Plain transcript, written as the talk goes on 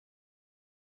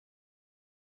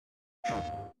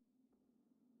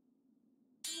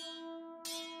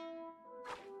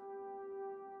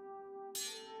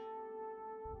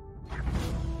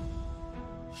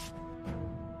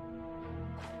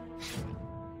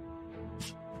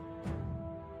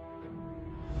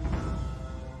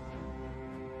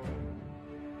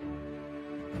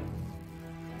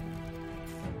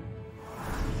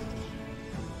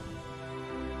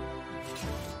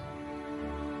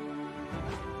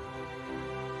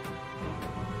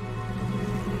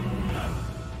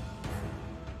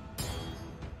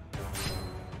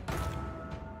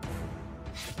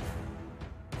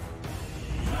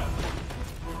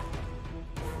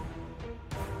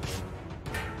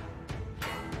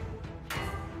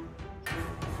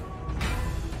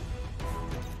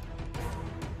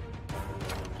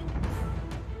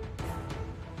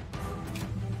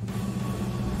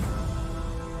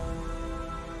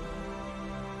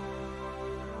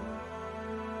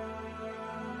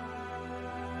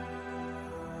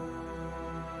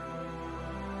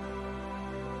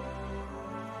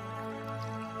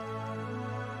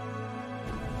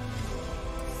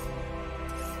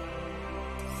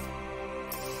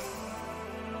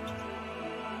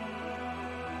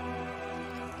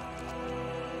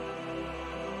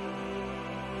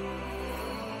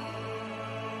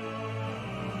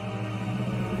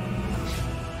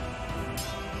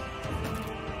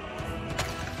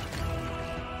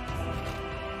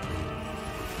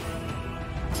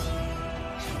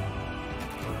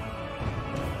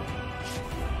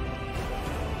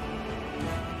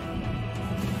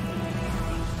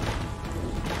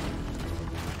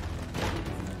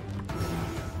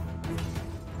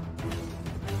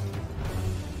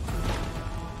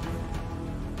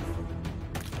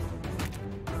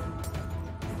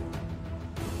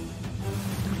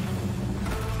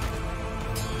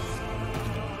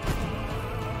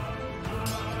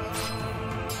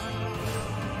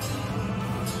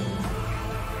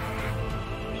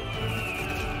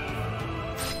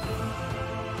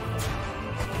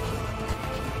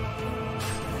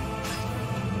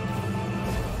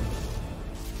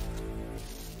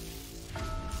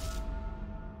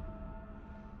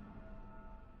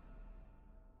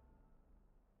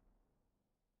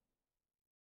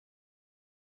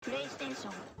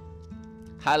PlayStation.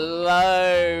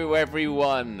 Hello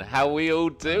everyone, how are we all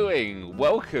doing?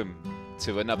 Welcome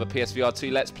to another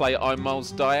PSVR2 Let's Play. I'm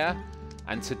Miles Dyer,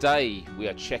 and today we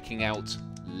are checking out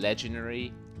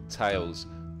Legendary Tales.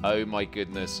 Oh my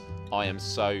goodness, I am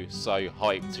so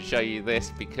hyped to show you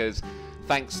this because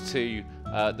thanks to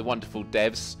the wonderful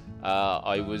devs,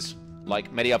 I was,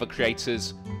 like many other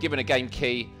creators, given a game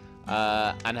key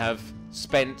and have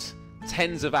spent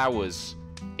tens of hours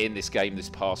in this game this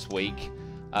past week.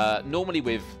 Normally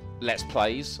with Let's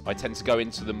Plays, I tend to go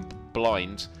into them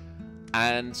blind,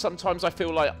 and sometimes I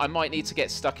feel like I might need to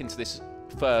get stuck into this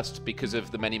first because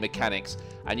of the many mechanics.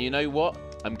 And you know what?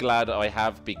 I'm glad I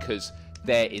have, because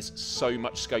there is so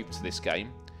much scope to this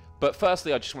game. But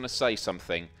firstly, I just want to say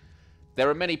something. There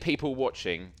are many people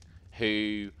watching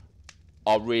who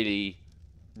are really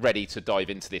ready to dive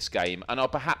into this game and are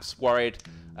perhaps worried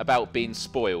about being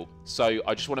spoiled. So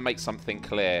I just want to make something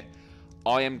clear.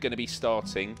 I am going to be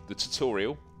starting the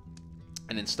tutorial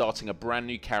and then starting a brand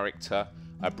new character,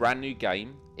 a brand new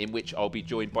game, in which I'll be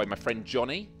joined by my friend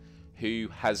Johnny, who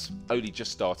has only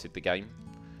just started the game.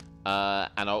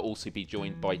 And I'll also be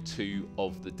joined by two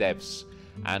of the devs.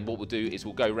 And what we'll do is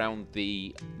we'll go around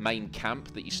the main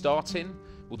camp that you start in.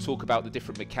 We'll talk about the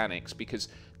different mechanics, because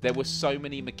there were so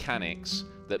many mechanics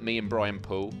that me and Brian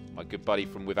Poole, my good buddy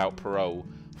from Without Parole,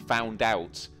 found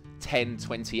out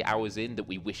 10-20 hours in that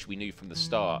we wish we knew from the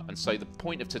start. And so the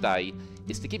point of today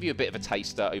is to give you a bit of a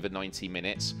taster over 90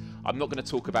 minutes. I'm not going to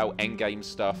talk about endgame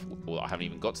stuff, or I haven't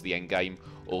even got to the endgame,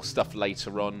 or stuff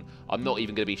later on. I'm not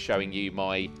even going to be showing you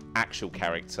my actual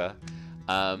character.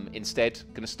 Instead,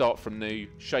 going to start from new,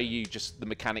 show you just the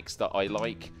mechanics that I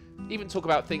like, even talk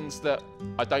about things that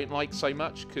I don't like so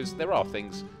much, because there are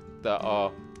things that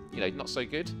are, you know, not so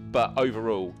good, but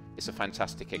overall it's a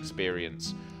fantastic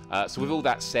experience. So with all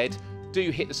that said, do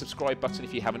hit the subscribe button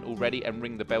if you haven't already, and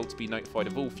ring the bell to be notified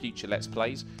of all future Let's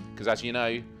Plays, because as you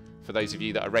know, for those of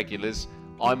you that are regulars,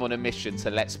 I'm on a mission to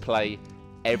Let's Play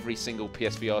every single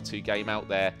PSVR2 game out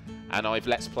there, and I've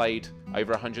Let's Played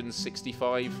over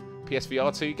 165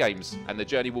 PSVR2 games, and the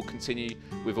journey will continue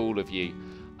with all of you.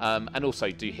 And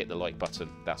also do hit the like button,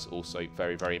 that's also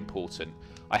very important.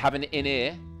 I have an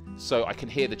in-ear, so I can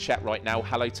hear the chat right now.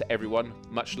 Hello to everyone,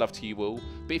 much love to you all.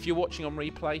 But if you're watching on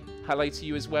replay, hello to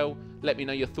you as well. Let me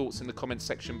know your thoughts in the comments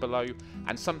section below.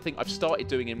 And something I've started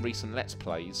doing in recent Let's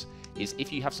Plays is,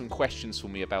 if you have some questions for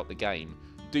me about the game,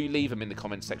 do leave them in the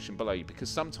comment section below, because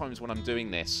sometimes when I'm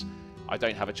doing this, I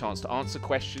don't have a chance to answer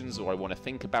questions, or I want to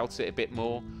think about it a bit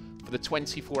more. For the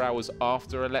 24 hours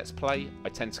after a Let's Play, I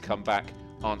tend to come back,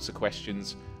 answer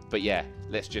questions. But yeah,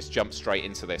 let's just jump straight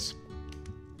into this.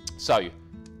 So,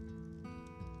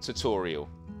 tutorial.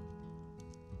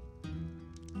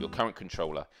 Your current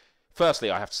controller. Firstly,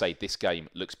 I have to say, this game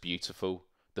looks beautiful.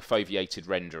 The foveated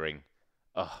rendering.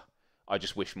 Ugh, I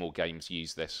just wish more games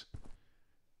use this.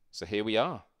 So here we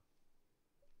are.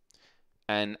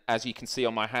 And as you can see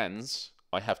on my hands,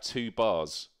 I have two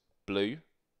bars, blue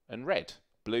and red.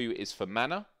 Blue is for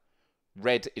mana,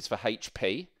 red is for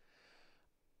HP.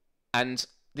 And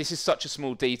this is such a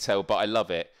small detail, but I love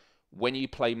it. When you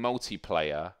play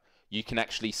multiplayer, you can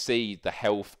actually see the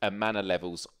health and mana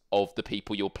levels of the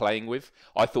people you're playing with.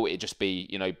 I thought it'd just be,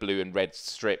 you know, blue and red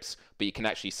strips, but you can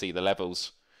actually see the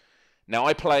levels. Now,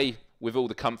 I play with all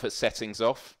the comfort settings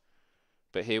off,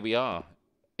 but here we are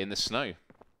in the snow.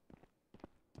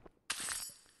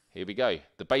 Here we go.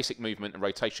 The basic movement and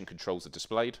rotation controls are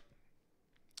displayed.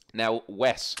 Now,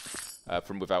 Wes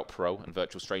from Without Parole and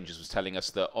Virtual Strangers was telling us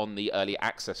that on the early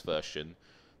access version,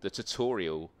 the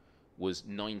tutorial was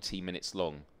 90 minutes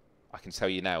long. I can tell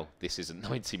you now, this isn't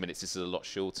 90 minutes, this is a lot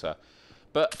shorter.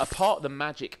 But a part of the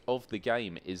magic of the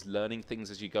game is learning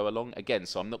things as you go along. Again,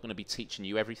 so I'm not going to be teaching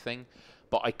you everything,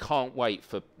 but I can't wait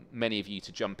for many of you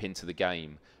to jump into the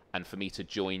game and for me to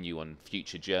join you on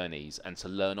future journeys and to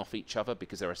learn off each other,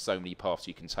 because there are so many paths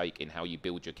you can take in how you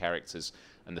build your characters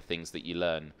and the things that you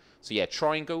learn. So yeah,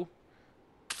 triangle.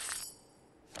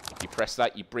 You press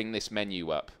that, you bring this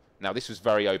menu up. Now, this was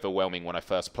very overwhelming when I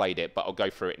first played it, but I'll go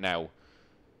through it now.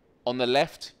 On the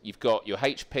left, you've got your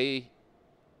HP,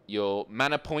 your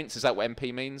mana points, is that what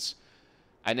MP means?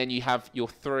 And then you have your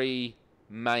three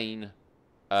main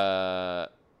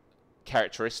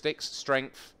characteristics,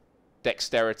 strength,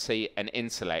 dexterity, and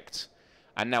intellect.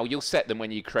 And now you'll set them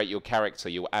when you create your character,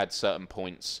 you'll add certain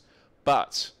points.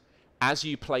 But as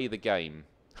you play the game,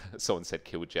 someone said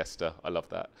kill Jester, I love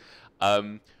that.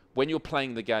 When you're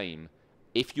playing the game,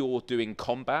 if you're doing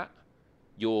combat,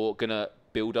 you're going to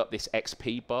build up this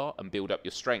XP bar and build up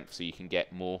your strength so you can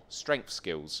get more strength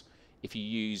skills. If you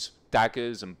use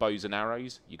daggers and bows and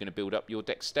arrows, you're going to build up your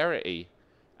dexterity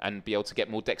and be able to get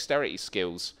more dexterity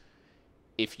skills.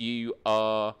 If you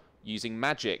are using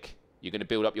magic, you're going to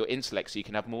build up your intellect so you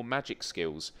can have more magic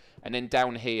skills. And then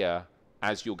down here,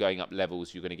 as you're going up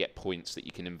levels, you're going to get points that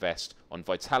you can invest on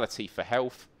vitality for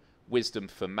health, wisdom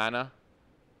for mana,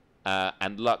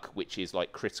 and luck, which is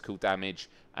like critical damage,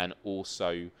 and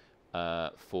also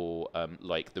for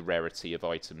like the rarity of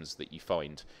items that you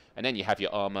find. And then you have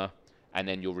your armor, and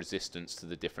then your resistance to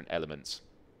the different elements.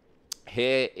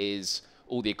 Here is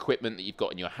all the equipment that you've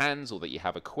got in your hands or that you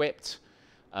have equipped.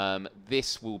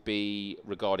 This will be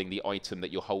regarding the item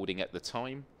that you're holding at the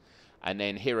time. And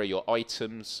then here are your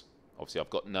items. Obviously, I've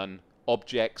got none.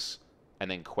 Objects,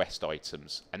 and then quest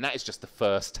items. And that is just the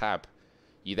first tab.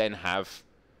 You then have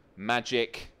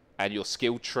magic and your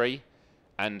skill tree.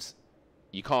 And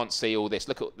you can't see all this.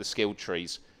 Look at the skill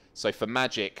trees. So for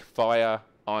magic, fire,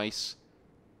 ice,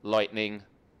 lightning,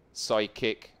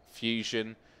 psychic,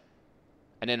 fusion.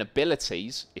 And then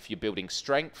abilities, if you're building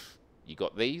strength, you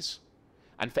got these.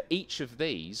 And for each of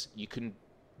these, you can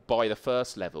buy the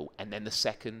first level, and then the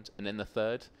second, and then the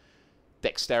third.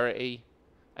 Dexterity,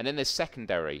 and then there's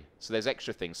secondary. So there's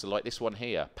extra things. So like this one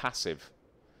here, passive.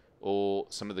 Or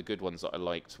some of the good ones that I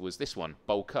liked was this one,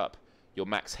 bulk up. Your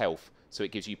max health. So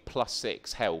it gives you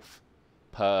 +6 health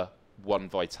per 1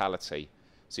 vitality.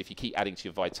 So if you keep adding to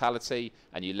your vitality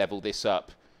and you level this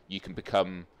up, you can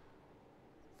become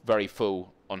very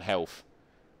full on health.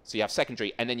 So you have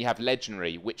secondary, and then you have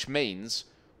legendary, which means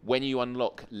when you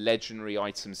unlock legendary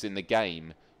items in the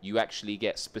game, you actually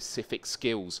get specific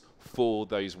skills for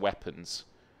those weapons.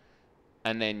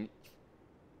 And then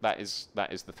that is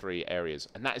the 3 areas.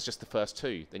 And that is just the first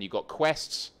 2. Then you've got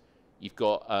quests. You've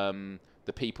got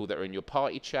the people that are in your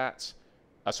party chat.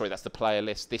 Sorry, that's the player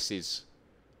list. This is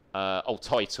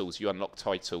titles. You unlock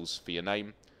titles for your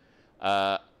name.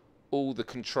 All the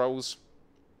controls.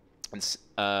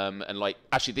 And like,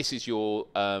 actually, this is your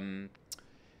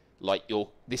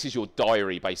this is your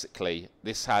diary, basically.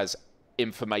 This has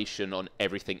information on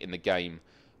everything in the game.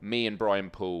 Me and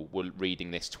Brian Paul were reading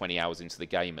this 20 hours into the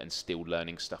game and still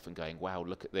learning stuff and going, wow,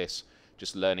 look at this.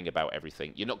 Just learning about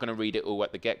everything. You're not going to read it all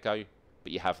at the get-go,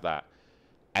 but you have that.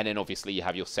 And then obviously you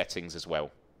have your settings as well.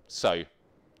 So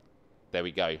there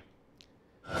we go.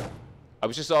 I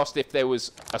was just asked if there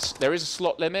was there is a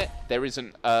slot limit. There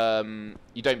isn't.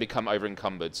 You don't become over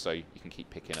encumbered, so you can keep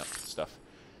picking up stuff.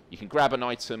 You can grab an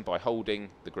item by holding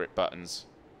the grip buttons.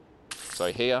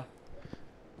 So here,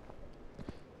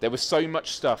 There was so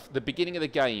much stuff. The beginning of the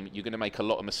game, you're going to make a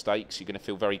lot of mistakes. You're going to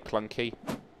feel very clunky.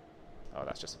 Oh,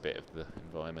 that's just a bit of the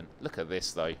environment. Look at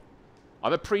this, though.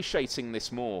 I'm appreciating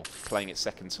this more, playing it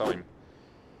second time.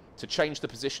 To change the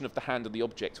position of the hand on the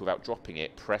object without dropping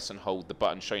it, press and hold the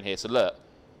button shown here. So look,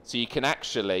 so you can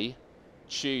actually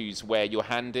choose where your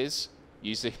hand is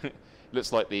using...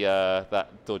 looks like the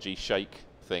that dodgy shake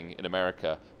thing in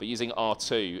America. But using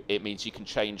R2, it means you can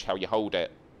change how you hold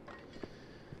it.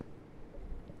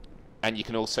 And you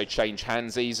can also change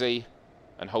hands easy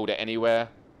and hold it anywhere.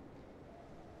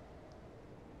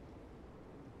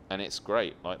 And it's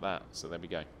great like that. So there we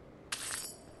go.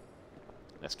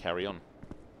 Let's carry on.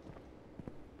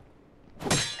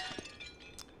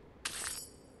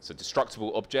 So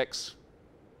destructible objects.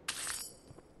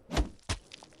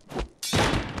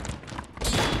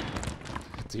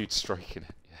 Dude striking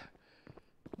it,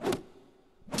 yeah.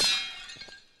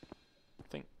 I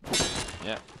think,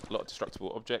 yeah, a lot of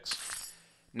destructible objects.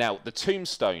 Now, the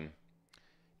tombstone.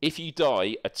 If you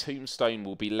die, a tombstone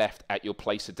will be left at your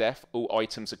place of death. All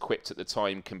items equipped at the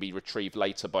time can be retrieved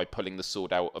later by pulling the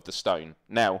sword out of the stone.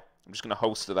 Now, I'm just going to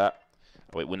holster that.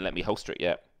 Oh, it wouldn't let me holster it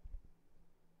yet.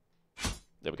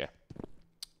 There we go.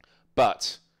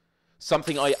 But,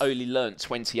 something I only learnt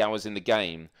 20 hours in the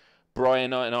game.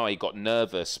 Brian and I got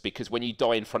nervous because when you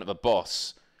die in front of a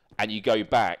boss and you go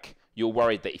back, you're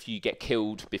worried that if you get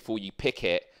killed before you pick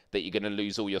it, that you're going to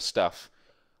lose all your stuff.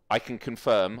 I can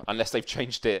confirm, unless they've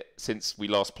changed it since we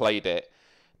last played it,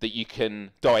 that you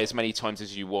can die as many times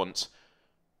as you want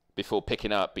before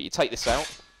picking up. But you take this out,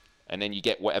 and then you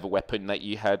get whatever weapon that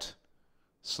you had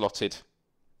slotted.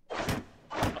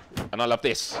 And I love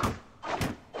this.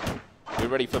 We're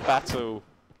ready for battle.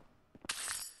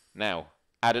 Now,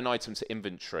 add an item to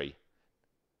inventory.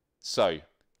 So,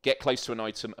 get close to an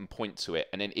item and point to it.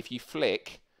 And then if you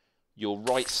flick your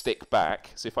right stick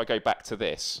back, so if I go back to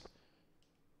this,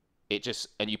 it just,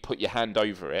 and you put your hand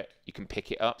over it, you can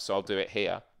pick it up. So I'll do it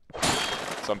here.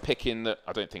 So I'm picking the,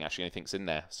 I don't think actually anything's in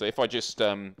there. So if I just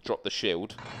drop the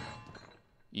shield,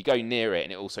 you go near it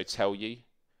and it also tell you.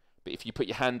 But if you put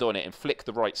your hand on it and flick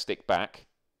the right stick back,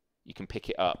 you can pick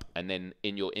it up. And then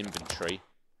in your inventory,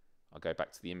 I'll go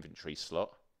back to the inventory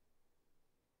slot.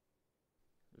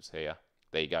 It was here.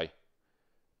 There you go.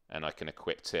 And I can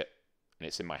equip it. And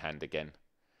it's in my hand again.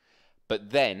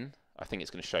 But then, I think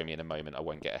it's going to show me in a moment. I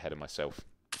won't get ahead of myself.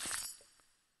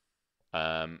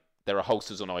 There are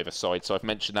holsters on either side. So I've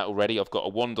mentioned that already. I've got a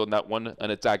wand on that one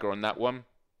and a dagger on that one.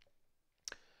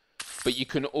 But you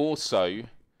can also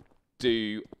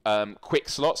do quick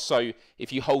slots. So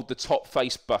if you hold the top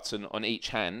face button on each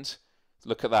hand,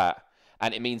 look at that.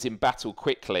 And it means in battle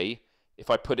quickly, if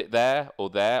I put it there or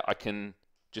there, I can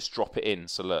just drop it in.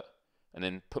 So look, and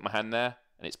then put my hand there,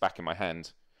 and it's back in my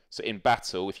hand. So in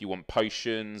battle, if you want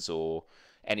potions or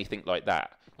anything like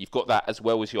that, you've got that as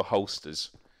well as your holsters.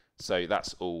 So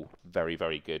that's all very,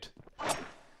 very good.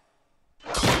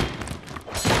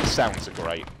 Sounds are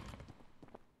great.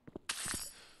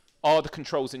 Are the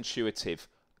controls intuitive?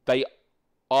 They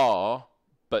are,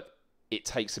 but it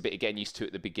takes a bit of getting used to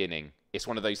at the beginning. It's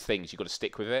one of those things, you've got to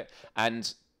stick with it.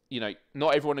 And, you know,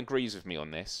 not everyone agrees with me on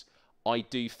this. I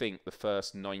do think the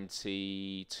first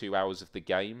 92 hours of the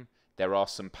game, there are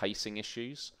some pacing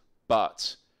issues,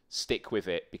 but stick with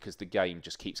it because the game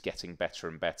just keeps getting better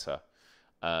and better.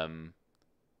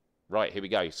 Right, here we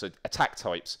go. So attack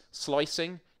types.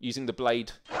 Slicing, using the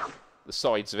blade, the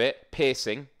sides of it.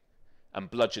 Piercing,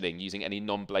 and bludgeoning, using any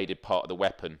non-bladed part of the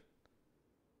weapon.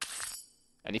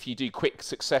 And if you do quick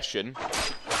succession,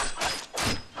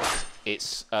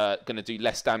 it's going to do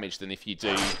less damage than if you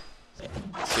do,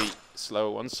 see,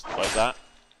 slower ones, like that.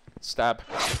 Stab,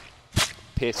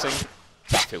 piercing,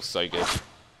 that feels so good.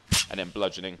 And then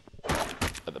bludgeoning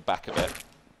at the back of it.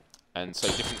 And so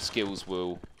different skills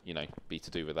will, you know, be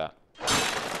to do with that.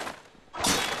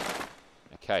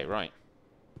 Okay, right.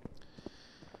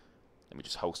 Let me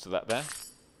just holster that there.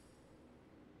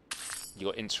 You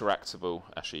got interactable.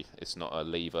 Actually, it's not a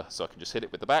lever, so I can just hit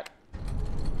it with the back.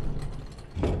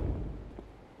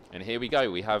 And here we go.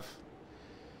 We have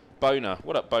Boner.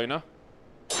 What up, Boner?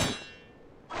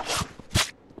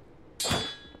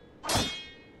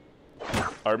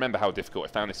 I remember how difficult I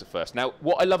found this at first. Now,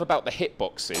 what I love about the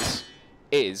hitboxes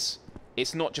is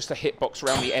it's not just a hitbox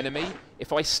around the enemy.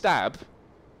 If I stab,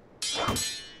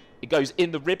 it goes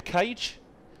in the rib cage,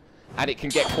 and it can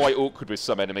get quite awkward with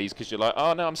some enemies because you're like,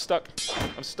 oh no, I'm stuck.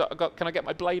 I'm stuck. Can I get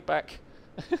my blade back?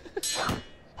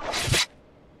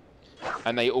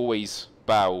 And they always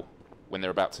bow when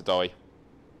they're about to die.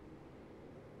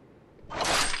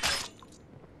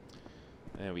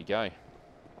 There we go.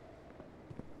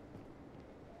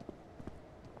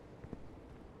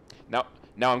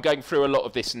 Now I'm going through a lot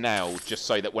of this now, just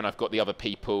so that when I've got the other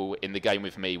people in the game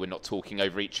with me, we're not talking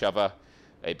over each other.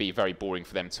 It'd be very boring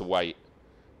for them to wait.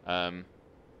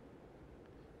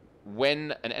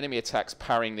 When an enemy attacks,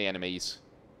 parrying the enemies.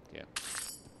 Yeah.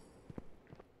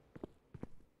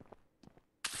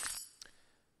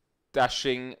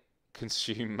 Dashing,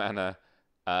 consume mana.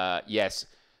 Yes.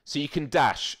 So you can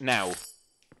dash now.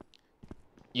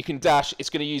 You can dash. It's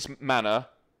going to use mana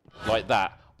like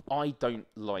that. I don't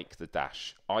like the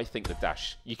dash. I think the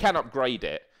dash... You can upgrade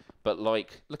it, but,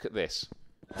 like, look at this.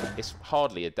 It's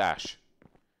hardly a dash.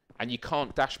 And you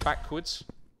can't dash backwards.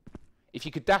 If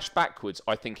you could dash backwards,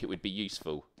 I think it would be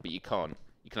useful, but you can't.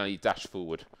 You can only dash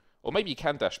forward. Or maybe you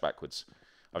can dash backwards.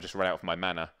 I've just run out of my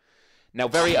mana. Now,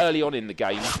 very early on in the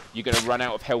game, you're going to run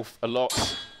out of health a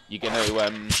lot. You're going to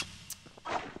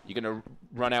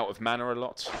run out of mana a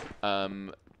lot.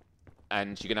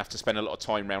 And you're going to have to spend a lot of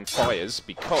time around fires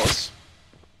because...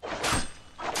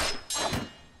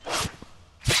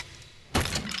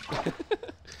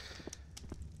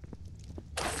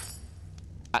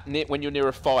 when you're near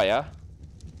a fire,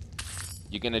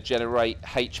 you're going to generate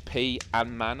HP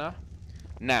and mana.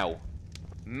 Now,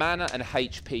 mana and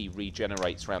HP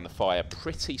regenerates around the fire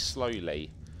pretty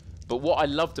slowly. But what I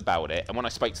loved about it, and when I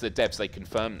spoke to the devs, they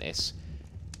confirmed this,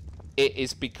 it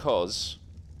is because...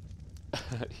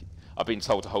 I've been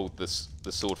told to hold the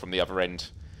sword from the other end.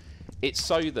 It's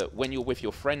so that when you're with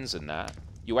your friends and that,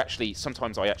 you actually...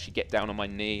 Sometimes I actually get down on my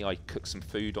knee, I cook some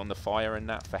food on the fire and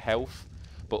that for health.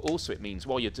 But also it means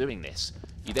while you're doing this,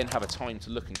 you then have a time to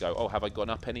look and go, oh, have I gone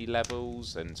up any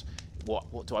levels? And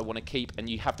what do I want to keep? And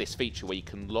you have this feature where you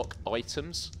can lock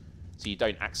items, so you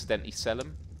don't accidentally sell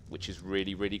them, which is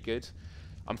really, really good.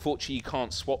 Unfortunately, you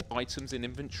can't swap items in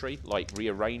inventory, like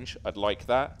rearrange. I'd like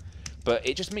that. But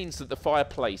it just means that the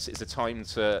fireplace is a time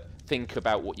to think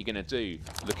about what you're going to do,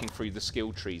 looking through the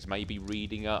skill trees, maybe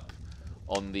reading up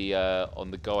on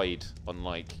the guide on,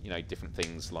 like, you know, different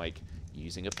things like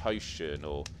using a potion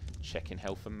or checking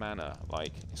health and mana.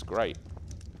 Like, it's great.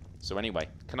 So anyway,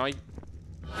 can I...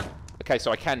 Okay,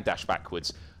 so I can dash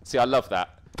backwards. See, I love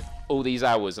that. All these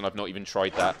hours and I've not even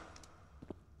tried that.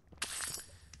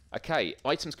 Okay,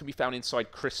 items can be found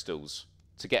inside crystals.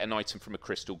 To get an item from a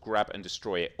crystal, grab and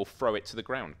destroy it, or throw it to the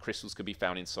ground. Crystals can be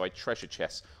found inside treasure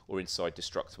chests or inside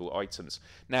destructible items.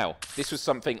 Now, this was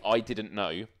something I didn't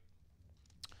know.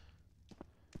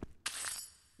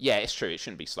 Yeah, it's true, it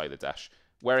shouldn't be slow, the dash.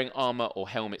 Wearing armor or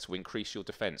helmets will increase your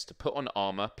defense. To put on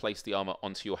armor, place the armor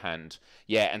onto your hand.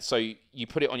 Yeah, and so you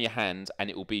put it on your hand, and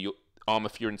it will be your armor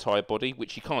for your entire body,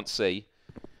 which you can't see.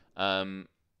 And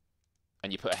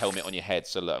you put a helmet on your head.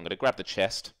 So look, I'm going to grab the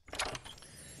chest.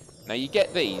 Now you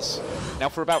get these. Now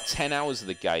for about 10 hours of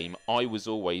the game, I was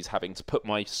always having to put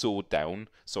my sword down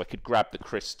so I could grab the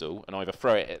crystal and either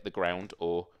throw it at the ground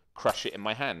or crush it in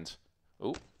my hand.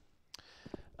 Oh.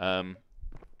 There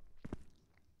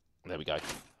we go.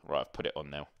 Right, I've put it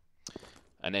on now.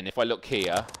 And then if I look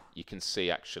here, you can see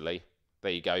actually,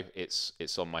 there you go,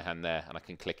 it's on my hand there, and I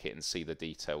can click it and see the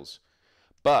details.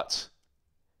 But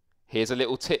here's a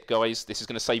little tip, guys. This is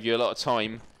going to save you a lot of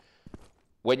time.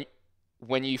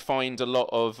 When you find a lot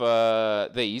of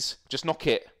these, just knock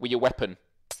it with your weapon.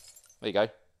 There you go.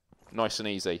 Nice and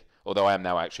easy. Although I am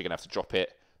now actually going to have to drop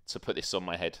it to put this on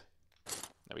my head.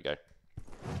 There we go.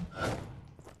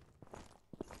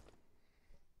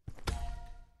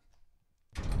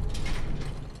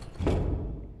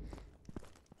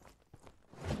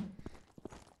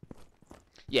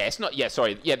 Yeah, it's not... Yeah,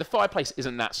 sorry. Yeah, the fireplace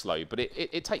isn't that slow, but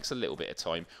it takes a little bit of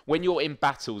time. When you're in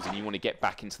battles and you want to get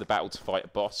back into the battle to fight a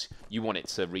boss, you want it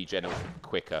to regenerate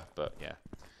quicker, but yeah.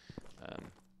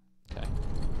 Okay.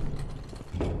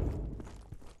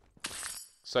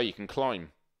 So you can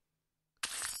climb.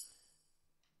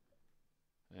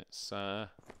 It's... I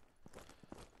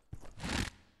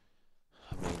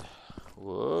mean...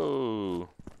 Whoa...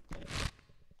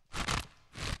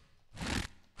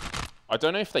 I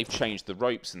don't know if they've changed the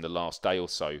ropes in the last day or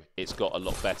so. It's got a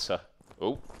lot better.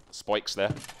 Oh, spikes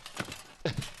there.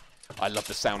 I love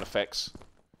the sound effects.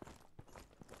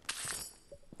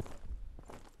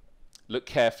 Look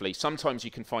carefully. Sometimes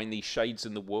you can find these shades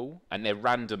in the wall, and they're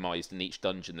randomised in each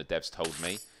dungeon, the devs told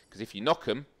me. Because if you knock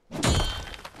them,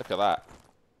 look at that.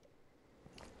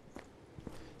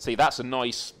 See, that's a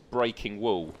nice breaking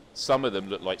wall. Some of them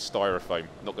look like styrofoam,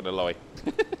 not going to lie.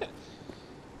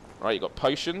 Right, you've got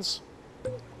potions.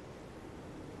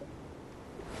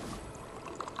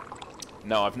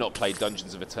 No, I've not played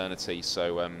Dungeons of Eternity,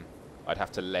 so I'd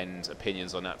have to lend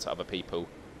opinions on that to other people.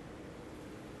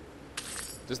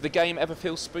 Does the game ever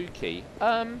feel spooky?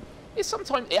 It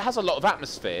has a lot of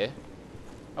atmosphere.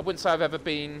 I wouldn't say I've ever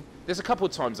been... There's a couple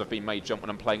of times I've been made jump when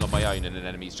I'm playing on my own and an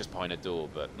enemy's just behind a door,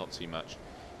 but not too much.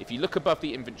 If you look above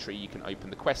the inventory, you can open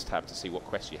the quest tab to see what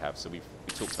quests you have. So we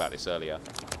talked about this earlier.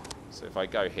 So if I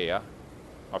go here,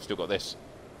 I've still got this.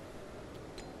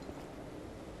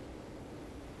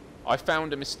 I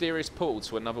found a mysterious portal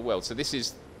to another world. So this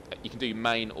is... You can do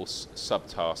main or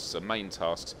sub-tasks. So main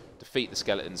tasks, defeat the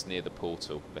skeletons near the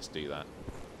portal. Let's do that.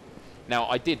 Now,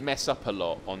 I did mess up a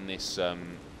lot on this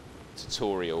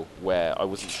tutorial where I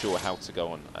wasn't sure how to go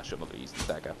on. Actually, I'm not going to use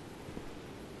the dagger.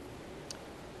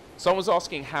 Someone was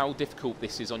asking how difficult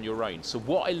this is on your own. So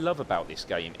what I love about this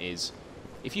game is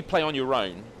if you play on your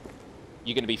own,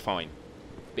 you're going to be fine.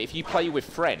 But if you play with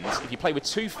friends, if you play with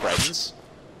 2 friends,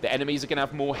 the enemies are going to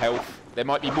have more health. There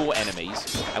might be more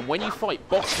enemies. And when you fight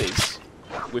bosses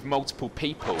with multiple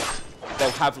people,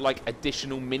 they'll have like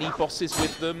additional mini-bosses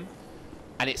with them.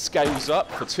 And it scales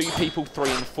up for 2 people, 3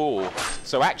 and 4.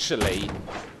 So actually,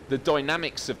 the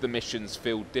dynamics of the missions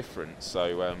feel different.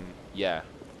 So, yeah.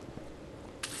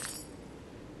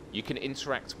 You can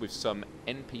interact with some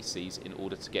NPCs in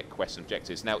order to get quest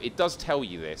objectives. Now, it does tell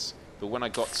you this, but when I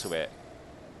got to it,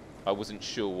 I wasn't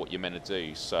sure what you're meant to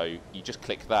do. So you just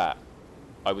click that.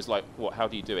 I was like, what? How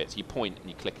do you do it? So you point and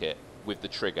you click it with the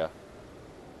trigger.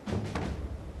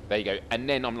 There you go. And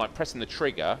then I'm like pressing the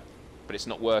trigger, but it's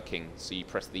not working. So you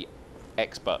press the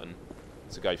X button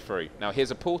to go through. Now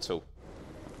here's a portal.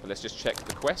 But let's just check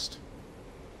the quest.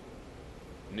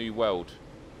 New world.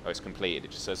 Oh, it's completed.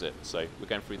 It just says it. So we're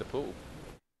going through the portal.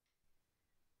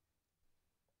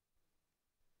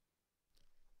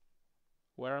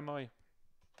 Where am I?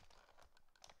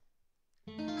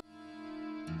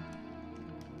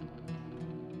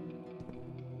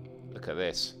 Look at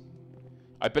this.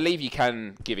 I believe you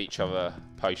can give each other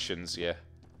potions, yeah.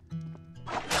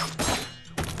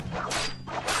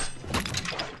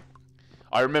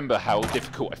 I remember how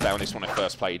difficult I found this when I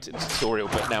first played in the tutorial,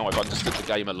 but now I've understood the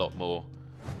game a lot more.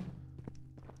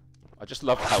 I just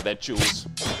love how they're jewels.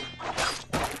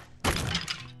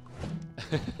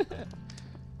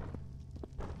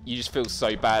 You just feel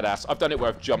so badass. I've done it where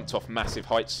I've jumped off massive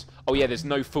heights. Oh yeah, there's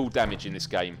no full damage in this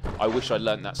game. I wish I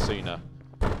learnt that sooner.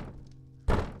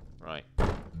 Right.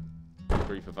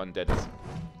 Group of undead.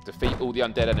 Defeat all the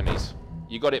undead enemies.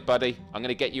 You got it, buddy. I'm going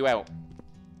to get you out.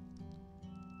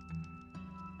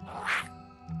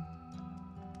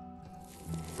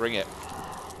 Bring it.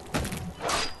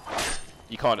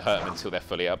 You can't hurt them until they're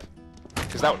fully up.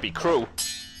 Because that would be cruel.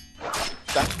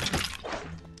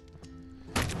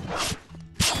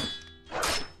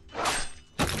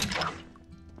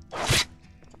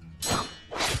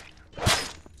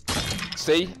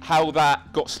 See how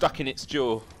that got stuck in its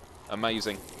jaw?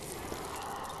 Amazing.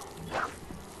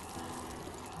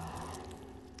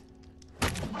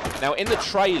 Now in the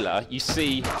trailer, you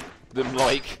see them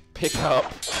like pick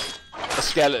up a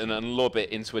skeleton and lob it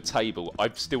into a table.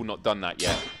 I've still not done that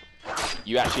yet.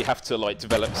 You actually have to like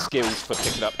develop skills for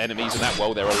picking up enemies and that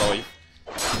while they're alive.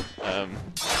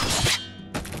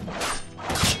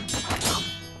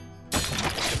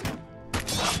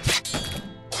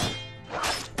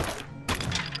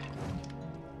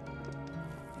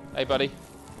 Hey, buddy.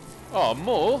 Oh,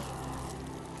 more?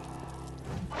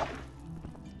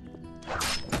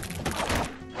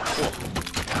 Oh.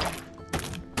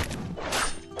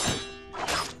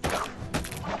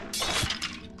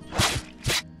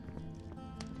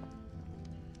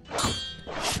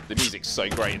 The music's so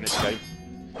great in this game.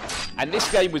 And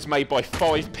this game was made by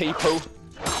 5 people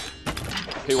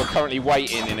who are currently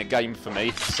waiting in a game for me,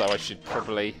 so I should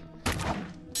probably...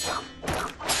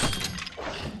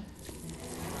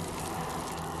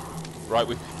 Right,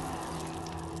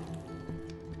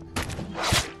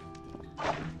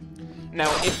 now,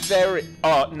 if there...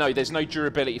 Oh, no, there's no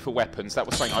durability for weapons. That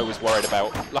was something I was worried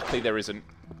about. Luckily, there isn't.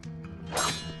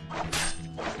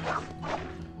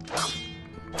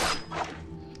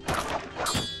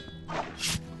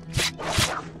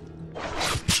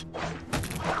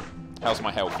 How's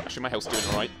my health? Actually, my health's doing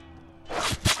alright.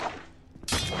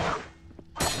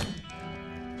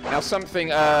 Now, something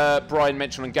Brian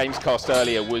mentioned on Gamescast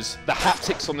earlier was the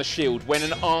haptics on the shield. When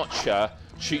an archer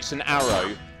shoots an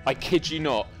arrow, I kid you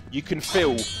not, you can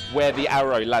feel where the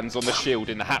arrow lands on the shield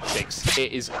in the haptics.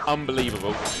 It is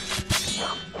unbelievable.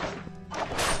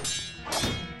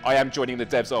 I am joining the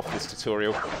devs off this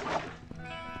tutorial.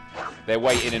 They're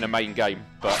waiting in a main game,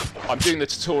 but I'm doing the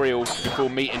tutorial before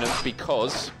meeting them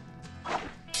because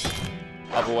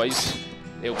otherwise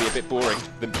it'll be a bit boring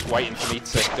than just waiting for me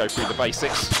to go through the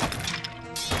basics.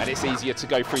 And it's easier to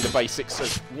go through the basics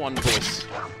as one voice.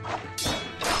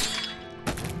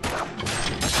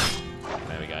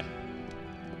 There we go.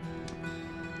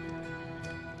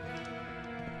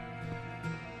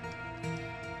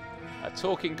 A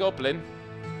talking goblin?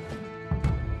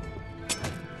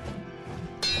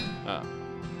 Oh.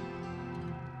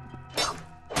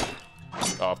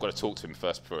 Oh, I've got to talk to him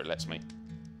first before it lets me.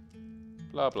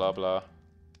 Blah, blah, blah.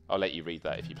 I'll let you read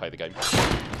that if you play the game.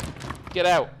 Get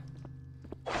out!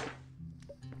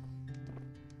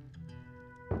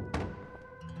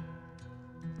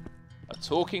 A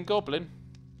talking goblin.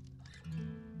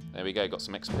 There we go, got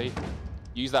some XP.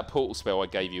 Use that portal spell I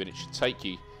gave you and it should take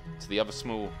you to the other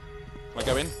small... Can I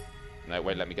go in? No, it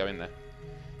won't let me go in there.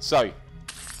 So,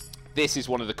 this is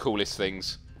one of the coolest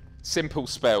things. Simple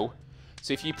spell.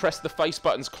 So if you press the face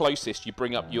buttons closest, you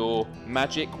bring up your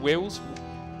magic wheels.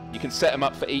 You can set them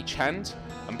up for each hand.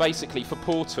 And basically for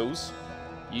portals,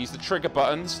 use the trigger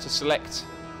buttons to select.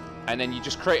 And then you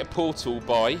just create a portal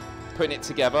by putting it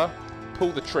together,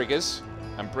 pull the triggers,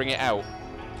 and bring it out.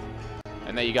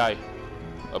 And there you go.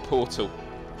 A portal.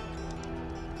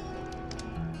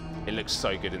 It looks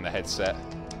so good in the headset.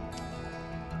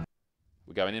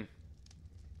 We're going in.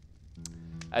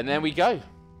 And there we go.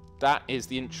 That is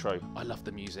the intro. I love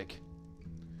the music.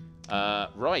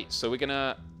 Right, so we're going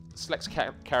to select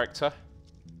character.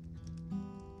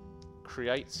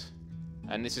 Create.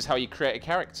 And this is how you create a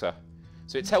character.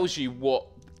 So it tells you what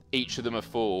each of them are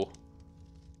for.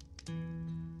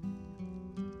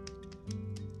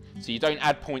 So you don't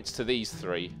add points to these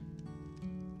three.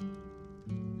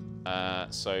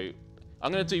 So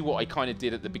I'm going to do what I kind of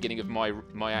did at the beginning of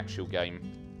my actual game.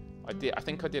 I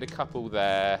think I did a couple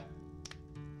there.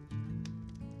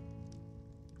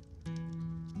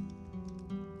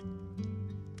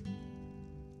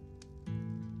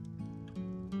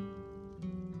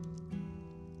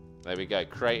 There we go.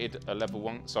 Created a level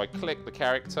 1. So I click the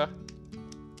character.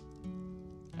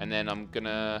 And then I'm going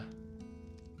to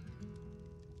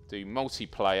do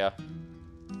multiplayer.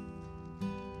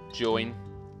 Join.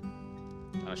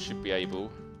 And I should be able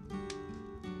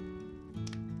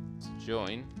to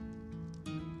join.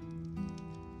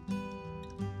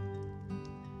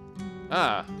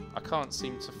 Ah, I can't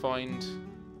seem to find...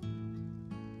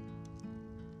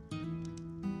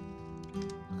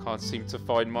 I can't seem to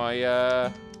find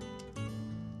my...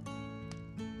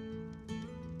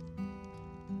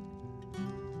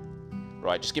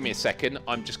 Right, just give me a second.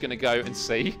 I'm just going to go and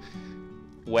see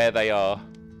where they are.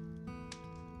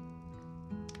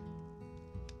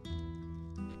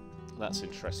 That's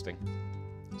interesting.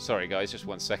 Sorry, guys, just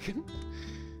 1 second.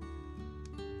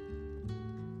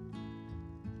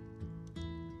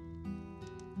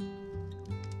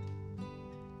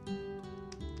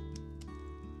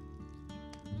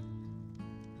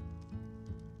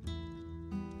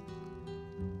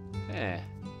 Yeah.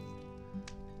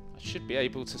 I should be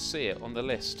able to see it on the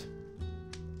list.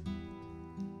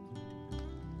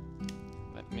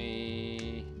 Let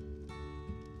me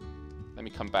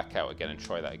come back out again and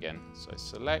try that again. So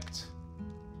select,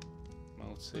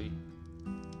 multi.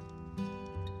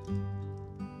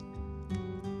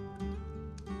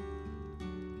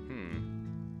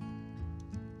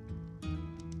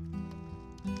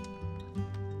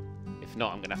 If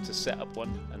not, I'm going to have to set up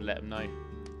one and let them know.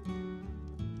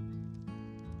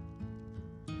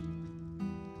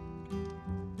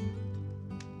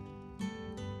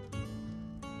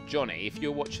 Johnny, if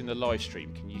you're watching the live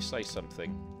stream, can you say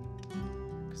something?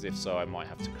 Because if so, I might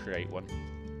have to create one.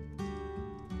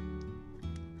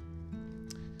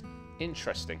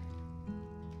 Interesting.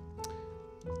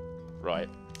 Right,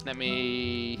 let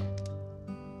me...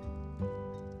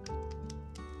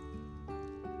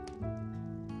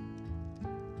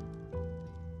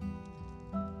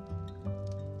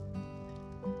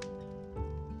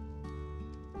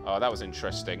 Oh, that was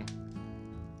interesting.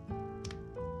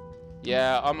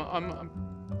 Yeah, I'm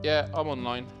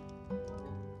online.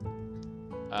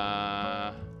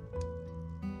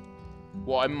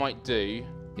 What I might do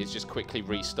is just quickly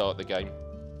restart the game,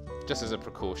 just as a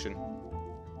precaution,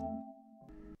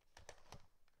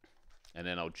 and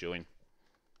then I'll join.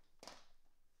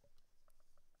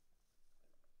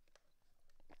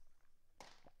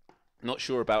 Not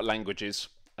sure about languages,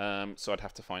 so I'd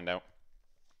have to find out.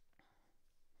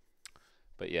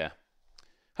 But yeah.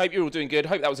 Hope you're all doing good.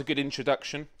 Hope that was a good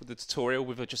introduction with the tutorial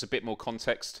with just a bit more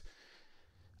context.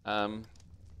 Here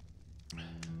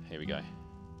we go.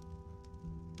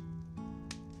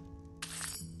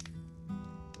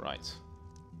 Right.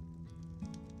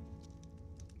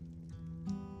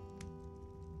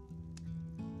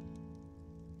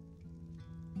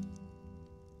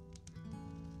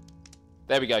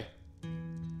 There we go.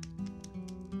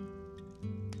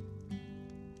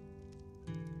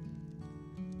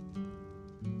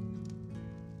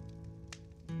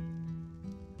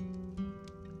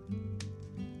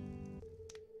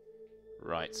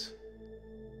 Right.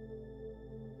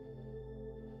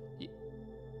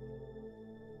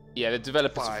 Yeah, the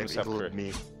developers are from 5 South Korea. include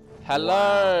me.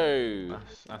 Hello. Wow.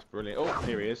 That's brilliant. Oh,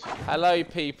 here he is. Hello,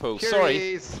 people. Here Sorry,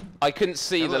 he is. I couldn't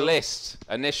see the Hello. list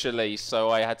initially,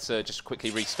 so I had to just quickly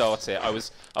restart it. I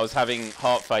was having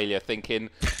heart failure,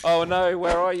 thinking, "Oh no,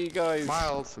 where are you guys?"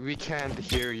 Miles, we can't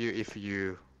hear you if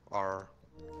you are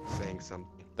saying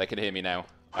something. They can hear me now.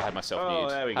 I had myself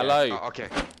muted. There we go. Hello. Oh, okay.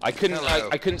 I couldn't. Hello.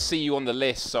 I couldn't see you on the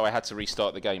list, so I had to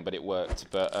restart the game, but it worked.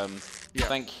 But Yeah.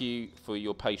 thank you for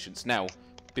your patience. Now,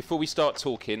 before we start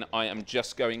talking, I am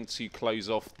just going to close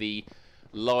off the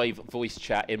live voice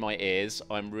chat in my ears.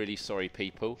 I'm really sorry,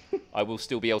 people. I will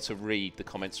still be able to read the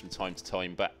comments from time to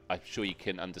time, but I'm sure you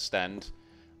can understand.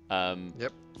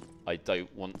 Yep. I don't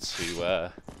want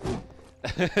to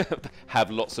have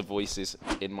lots of voices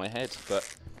in my head. But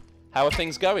how are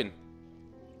things going?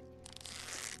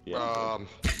 Yeah.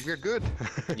 We're good.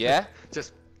 Yeah?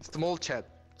 Just small chat.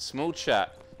 Small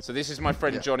chat. So this is my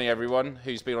friend Yeah. Johnny, everyone,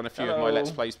 who's been on a few of my Hello.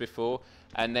 Let's Plays before.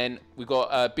 And then we've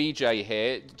got BJ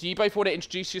here. Do you both want to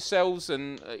introduce yourselves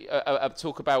and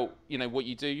talk about, you know, what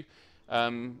you do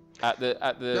at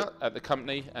the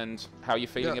company and how you're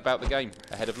feeling Yeah. about the game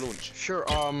ahead of launch? Sure.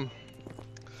 I'm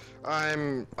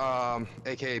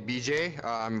aka BJ.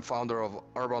 I'm founder of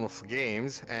Urban of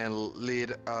Games and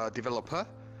lead developer.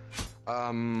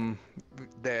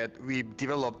 That we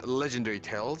developed Legendary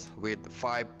Tales with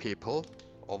 5 people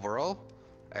overall.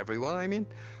 Everyone, I mean.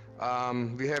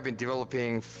 We have been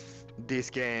developing this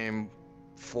game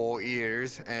for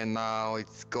years, and now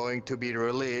it's going to be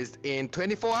released in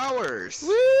 24 hours.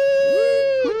 Woo!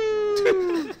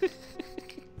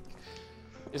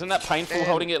 Isn't that painful And-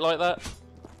 holding it like that?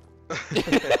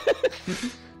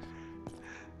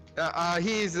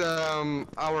 He's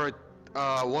our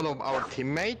one of our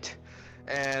teammate,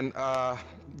 and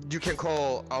you can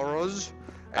call Aroz.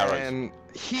 Aroz. And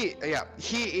he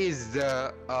is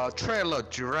the trailer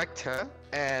director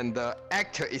and the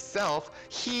actor itself.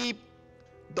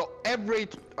 Every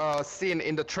scene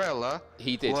in the trailer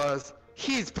He did. was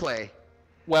his play.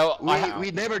 Well,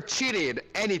 We never cheated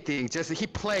anything. Just he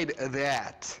played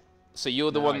that. so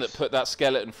you're the one that Nice. put that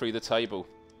skeleton through the table.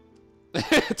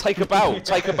 Take a bow.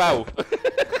 Take a bow.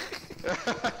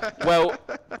 Well,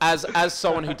 as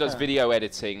someone who does video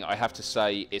editing, I have to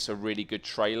say it's a really good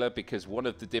trailer, because one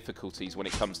of the difficulties when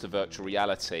it comes to virtual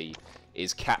reality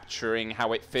is capturing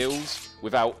how it feels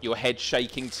without your head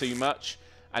shaking too much.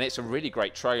 And it's a really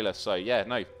great trailer. So yeah,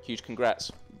 no, huge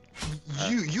congrats.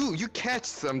 You catch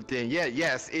something. Yeah,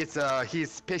 yes, it's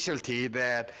his specialty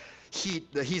that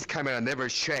his camera never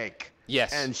shake.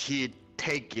 Yes. And he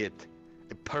take it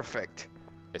perfect.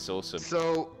 It's awesome.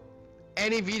 So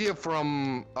any video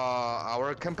from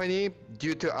our company,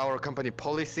 due to our company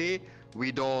policy,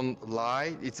 we don't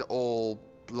lie. It's all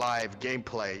live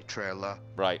gameplay trailer.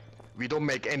 Right. We don't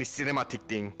make any cinematic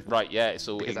thing Right, yeah, it's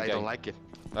all because I in-game. don't like it.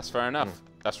 That's fair enough.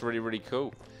 That's really, really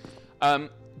cool.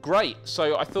 Great.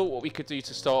 So I thought what we could do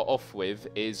to start off with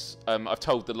is, I've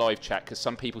told the live chat, because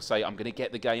some people say, I'm going to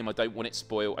get the game, I don't want it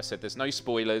spoiled. I said, there's no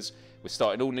spoilers. We're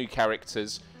starting all new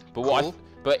characters. But Cool.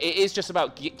 but it is just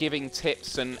about giving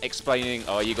tips and explaining,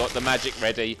 oh, you got the magic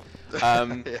ready.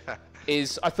 Yeah.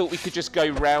 I thought we could just go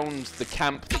round the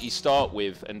camp that you start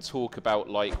with and talk about,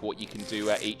 like, what you can do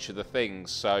at each of the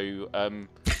things. So,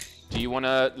 do you want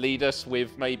to lead us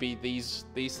with maybe these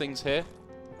things here?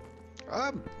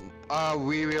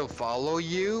 We will follow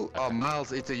you.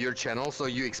 Miles, it's your channel, so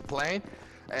you explain.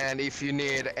 And if you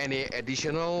need any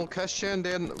additional question,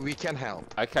 then we can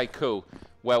help. Okay, cool.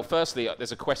 Well, firstly,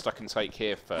 there's a quest I can take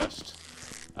here first.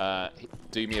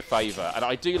 Do me a favour. And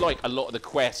I do like a lot of the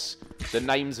quests, the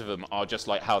names of them are just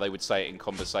like how they would say it in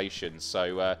conversation.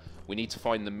 So we need to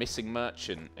find the missing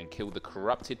merchant and kill the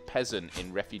corrupted peasant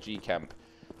in refugee camp.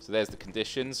 So there's the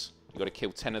conditions. You've got to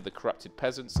kill 10 of the corrupted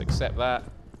peasants, accept that.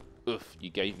 Oof, you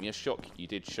gave me a shock. You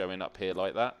did showing up here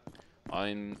like that.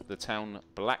 I'm the town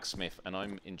blacksmith and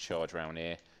I'm in charge around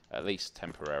here, at least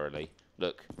temporarily.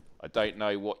 Look, I don't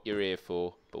know what you're here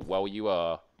for, but while you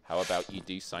are, how about you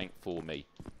do something for me?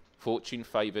 Fortune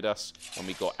favoured us when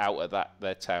we got out of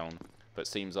their town, but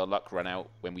seems our luck ran out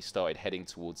when we started heading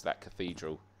towards that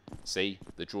cathedral. See,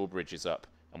 the drawbridge is up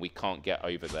and we can't get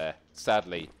over there.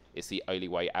 Sadly, it's the only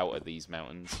way out of these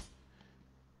mountains.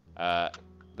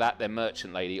 That their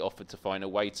merchant lady offered to find a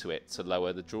way to it to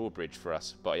lower the drawbridge for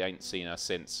us, but I ain't seen her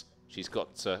since. She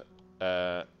got some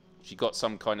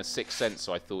kind of sixth sense,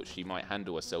 so I thought she might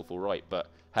handle herself all right.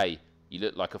 But hey, you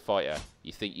look like a fighter.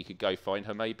 You think you could go find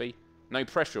her maybe? No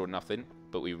pressure or nothing,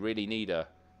 but we really need her.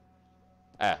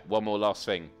 One more last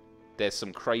thing. There's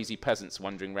some crazy peasants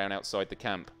wandering around outside the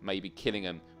camp. Maybe killing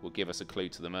them will give us a clue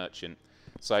to the merchant.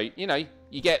 So you know,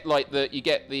 you get like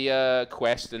the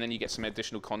quest, and then you get some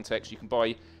additional context. You can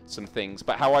buy some things,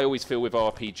 but how I always feel with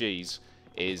RPGs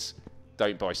is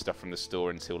don't buy stuff from the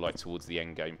store until like towards the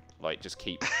end game. Like just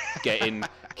keep getting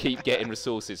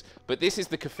resources. But this is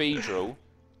the cathedral,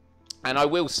 and I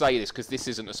will say this because this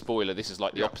isn't a spoiler. This is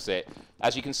like the opposite.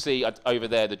 As you can see over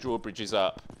there, the drawbridge is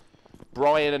up.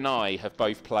 Brian and I have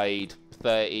both played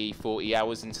 30, 40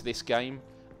 hours into this game,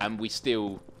 and we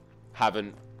still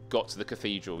haven't got to the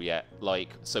cathedral yet. Like,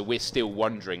 so we're still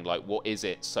wondering, like, what is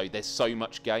it? So there's so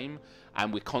much game,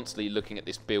 and we're constantly looking at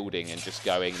this building and just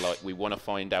going, like, we want to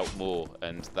find out more,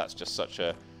 and that's just such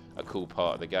a cool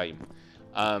part of the game.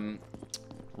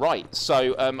 Right,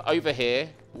 so over here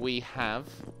we have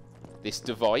this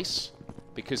device,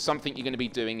 because something you're going to be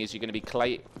doing is you're going to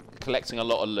be collecting a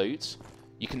lot of loot.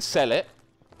 You can sell it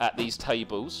at these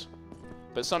tables,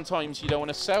 but sometimes you don't want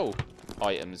to sell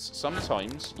items.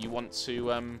 Sometimes you want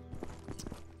to,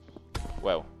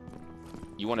 well,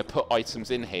 you want to put items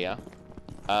in here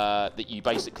that you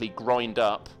basically grind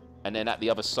up, and then at the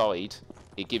other side,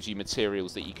 it gives you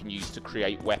materials that you can use to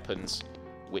create weapons,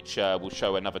 which we'll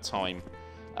show another time.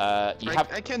 I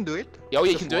can do it. Oh,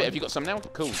 yeah, you can do it. Have you got some now?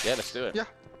 Cool. Yeah, let's do it. Yeah.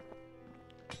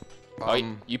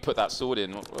 Oh, you put that sword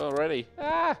in already.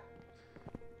 Ah!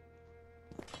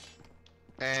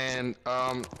 And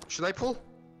should I pull?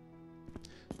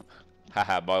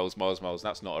 Haha, Miles.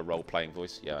 That's not a role-playing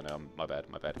voice. Yeah, I know. My bad.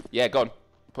 Yeah, go on.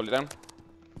 Pull it down.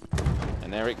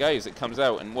 And there it goes. It comes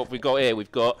out. And what we've got here,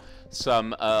 we've got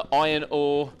some iron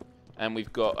ore, and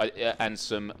we've got and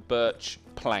some birch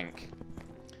plank.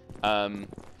 And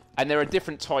there are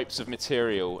different types of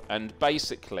material. And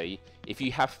basically, if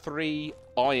you have 3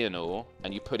 iron ore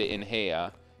and you put it in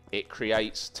here, it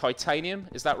creates titanium.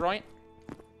 Is that right?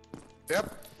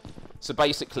 Yep. So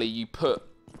basically, you put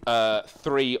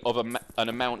 3 of an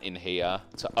amount in here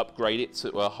to upgrade it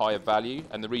to a higher value,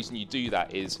 and the reason you do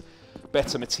that is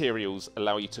better materials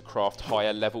allow you to craft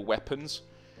higher level weapons.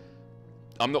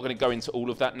 I'm not going to go into all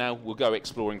of that now. We'll go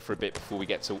exploring for a bit before we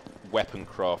get to weapon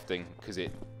crafting, because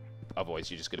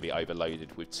otherwise you're just going to be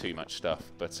overloaded with too much stuff.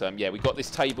 But yeah, we've got this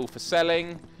table for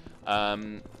selling.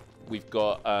 We've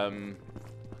got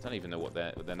I don't even know what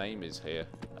their name is here.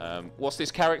 What's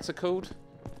this character called?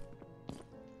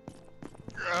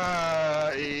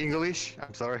 English.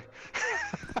 I'm sorry.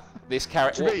 This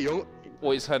character.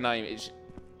 What is her name? Is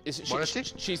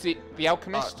she's the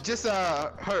alchemist? Just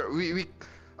her. We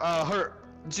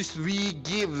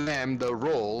give them the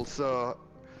role. So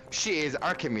she is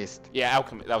alchemist. Yeah,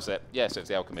 alchemist. That was it. Yeah, so it's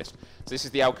the alchemist. So this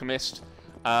is the alchemist.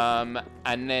 And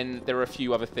then there are a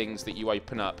few other things that you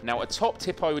open up. Now, a top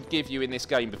tip I would give you in this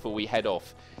game before we head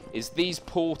off is these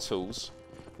portals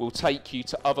will take you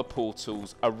to other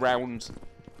portals around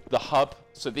the hub.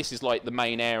 So this is like the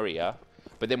main area,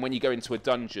 but then when you go into a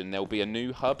dungeon, there'll be a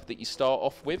new hub that you start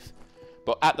off with.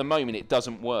 But at the moment, it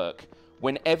doesn't work.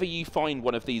 Whenever you find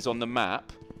one of these on the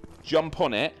map, jump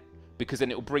on it, because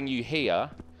then it will bring you here,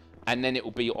 and then it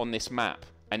will be on this map.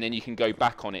 And then you can go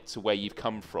back on it to where you've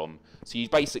come from. So you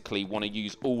basically want to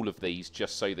use all of these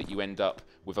just so that you end up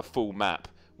with a full map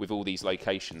with all these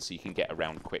locations so you can get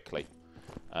around quickly.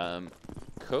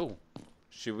 Cool.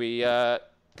 Should we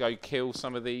go kill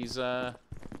some of these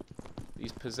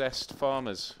possessed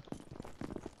farmers?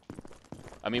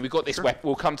 I mean, we've got this weapon.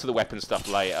 We'll come to the weapon stuff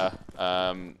later.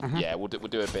 Yeah, we'll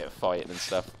do a bit of fighting and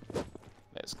stuff.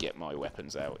 Let's get my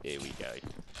weapons out. Here we go.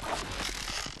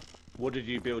 What did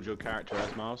you build your character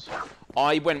as, Miles?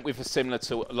 I went with a similar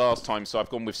to last time, so I've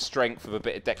gone with strength with a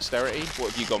bit of dexterity.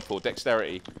 What have you gone for?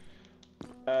 Dexterity?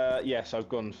 Yes, I've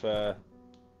gone for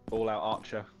all-out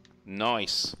archer.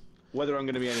 Nice. Whether I'm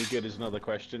going to be any good is another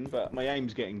question, but my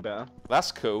aim's getting better.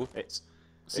 That's cool.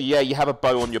 So yeah, you have a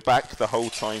bow on your back the whole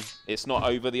time. It's not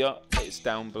over the up, it's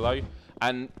down below.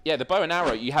 And yeah, the bow and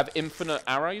arrow, you have infinite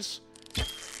arrows,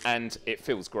 and it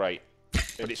feels great.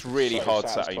 But it's really so hard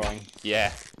to aim.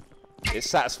 Yeah. It's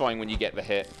satisfying when you get the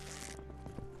hit.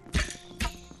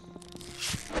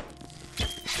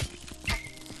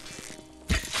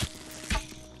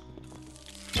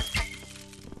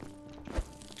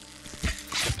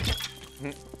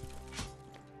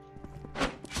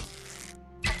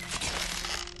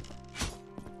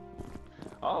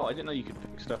 Oh, I didn't know you could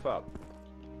pick stuff up.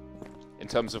 In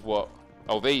terms of what?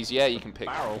 Oh, these, yeah, you can pick.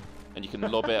 Barrel. And you can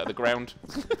lob it at the ground.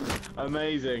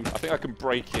 Amazing. I think I can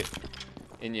break it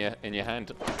in your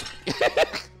hand.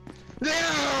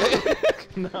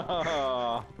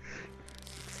 No.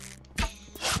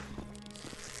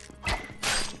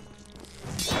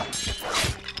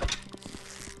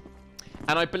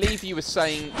 And I believe you were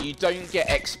saying you don't get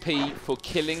XP for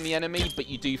killing the enemy, but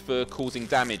you do for causing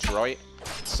damage, right?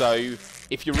 So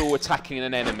if you're all attacking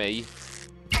an enemy,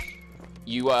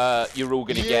 you're all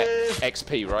gonna get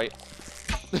XP, right?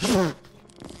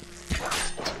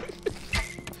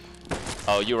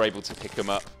 Oh, you're able to pick them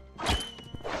up.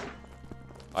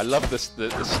 I love the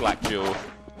slack jaw.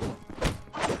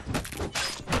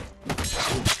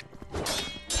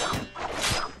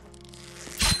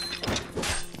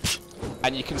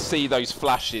 And you can see those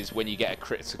flashes when you get a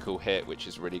critical hit, which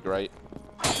is really great.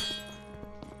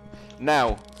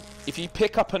 Now, if you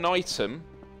pick up an item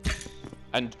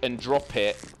and drop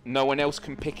it, no one else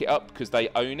can pick it up because they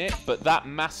own it. But that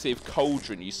massive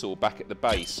cauldron you saw back at the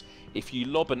base, if you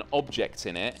lob an object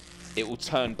in it, it will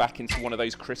turn back into one of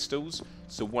those crystals,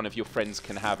 so one of your friends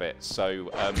can have it.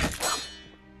 So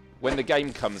when the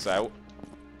game comes out,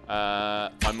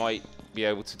 I might be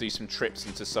able to do some trips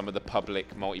into some of the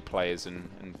public multiplayers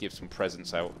and give some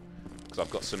presents out, because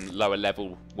I've got some lower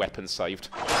level weapons saved.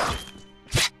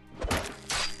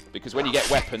 Because when you get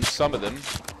weapons, some of them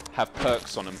have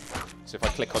perks on them. So if I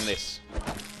click on this,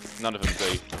 none of them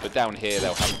do, but down here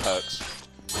they'll have perks.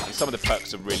 And some of the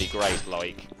perks are really great,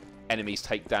 like enemies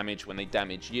take damage when they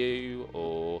damage you,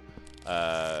 or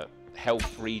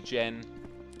health regen.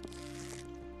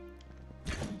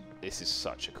 This is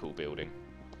such a cool building.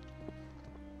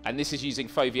 And this is using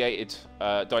foveated,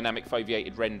 dynamic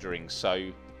foveated rendering,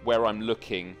 so where I'm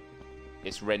looking,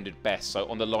 it's rendered best. So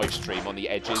on the live stream, on the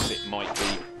edges, it might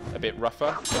be a bit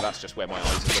rougher, but that's just where my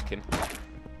eyes are looking.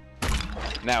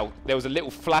 Now, there was a little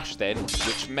flash then,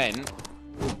 which meant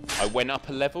I went up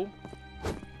a level,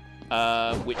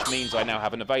 which means I now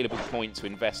have an available point to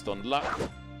invest on luck,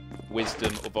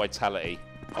 wisdom, or vitality.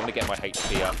 I want to get my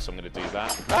HP up, so I'm going to do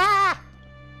that. Ah!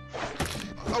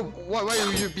 Oh, why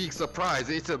are you being surprised?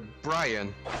 It's a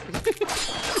Brian.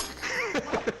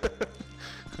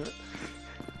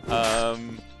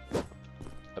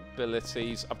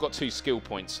 Abilities. I've got 2 skill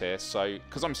points here, so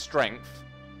because I'm strength,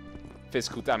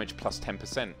 physical damage plus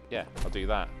 10%. Yeah, I'll do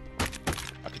that.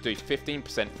 I could do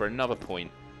 15% for another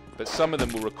point, but some of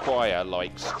them will require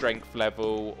like strength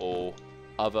level or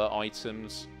other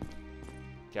items.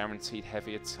 Guaranteed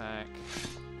heavy attack.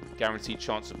 Guaranteed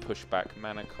chance of pushback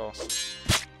mana cost.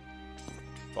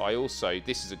 But I also,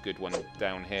 this is a good one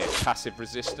down here, passive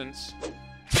resistance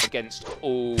against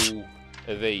all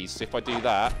of these. So if I do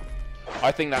that,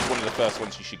 I think that's one of the first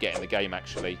ones you should get in the game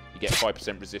actually. You get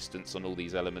 5% resistance on all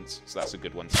these elements, so that's a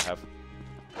good one to have.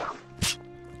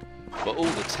 But all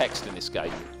the text in this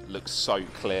game looks so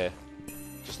clear.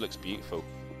 Just looks beautiful.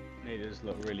 It does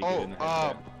look really good in the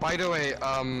headset. By the way,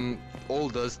 all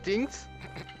those things,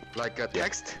 like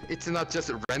text, it's not just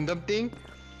a random thing.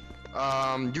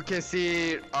 You can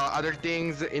see other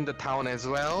things in the town as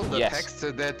well. The text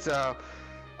that's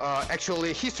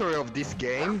actually history of this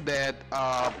game, that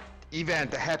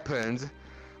event happens.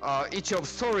 Each of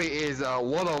story is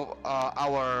one of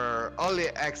our early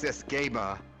access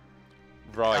gamer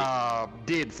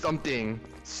did something,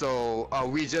 so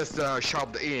we just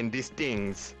shoved in these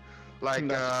things.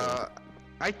 Like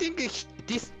I think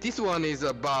this one is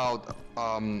about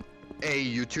a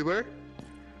YouTuber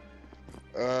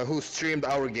who streamed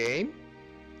our game.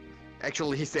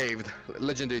 Actually, he saved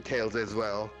Legendary Tales as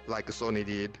well, like Sony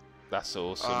did. That's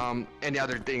awesome. Any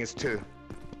other things too.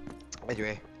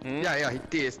 Anyway, yeah, he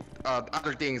did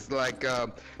other things like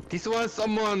this one.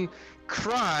 Someone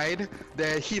cried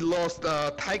that he lost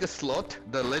Tiger Slot,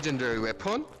 the legendary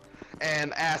weapon,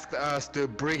 and asked us to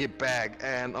bring it back.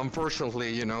 And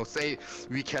unfortunately, you know, say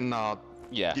we cannot,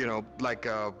 you know, like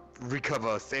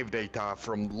recover save data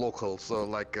from local. So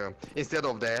like instead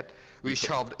of that, we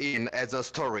shoved in as a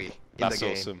story in the game.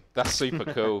 That's awesome. That's super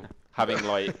cool. Having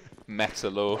like meta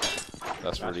lore.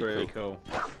 That's really cool.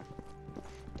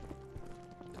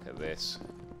 Look at this.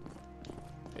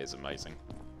 It's amazing.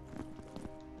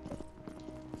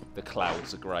 The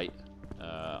clouds are great.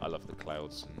 I love the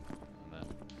clouds and that.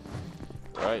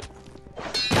 Right.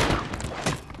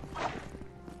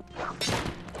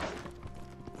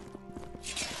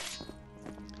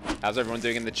 How's everyone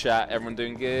doing in the chat? Everyone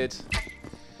doing good?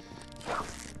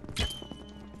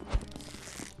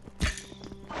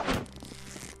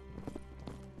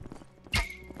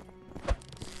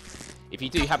 If you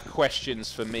do have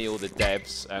questions for me or the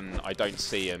devs and I don't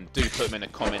see them, do put them in the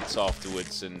comments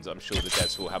afterwards, and I'm sure the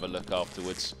devs will have a look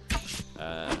afterwards.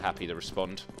 Happy to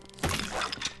respond.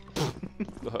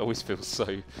 I always feel so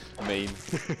mean.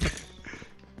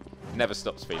 Never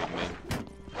stops feeling mean.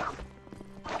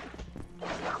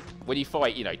 When you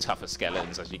fight, you know, tougher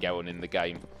skeletons as you go on in the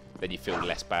game, then you feel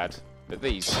less bad. But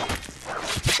these,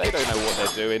 they don't know what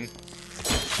they're doing.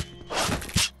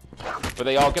 But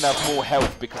they are going to have more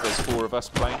health because there's 4 of us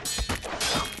playing.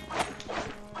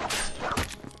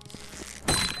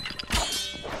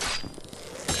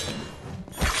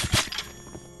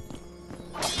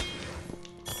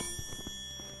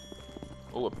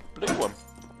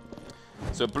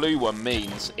 So a blue one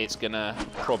means it's gonna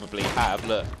probably have,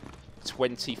 look,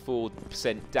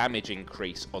 24% damage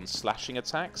increase on slashing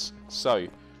attacks. So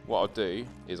what I'll do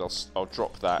is I'll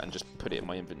drop that and just put it in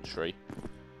my inventory.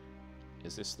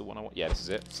 Is this the one I want? Yeah, this is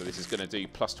it. So this is gonna do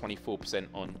plus 24%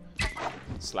 on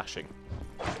slashing.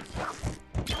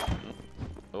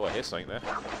 Oh, I hear something there.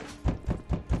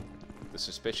 The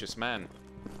suspicious man.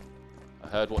 I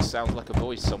heard what sounds like a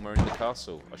voice somewhere in the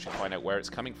castle. I should find out where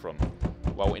it's coming from.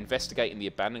 While investigating the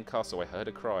abandoned castle, I heard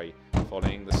a cry.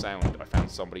 Following the sound, I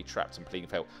found somebody trapped and pleading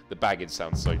for help. The baggage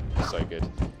sounds so good.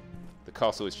 The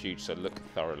castle is huge, so look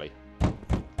thoroughly.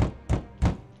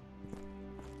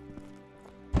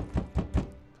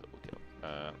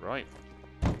 Right.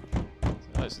 So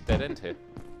there's a dead end here.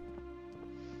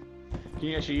 Can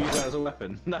you actually use that as a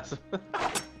weapon? That's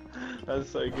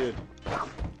so good.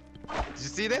 Did you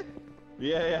see that?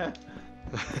 Yeah.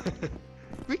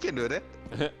 We can do that.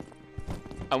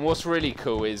 And what's really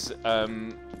cool is,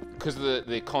 because of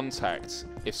the contact,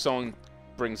 if someone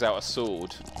brings out a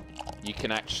sword, you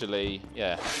can actually,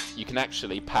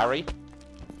 parry.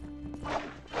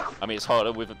 I mean, it's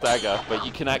harder with a dagger, but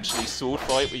you can actually sword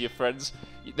fight with your friends.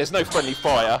 There's no friendly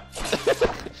fire,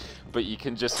 but you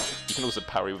can also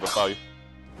parry with a bow.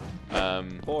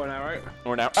 Or an arrow.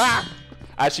 Or an arrow. Ah!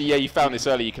 Actually, yeah, you found this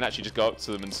earlier. You can actually just go up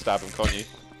to them and stab them, can't you?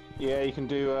 Yeah, you can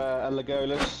do a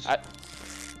Legolas.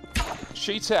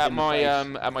 Shoot it at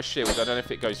my shield. I don't know if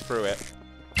it goes through it.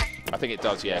 I think it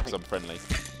does, yeah, because I'm friendly.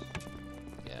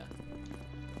 Yeah.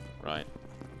 Right.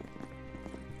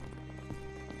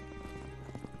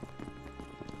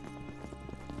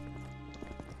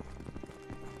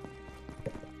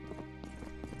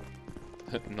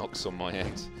 Knocks on my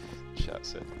head. Chat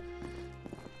said.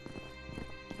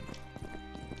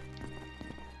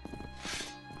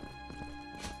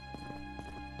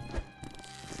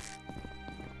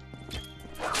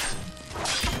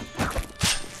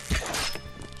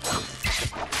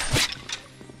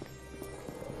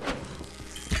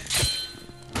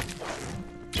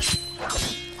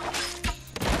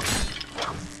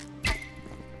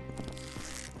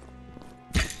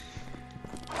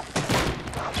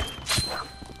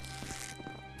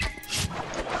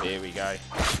 Here we go.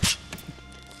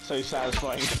 So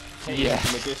satisfying. Yeah.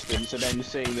 From a distance and then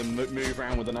seeing them move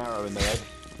around with an arrow in their head.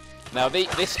 Now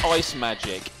this ice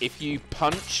magic, if you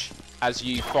punch as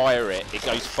you fire it, it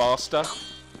goes faster.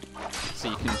 So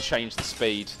you can change the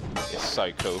speed. It's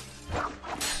so cool.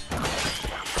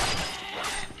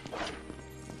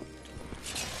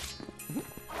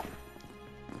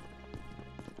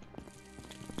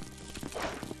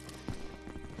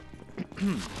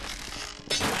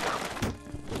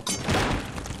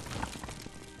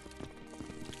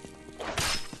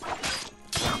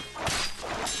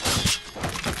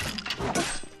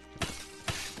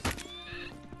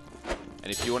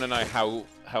 And if you want to know how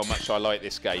much I like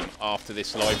this game, after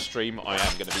this live stream, I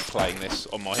am going to be playing this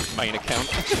on my main account.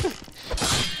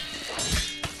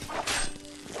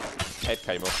 Head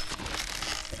came off.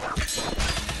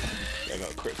 Yeah, I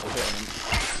got a critical hit on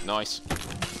him. Nice.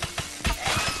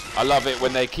 I love it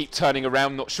when they keep turning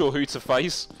around, not sure who to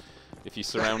face. If you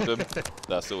surround them,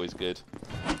 that's always good.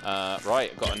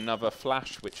 Right, I've got another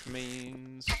flash, which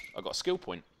means I've got a skill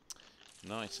point.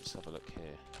 Nice, let's have a look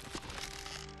here.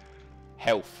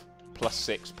 Health,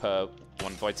 +6 per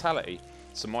 1 vitality.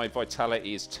 So my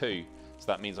vitality is 2, so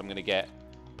that means I'm going to get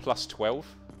 +12.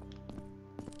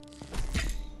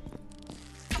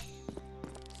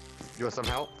 You want some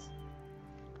help?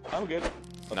 I'm good.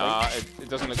 Nah, it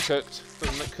doesn't look cooked.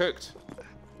 Doesn't look cooked.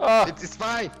 Oh, It's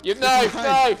fine. no,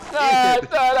 Fine.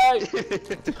 no.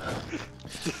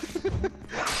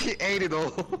 He ate it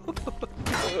all.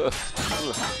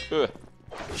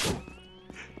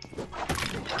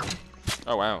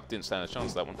 Oh wow, didn't stand a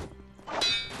chance that one.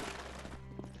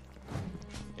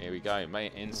 Here we go,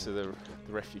 mate, into the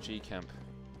refugee camp.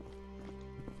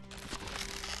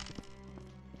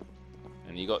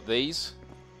 And you got these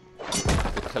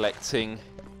for collecting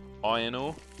iron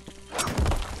ore. Look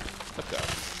at that,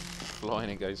 flying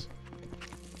it goes.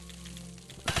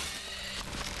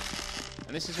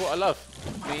 And this is what I love.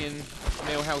 Me and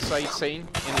Millhouse 18 in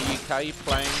the UK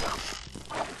playing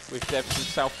with devs from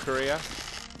South Korea.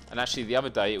 And actually the other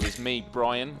day it was me,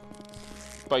 Brian,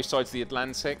 both sides of the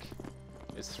Atlantic.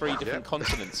 There's 3 different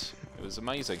continents. It was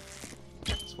amazing.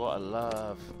 That's what I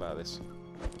love about this.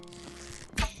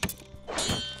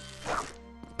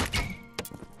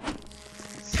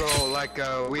 So, like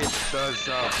with those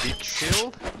big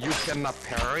shield, you cannot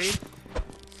parry,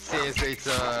 since it's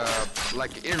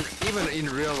like even in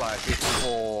real life, it's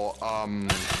for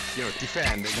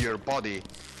defend your body.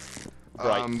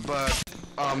 Right. But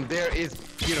there is,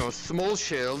 you know, small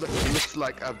shield. It looks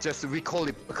like just we call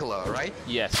it buckler, right?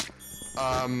 Yes.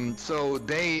 So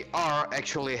they are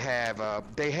actually have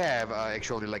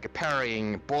actually like a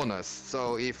parrying bonus.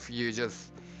 So if you just,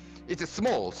 it's a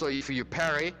small. So if you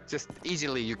parry, just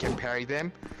easily you can parry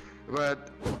them. But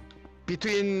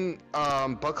between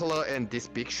buckler and this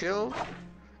big shield,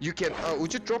 you can.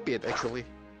 Would you drop it actually?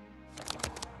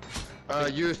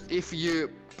 If you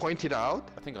point it out.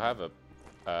 I think I have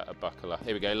a buckler.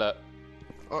 Here we go. Look.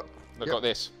 Oh, Look, yep. got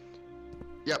this.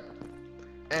 Yep.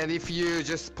 And if you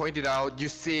just point it out, you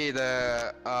see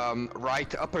the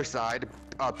right upper side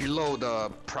below the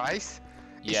price.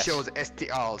 Yes. It shows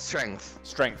STL, strength.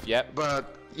 Strength. Yep.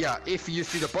 But yeah, if you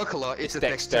see the buckler, it's a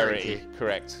dexterity.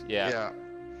 Correct. Yeah. Yeah.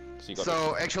 So, you got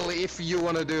So actually, if you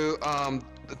want to do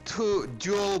two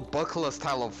dual buckler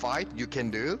style of fight, you can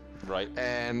do. Right.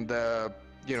 And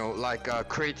you know, like a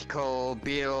critical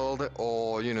build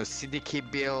or, you know,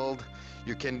 CDK build,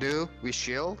 you can do with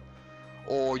shield.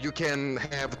 Or you can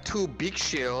have two big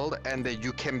shield and then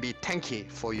you can be tanky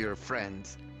for your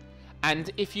friends. And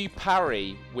if you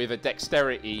parry with a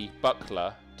dexterity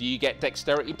buckler, do you get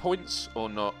dexterity points or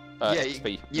not? Yeah,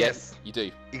 XP? yes. You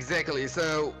do. Exactly.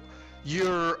 So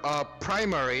your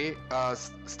primary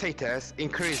status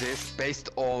increases based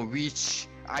on which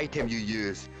item you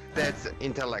use. That's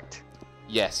intellect.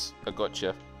 Yes, I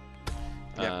gotcha.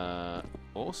 Yeah.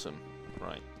 Awesome.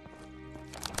 Right.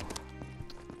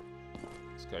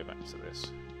 Let's go back to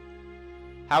this.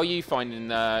 How are you finding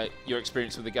your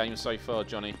experience with the game so far,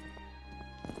 Johnny?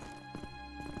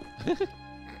 Who's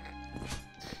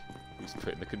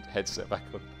putting the headset back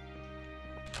on?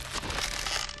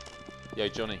 Yo,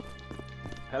 Johnny.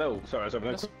 Hello. Sorry, I was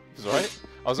having That's all right.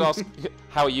 I was asking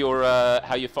how your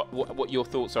what your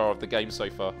thoughts are of the game so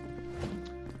far.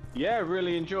 Yeah,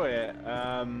 really enjoy it.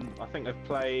 I think I've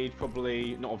played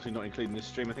probably, obviously not including this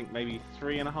stream, I think maybe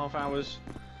 3.5 hours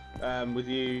with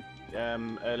you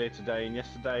earlier today and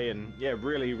yesterday, and yeah,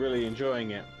 really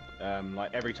enjoying it.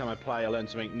 Like every time I play, I learn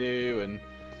something new, and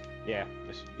yeah,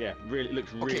 really it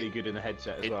looks really good in the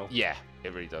headset as well. Yeah,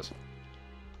 it really does.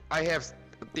 I have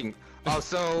a thing.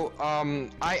 Also,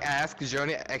 I asked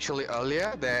Johnny actually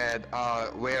earlier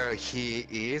that where he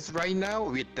is right now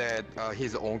with that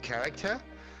his own character,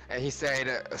 and he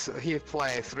said he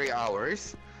played 3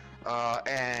 hours,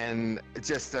 and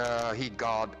just he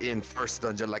got in first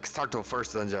dungeon, like start of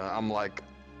first dungeon. I'm like,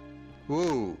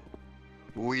 whoa,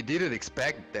 we didn't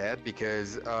expect that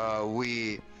because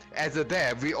we, as a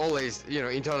dev, we always, you know,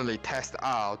 internally test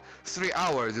out 3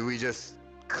 hours. We just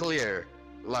clear.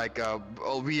 Like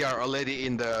we are already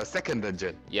in the second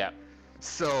dungeon. Yeah.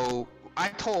 So I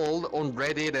told on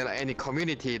Reddit and any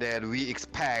community that we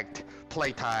expect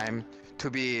playtime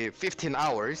to be 15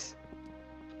 hours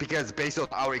because based on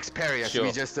our experience,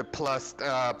 we just plus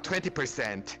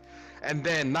 20%, and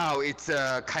then now it's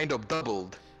kind of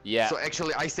doubled. Yeah. So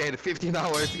actually, I said 15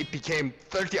 hours. It became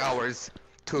 30 hours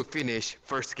to finish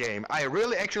first game. I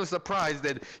really actually surprised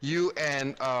that you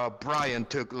and Brian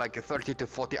took like 30 to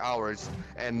 40 hours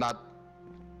and not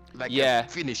like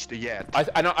finished yet.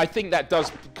 I think that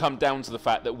does come down to the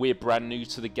fact that we're brand new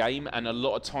to the game, and a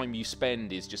lot of time you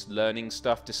spend is just learning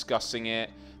stuff, discussing it.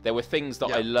 There were things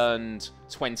that I learned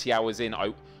 20 hours in.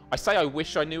 I say I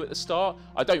wish I knew at the start.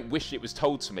 I don't wish it was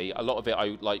told to me. A lot of it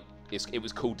it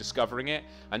was cool discovering it.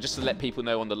 And just to let people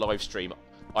know on the live stream,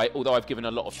 although I've given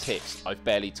a lot of tips, I've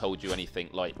barely told you anything.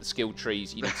 Like the skill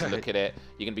trees, you need to look at it.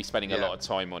 You're going to be spending a lot of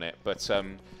time on it. But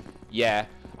yeah.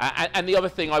 And the other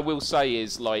thing I will say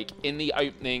is, like, in the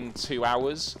opening 2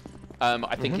 hours,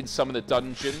 I think in some of the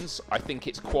dungeons, I think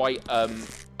it's quite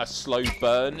a slow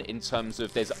burn in terms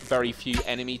of there's very few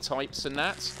enemy types and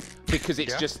that, because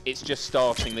it's just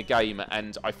starting the game,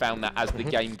 and I found that as the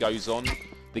game goes on,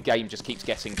 the game just keeps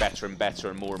getting better and better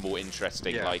and more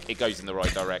interesting. Like, it goes in the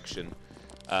right direction.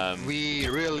 We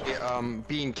really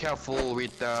being careful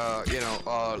with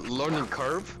learning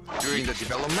curve during the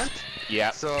development.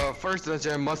 Yeah. So first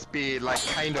dungeon must be like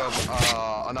kind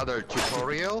of another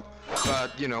tutorial,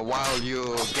 but you know, while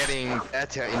you're getting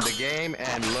better in the game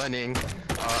and learning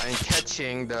and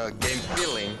catching the game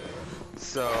feeling.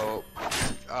 So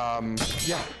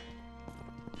yeah.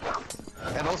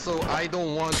 And also, I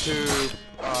don't want to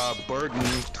burden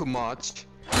too much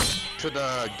to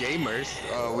the gamers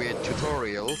with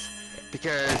tutorials,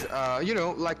 because you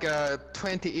know, like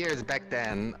 20 years back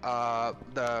then,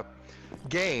 the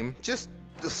game just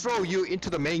throw you into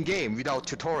the main game without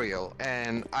tutorial,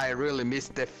 and I really miss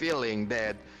that feeling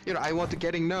that, you know, I want to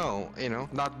getting know, you know,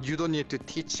 not, you don't need to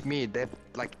teach me that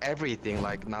like everything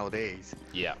like nowadays.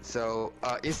 Yeah. So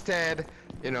instead,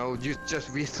 you know,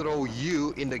 we throw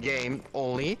you in the game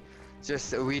only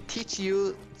Just we teach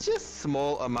you just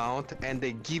small amount, and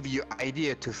they give you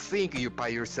idea to think you by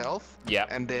yourself. Yeah.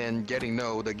 And then getting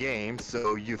know the game,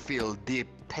 so you feel deep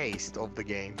taste of the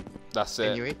game. That's it.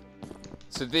 Anyway.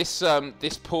 So this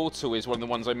this portal is one of the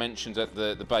ones I mentioned at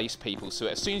the base, people. So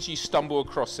as soon as you stumble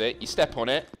across it, you step on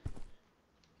it,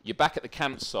 you're back at the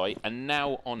campsite, and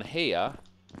now on here,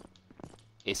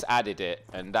 it's added it,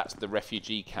 and that's the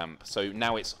refugee camp. So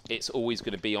now it's always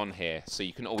going to be on here, so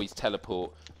you can always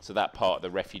teleport to that part of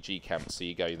the refugee camp. So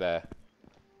you go there.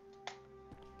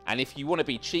 And if you want to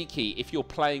be cheeky, if you're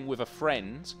playing with a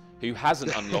friend who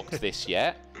hasn't unlocked this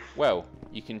yet, well,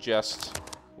 you can just,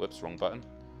 whoops, wrong button.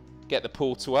 Get the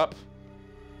portal up,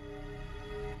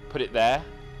 put it there,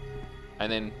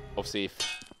 and then obviously if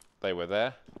they were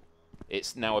there,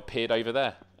 it's now appeared over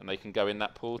there, and they can go in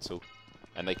that portal,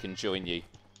 and they can join you.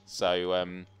 So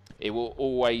it will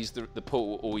always, the portal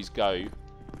will always go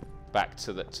back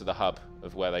to the hub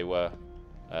of where they were,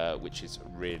 which is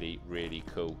really, really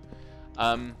cool.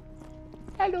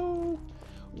 Hello.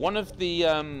 One of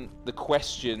the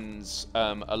questions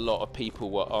a lot of people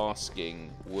were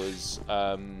asking was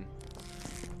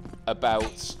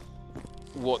about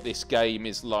what this game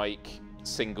is like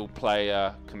single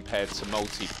player compared to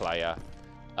multiplayer.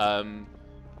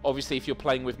 Obviously, if you're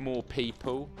playing with more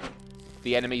people,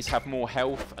 the enemies have more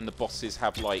health and the bosses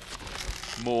have like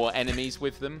more enemies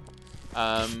with them.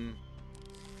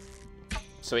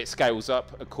 So it scales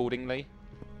up accordingly.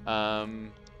 But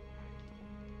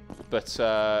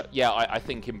yeah, I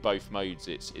think in both modes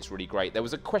it's really great. There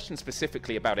was a question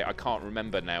specifically about it. I can't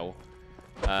remember now.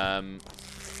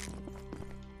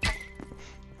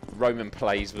 Roman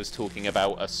Plays was talking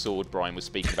about a sword Brian was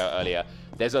speaking about earlier.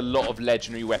 There's a lot of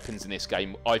legendary weapons in this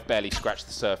game. I've barely scratched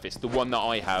the surface. The one that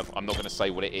I have, I'm not going to say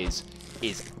what it is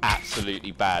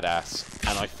absolutely badass.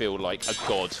 And I feel like a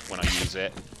god when I use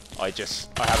it. I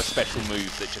have a special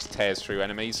move that just tears through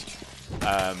enemies.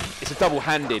 It's a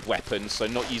double-handed weapon, so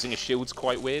not using a shield's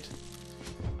quite weird.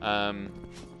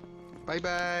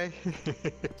 Bye-bye.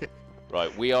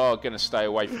 Right, we are going to stay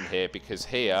away from here because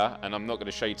here, and I'm not going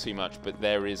to show you too much, but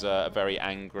there is a very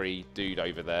angry dude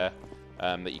over there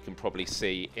that you can probably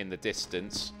see in the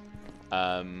distance.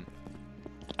 Yeah,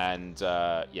 I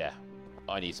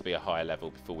need to be a higher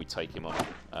level before we take him on.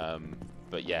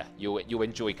 But yeah, you'll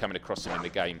enjoy coming across him in the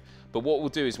game. But what we'll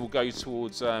do is we'll go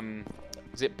towards,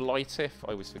 is it Blytiff?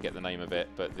 I always forget the name of it,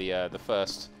 but the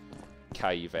first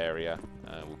cave area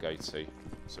we'll go to.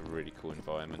 It's a really cool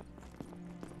environment.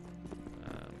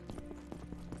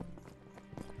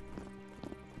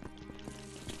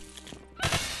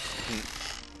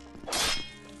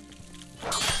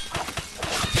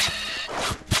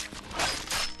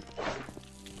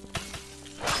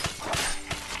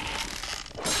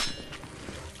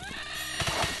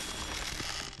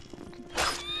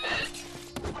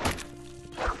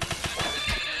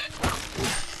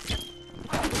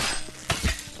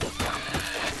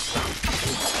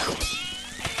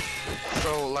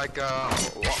 Like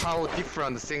how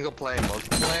different single player and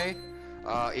multiplayer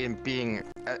in being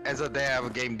as a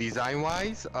dev game design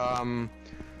wise. I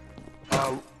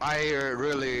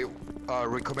really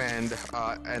recommend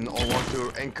and want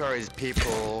to encourage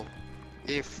people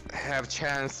if have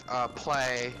chance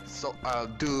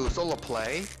do solo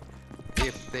play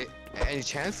if they any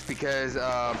chance, because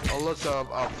a lot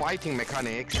of fighting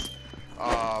mechanics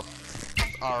are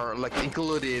like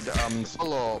included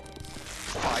solo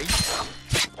fight.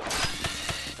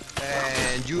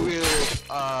 And you will,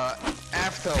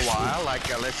 after a while, like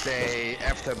let's say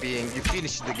after you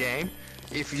finish the game,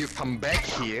 if you come back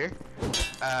here,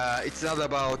 it's not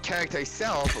about character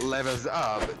itself levels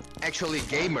up. Actually,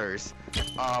 gamers,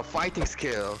 fighting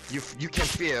skill, you can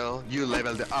feel you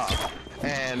leveled up.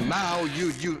 And now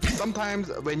you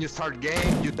sometimes when you start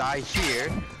game you die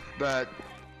here, but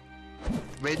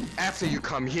after you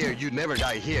come here, you never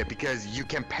die here because you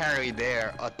can parry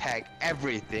their attack,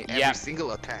 every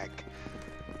single attack.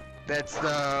 That's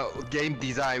the game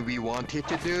design we wanted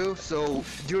to do. So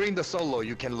during the solo,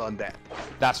 you can learn that.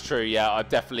 That's true. Yeah, I've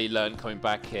definitely learned coming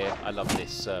back here. I love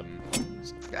this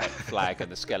flag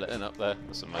and the skeleton up there.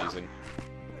 That's amazing.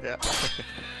 Yeah.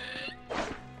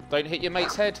 Don't hit your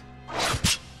mate's head.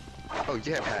 Oh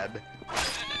yeah, man.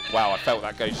 Wow, I felt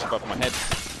that go just above my head.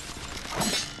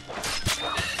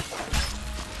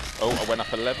 Oh, I went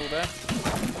up a level there.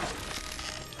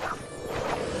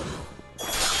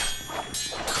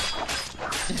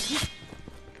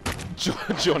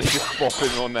 Johnny just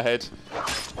bopping him on the head.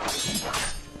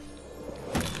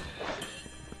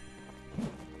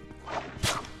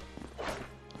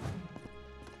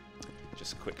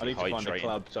 Just quickly I need to find a hydrating.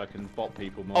 club so I can bot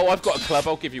people more. Oh, I've got a club.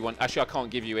 I'll give you one. Actually, I can't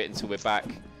give you it until we're back.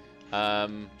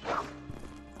 I'm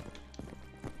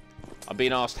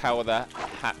being asked how are the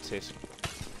haptics.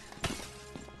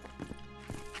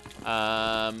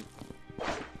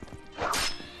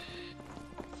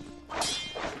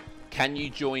 Can you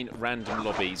join random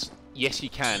lobbies? Yes, you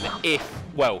can. If,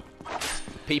 well,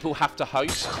 people have to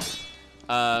host.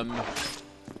 Oh,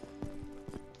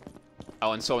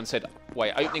 and someone said,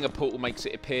 wait, opening a portal makes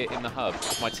it appear in the hub.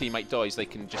 If my teammate dies, they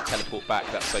can just teleport back.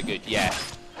 That's so good. Yeah.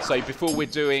 So before we're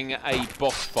doing a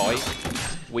boss fight,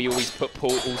 we always put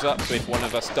portals up. So if one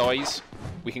of us dies,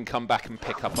 we can come back and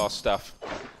pick up our stuff.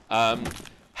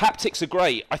 Haptics are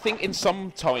great. I think in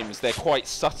some times they're quite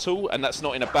subtle, and that's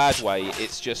not in a bad way.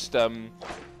 It's just,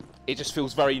 it just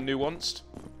feels very nuanced.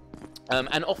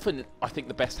 And often, I think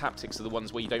the best haptics are the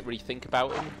ones where you don't really think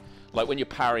about them. Like when you're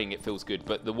parrying, it feels good,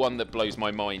 but the one that blows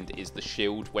my mind is the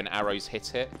shield when arrows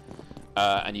hit it,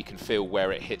 and you can feel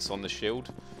where it hits on the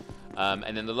shield.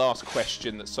 And then the last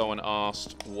question that someone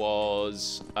asked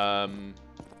was, I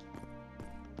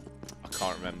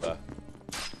can't remember.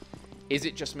 Is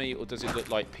it just me, or does it look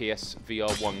like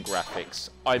PSVR1 graphics?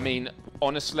 I mean,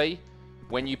 honestly,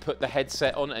 when you put the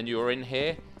headset on and you're in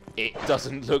here, it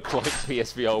doesn't look like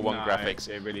PSVR1 graphics.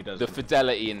 It really doesn't. The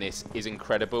fidelity in this is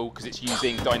incredible because it's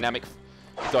using dynamic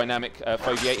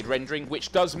foveated rendering,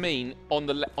 which does mean on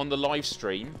the live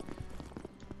stream,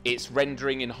 it's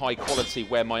rendering in high quality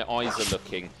where my eyes are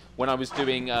looking. When I was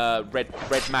doing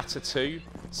Red Matter 2,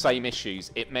 same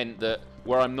issues. It meant that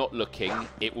where I'm not looking,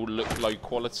 it will look low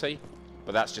quality.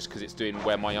 But that's just because it's doing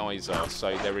where my eyes are,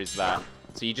 so there is that.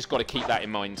 So you just got to keep that in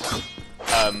mind.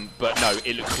 But no,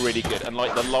 it looks really good. And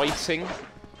like the lighting,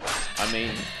 I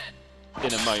mean,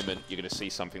 in a moment you're going to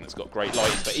see something that's got great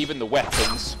lighting. But even the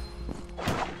weapons,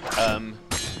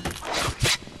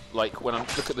 like when I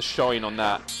look at the shine on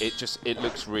that, it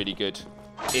looks really good.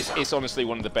 It's honestly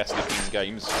one of the best looking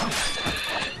games.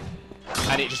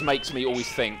 And it just makes me always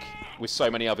think, with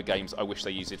so many other games, I wish they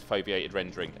used foveated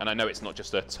rendering. And I know it's not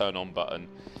just a turn on button.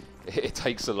 It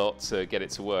takes a lot to get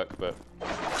it to work, but...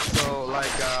 So,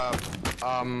 like,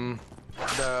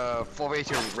 the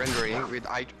foveated rendering with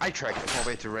eye track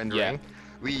foveated rendering,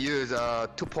 we use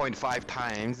 2.5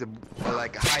 times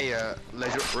like higher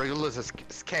resolution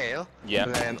scale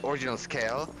than original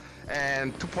scale,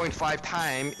 and 2.5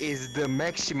 times is the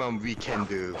maximum we can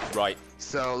do. Right.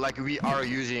 So, like, we are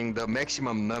using the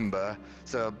maximum number.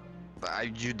 So.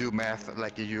 You do math,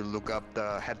 like you look up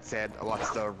the headset, what's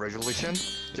the resolution,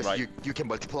 just right. you can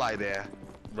multiply there.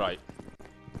 Right.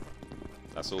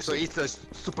 That's awesome. So it's a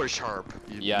super sharp.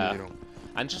 You know.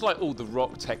 And just like all the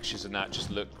rock textures and that just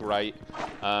look great.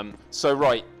 So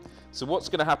what's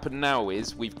going to happen now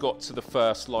is we've got to the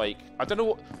first, like, I don't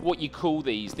know what you call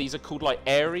these. These are called like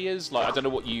areas. Like I don't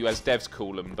know what you as devs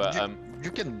call them, but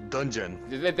you can dungeon.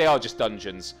 They are just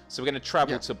dungeons. So we're going to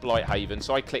travel to Blighthaven.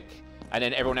 So I click. And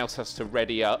then everyone else has to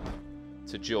ready up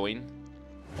to join.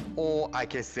 Or I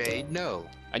can say no.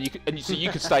 And so you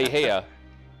could stay here.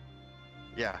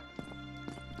 Yeah.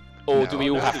 Or no, do we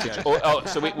all have to?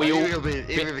 So we all.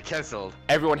 It will be cancelled.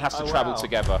 Everyone has to travel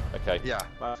together. Okay. Yeah.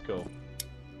 That's cool.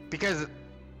 Because.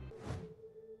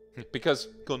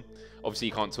 Go on. Obviously,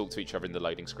 you can't talk to each other in the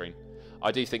loading screen.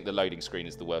 I do think the loading screen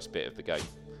is the worst bit of the game.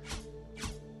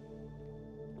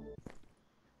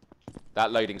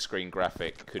 That loading screen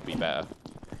graphic could be better.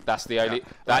 That's the only.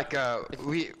 Like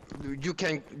you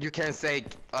can say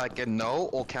like a no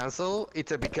or cancel.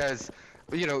 It's because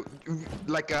you know,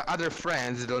 like other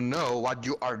friends don't know what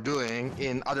you are doing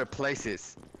in other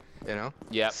places. You know.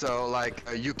 Yeah. So like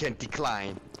you can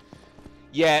decline.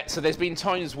 Yeah. So there's been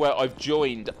times where I've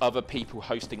joined other people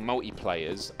hosting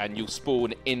multiplayers, and you'll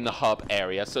spawn in the hub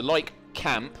area. So like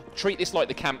camp, treat this like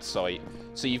the campsite.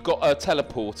 So you've got a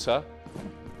teleporter.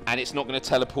 And it's not going to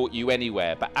teleport you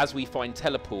anywhere. But as we find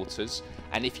teleporters,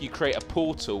 and if you create a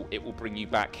portal, it will bring you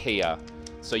back here.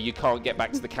 So you can't get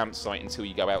back to the campsite until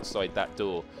you go outside that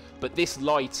door. But this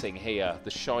lighting here, the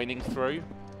shining through,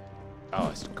 oh,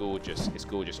 it's gorgeous. It's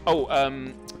gorgeous. Oh,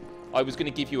 I was going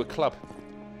to give you a club,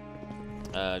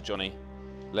 Johnny.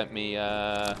 Let me,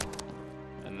 and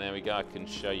there we go. I can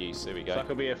show you. So here we go. So I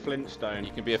could be a Flintstone.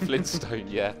 You can be a Flintstone,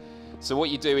 yeah. So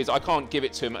what you do is, I can't give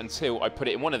it to him until I put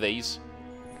it in one of these.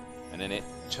 And then it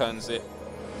turns it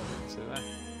to there.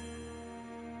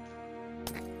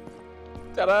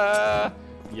 Ta-da!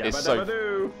 Yabba dabba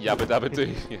doo! Yabba dabba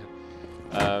doo.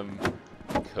 Yeah.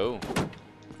 Cool.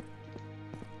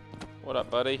 What up,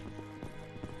 buddy?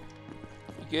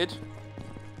 You good?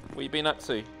 What you been up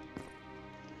to?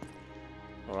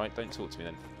 Alright, don't talk to me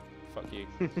then. Fuck you.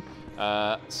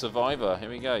 Survivor, here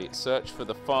we go. Search for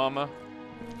the farmer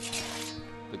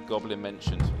the goblin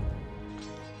mentioned.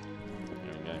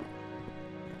 There we go.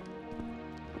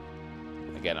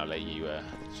 Again, I'll let you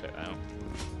check that out.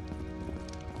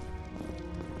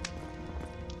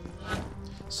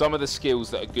 Some of the skills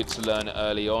that are good to learn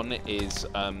early on is,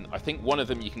 I think one of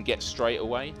them you can get straight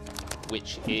away,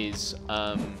 which is,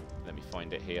 let me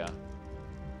find it here.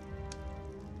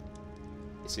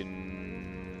 It's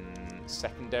in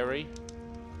secondary.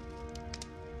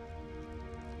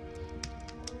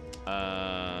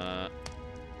 Oh,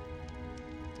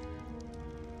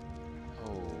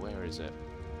 where is it?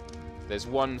 There's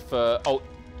one for, oh,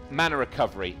 mana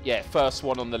recovery. Yeah, first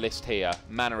one on the list here,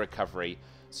 mana recovery.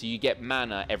 So you get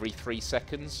mana every 3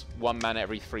 seconds, 1 mana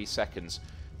every 3 seconds,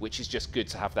 which is just good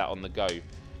to have that on the go.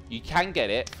 You can get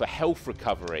it for health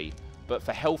recovery, but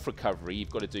for health recovery, you've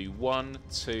got to do 1,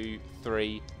 2,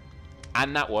 3,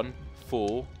 and that one,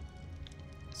 4.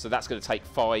 So that's going to take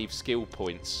 5 skill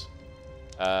points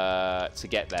to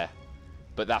get there.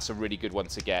 But that's a really good one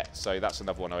to get. So that's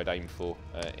another one I'd aim for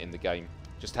in the game.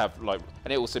 Just have, like,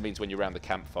 and it also means when you're around the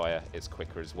campfire, it's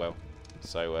quicker as well.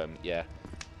 So, yeah.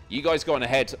 You guys go on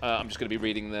ahead. I'm just going to be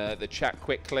reading the chat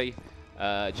quickly.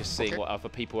 Just seeing what other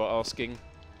people are asking.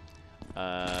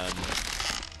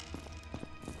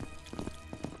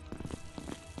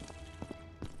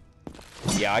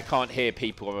 Yeah, I can't hear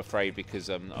people, I'm afraid,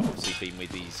 because I've obviously been with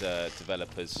these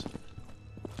developers.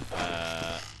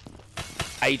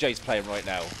 AJ's playing right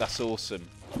now. That's awesome.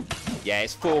 Yeah,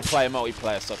 it's 4-player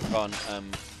multiplayer, so I can't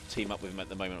team up with him at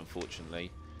the moment,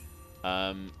 unfortunately.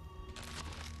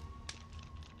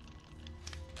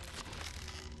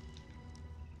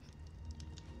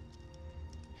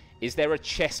 Is there a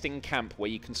chest in camp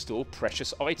where you can store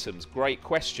precious items? Great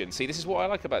question. See, this is what I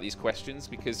like about these questions,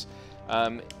 because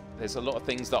there's a lot of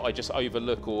things that I just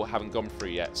overlook or haven't gone through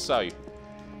yet. So,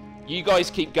 you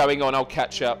guys keep going on, I'll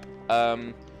catch up.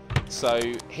 So,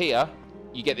 here,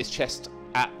 you get this chest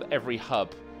at every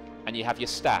hub, and you have your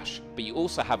stash, but you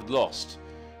also have lost.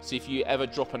 So if you ever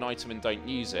drop an item and don't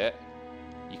use it,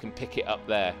 you can pick it up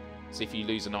there. So if you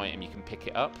lose an item, you can pick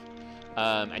it up.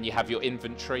 And you have your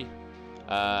inventory,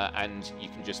 and you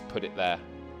can just put it there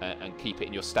and keep it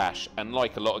in your stash. And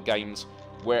like a lot of games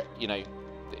where, you know,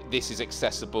 this is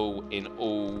accessible in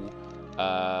all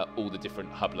the different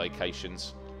hub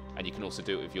locations, and you can also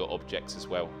do it with your objects as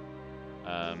well.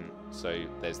 So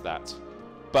there's that.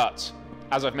 But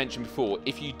as I've mentioned before,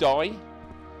 if you die,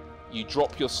 you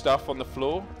drop your stuff on the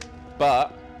floor,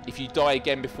 but if you die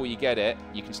again before you get it,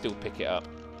 you can still pick it up.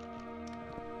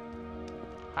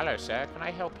 Hello, sir. Can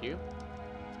I help you?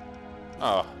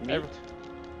 Oh,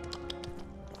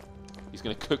 he's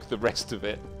going to cook the rest of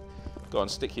it. Go on,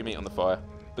 stick your meat on the fire.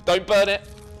 But don't burn it!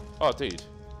 Oh, dude.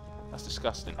 That's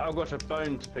disgusting. I've got a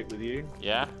bone to pick with you.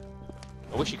 Yeah?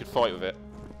 I wish you could fight with it.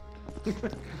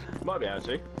 Might be able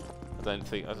to. I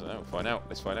don't know. Find out.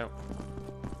 Let's find out.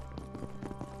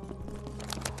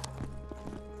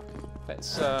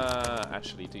 Let's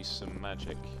actually do some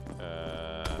magic.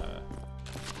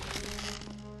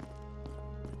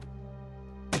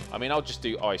 I mean, I'll just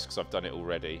do ice because I've done it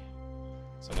already.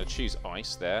 So I'm going to choose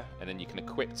ice there, and then you can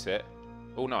equip it.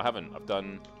 Oh, no, I haven't. I've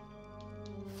done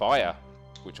fire,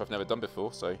 which I've never done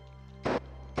before, so...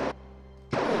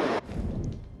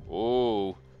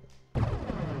 Oh.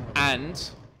 And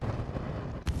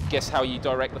guess how you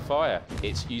direct the fire?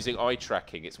 It's using eye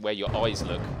tracking. It's where your eyes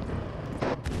look.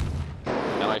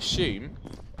 And I assume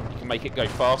you can make it go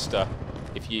faster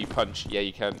if you punch. Yeah,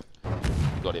 you can.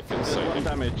 God, it feels so good.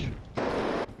 Damage.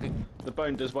 The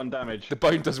bone does 1 damage. The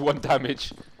bone does 1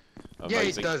 damage.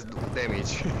 Amazing. Yeah, it does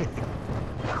damage.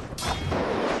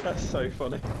 That's so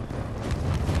funny.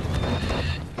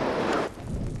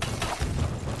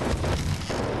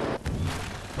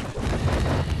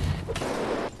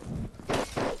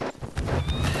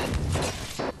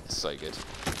 So good.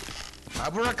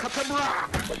 Abracadabra!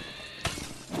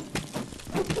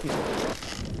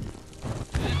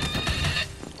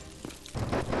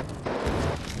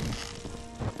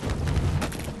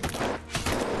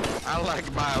 I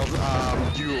like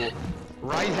Miles' duel.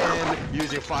 Right hand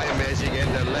using fire magic and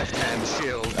the left hand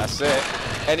shield. That's it.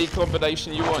 Any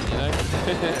combination you want, you know?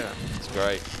 Yeah. It's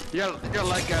great. You're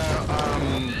like a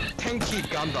tanky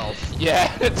Gandalf. Yeah,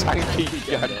 tanky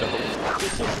Gandalf.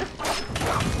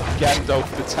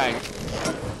 Gandalf the tank.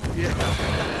 Yeah,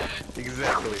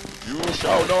 exactly. You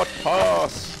shall not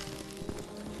pass.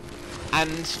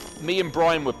 And me and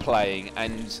Brian were playing,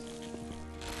 and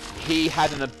he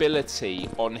had an ability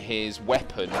on his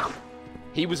weapon.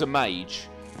 He was a mage,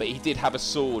 but he did have a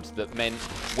sword that meant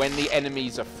when the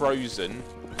enemies are frozen,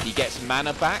 he gets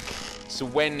mana back. So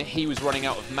when he was running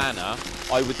out of mana,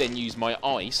 I would then use my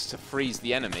ice to freeze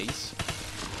the enemies.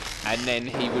 and then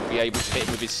he would be able to hit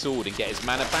him with his sword and get his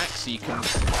mana back, so you can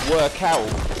work out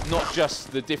not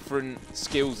just the different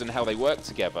skills and how they work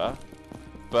together,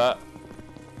 but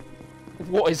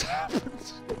what has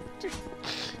happened.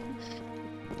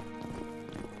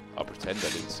 I'll pretend I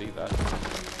didn't see that.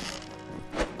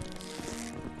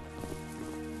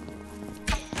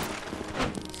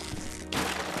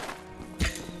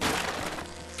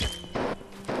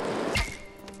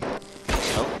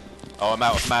 Oh, I'm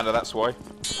out of mana, that's why.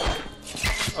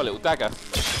 Oh, a little dagger.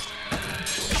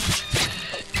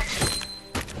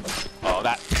 Oh,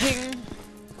 that ting!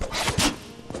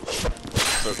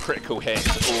 For a critical hit,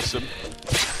 awesome.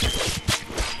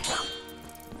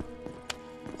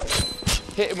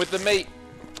 Hit him with the meat.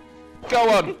 Go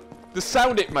on! The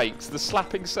sound it makes, the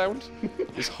slapping sound,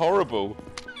 is horrible.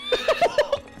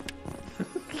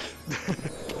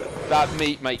 That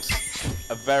meat makes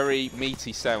a very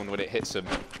meaty sound when it hits him.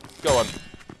 Go on.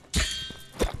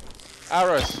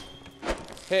 Arrows.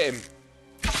 Hit him.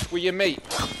 With your meat.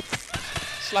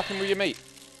 Slap him with your meat.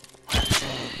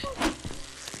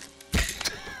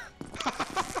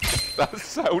 That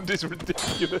sound is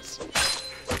ridiculous.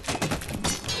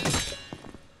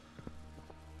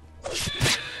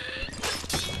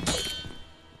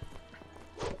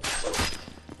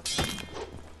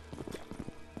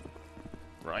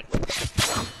 Right.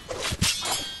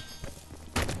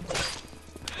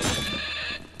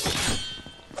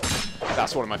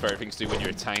 That's one of my favourite things to do when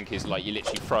you're a tank, is like you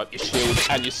literally throw up your shield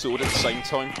and your sword at the same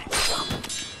time.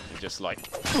 And just like...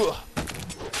 Ugh.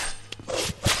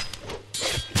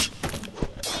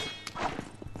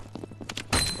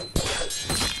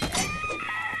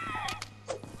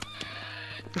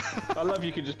 I love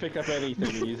you can just pick up anything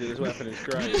and use it as a weapon, it's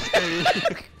great.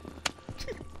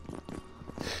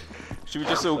 Should we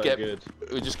just all get... Good.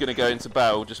 We're just going to go into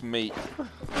battle, just meet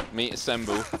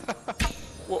assemble.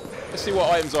 What? Let's see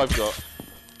what items I've got.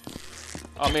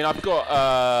 I mean, I've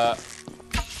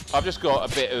just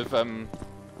got a bit of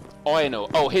iron ore.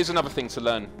 Oh, here's another thing to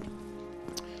learn.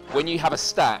 When you have a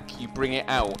stack, you bring it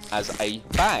out as a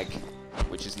bag,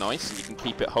 which is nice, and you can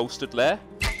keep it holstered there.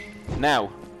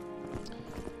 Now,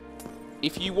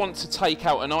 if you want to take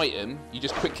out an item, you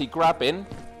just quickly grab in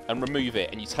and remove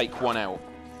it, and you take one out.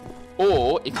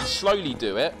 Or, if you slowly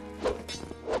do it,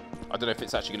 I don't know if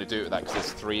it's actually going to do it with that, because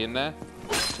there's 3 in there.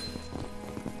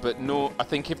 But no, I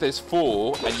think if there's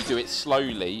 4 and you do it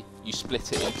slowly, you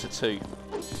split it into 2,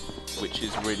 which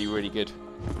is really, really good.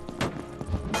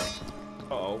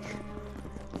 Uh-oh.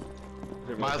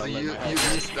 Miles, you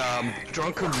missed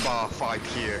drunken bar fight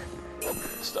here.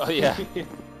 Oh yeah,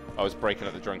 I was breaking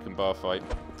up the drunken bar fight.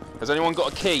 Has anyone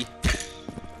got a key?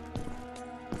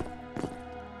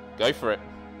 Go for it.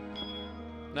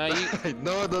 No, you...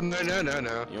 no.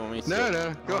 You want me to...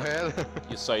 No, go ahead.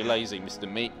 You're so lazy,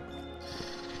 Mr. Meat.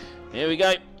 Here we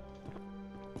go.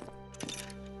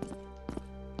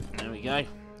 There we go.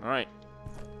 Alright.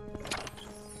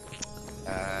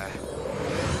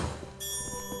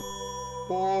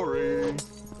 Boring.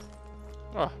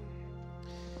 Oh.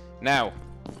 Now,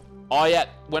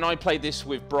 when I played this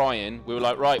with Brian, we were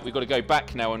like, right, we've got to go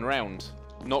back now and round.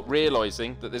 Not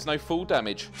realising that there's no full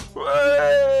damage.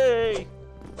 Way!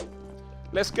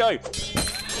 Let's go.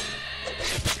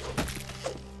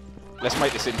 Let's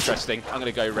make this interesting. I'm going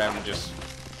to go around and just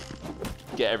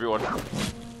get everyone.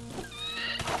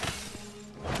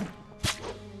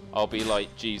 I'll be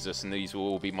like Jesus, and these will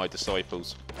all be my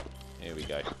disciples. Here we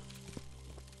go.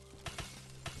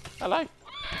 Hello.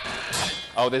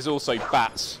 Oh, there's also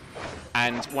bats.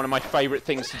 And one of my favourite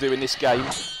things to do in this game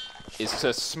is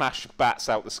to smash bats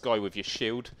out the sky with your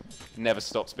shield. Never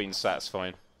stops being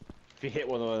satisfying. If you hit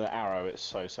one with an arrow, it's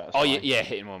so satisfying. Oh, yeah,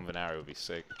 hitting one with an arrow would be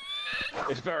sick.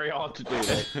 It's very hard to do,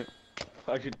 though.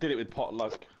 I actually did it with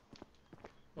potluck.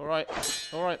 Alright,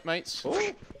 mates.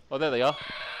 Ooh. Oh, there they are.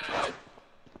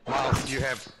 Miles, you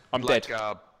have... I'm like,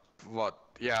 dead. What?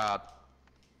 Yeah.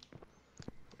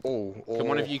 Oh. Can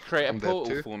one of you create a I'm dead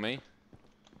portal too. for me?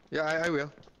 Yeah, I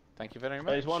will. Thank you very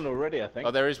much. There's one already, I think.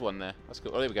 Oh, there is one there. That's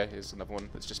cool. Oh, there we go. Here's another one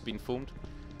that's just been formed.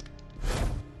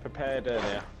 Prepared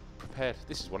earlier. Prepared.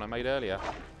 This is one I made earlier.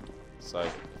 So,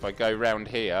 if I go round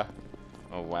here...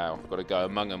 Oh, wow. Got to go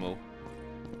among them all.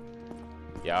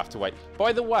 Yeah, I have to wait.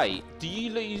 By the way, do you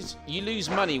lose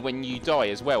money when you die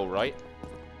as well, right?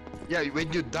 Yeah,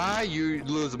 when you die, you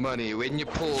lose money. When you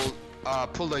pull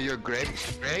down your grave,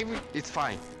 it's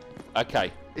fine.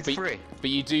 Okay. It's free. But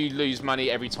you do lose money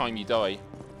every time you die.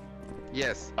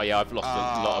 Yes. Oh yeah, I've lost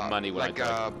a lot of money when I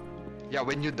die. Yeah,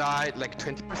 when you die, like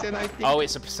 20%, I think. Oh,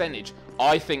 it's a percentage.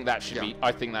 I think that should be.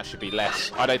 I think that should be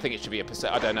less. I don't think it should be a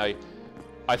percent. I don't know.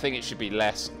 I think it should be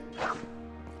less.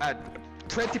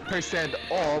 20%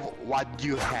 of what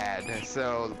you had.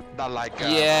 So not like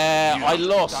yeah, you I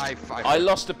lost. die I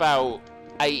lost about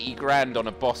 80 grand on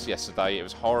a boss yesterday. It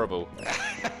was horrible.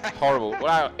 Horrible.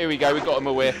 Wow, here we go. We got him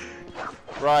away.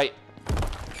 Right.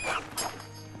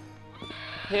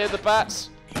 Here are the bats.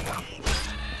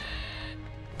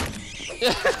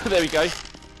 There we go.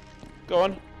 Go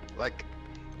on. Like,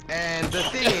 and the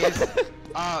thing is,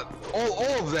 all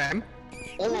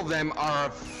of them are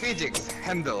physics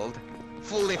handled,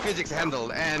 fully physics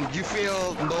handled, and you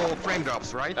feel no frame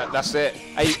drops, right? That's it.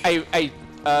 Hey,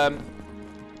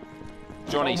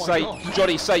 Johnny,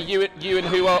 Johnny, say you and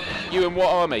what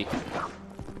army?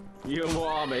 You and what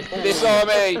army? This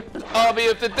army, army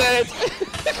of the dead.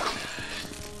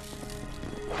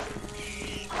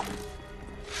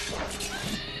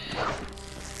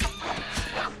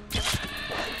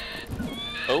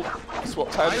 Oh,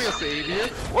 swap tabs. I will save you.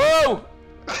 Whoa!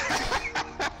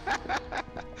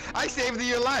 I saved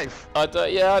your life.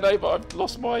 Yeah, I know, but I've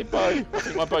lost my bow. I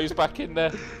think my bow's back in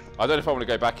there. I don't know if I want to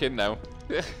go back in now.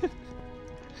 You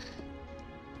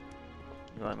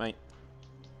alright, mate?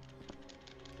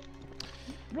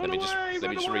 Let me just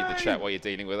read the chat while you're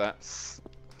dealing with that.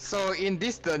 So in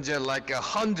this dungeon, like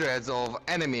hundreds of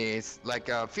enemies, like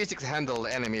physics handled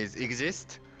enemies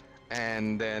exist,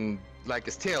 and then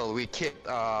like still we keep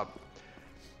 90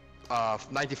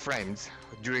 frames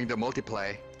during the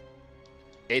multiplayer.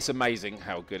 It's amazing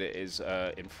how good it is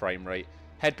in frame rate.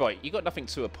 Headbite, you got nothing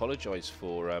to apologise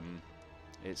for.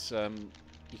 It's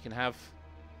you can have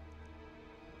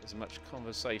as much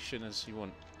conversation as you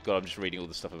want. God, I'm just reading all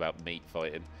the stuff about meat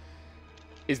fighting.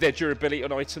 Is there durability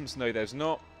on items? No, there's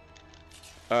not.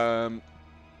 I'm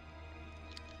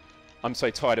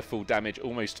so tired of full damage.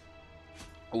 Almost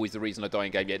always the reason I die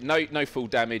in game. Yeah, no full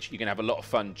damage. You can have a lot of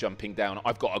fun jumping down.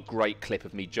 I've got a great clip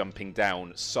of me jumping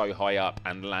down so high up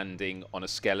and landing on a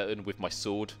skeleton with my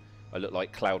sword. I look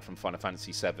like Cloud from Final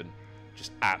Fantasy VII.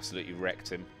 Just absolutely wrecked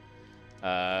him.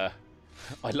 I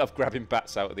love grabbing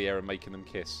bats out of the air and making them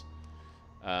kiss.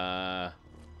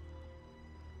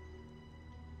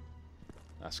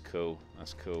 That's cool.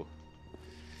 That's cool.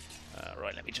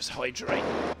 Right, let me just hydrate.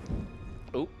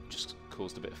 Oh, just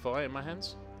caused a bit of fire in my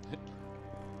hands.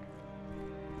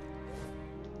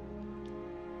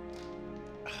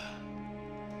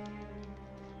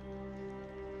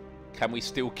 Can we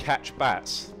still catch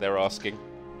bats? They're asking.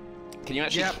 Can you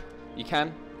actually? Yep. You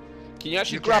can. Can you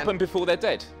actually grab them before they're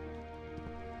dead?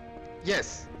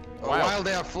 Yes. Wow. While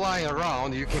they are flying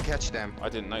around, you can catch them. I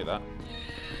didn't know that.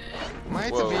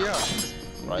 It's Whoa. a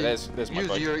VR. Right, there's my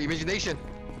boat. Use your imagination.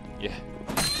 Yeah.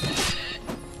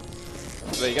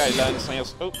 There you go. Learn something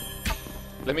else. Oh.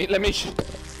 Let me.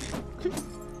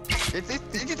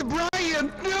 It's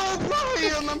Brian. No,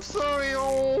 Brian. I'm sorry.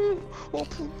 Oh,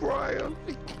 poor Brian.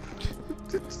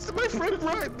 It's my friend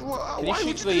Brian. Can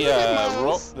you shoot the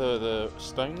rock, the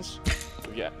stones?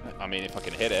 Yeah. I mean, if I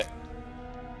can hit it.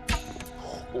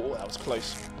 Oh, that was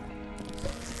close.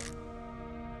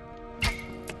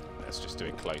 Let's just do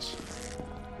it close.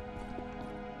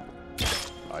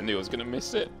 I knew I was gonna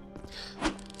miss it.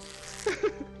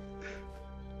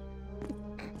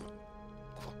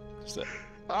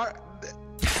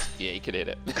 Yeah, you can hit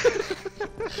it.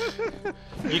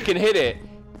 You can hit it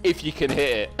if you can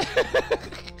hit it.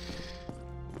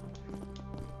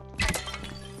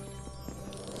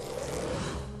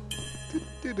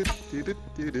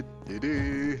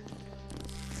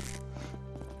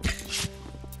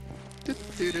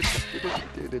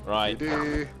 Right.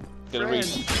 Gonna read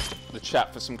the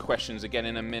chat for some questions again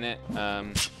in a minute.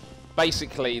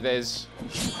 Basically, there's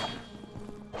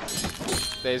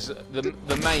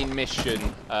the main mission,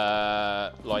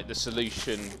 like the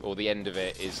solution or the end of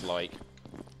it is like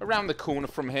around the corner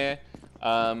from here,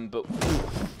 but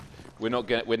we're not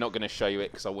gonna show you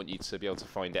it because I want you to be able to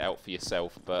find it out for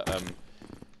yourself. But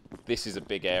this is a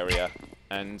big area,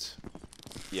 and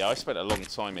yeah, I spent a long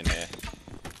time in here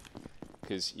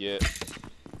because you're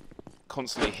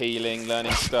constantly healing,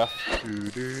 learning stuff.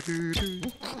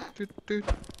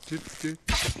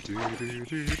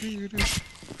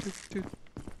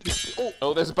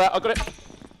 Oh, there's a bat. I got it.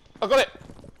 I got it.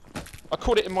 I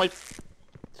caught it in my...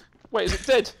 Wait, is it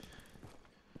dead?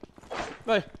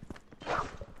 No.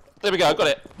 There we go. I got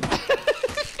it.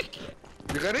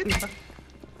 You got it?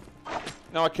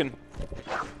 Now I can...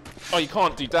 Oh, you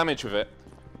can't do damage with it.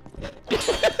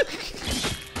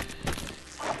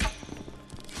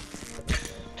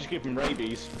 Just give them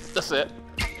rabies. That's it.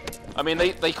 I mean,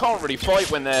 they can't really fight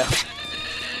when they're...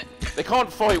 They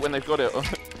can't fight when they've got it.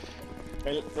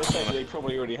 They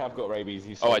probably already have got rabies.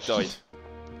 Oh, I died.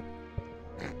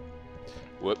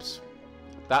 Whoops.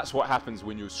 That's what happens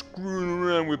when you're screwing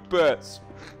around with bets.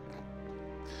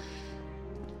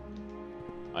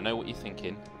 I know what you're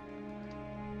thinking.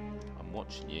 I'm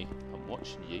watching you. I'm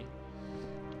watching you.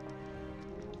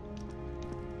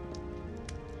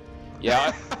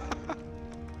 Yeah.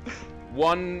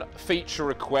 One feature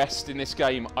request in this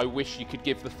game, I wish you could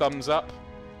give the thumbs up.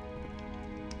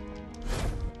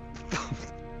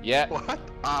 Yeah. What?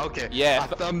 Ah, okay. Yeah.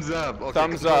 Thumbs up. Okay.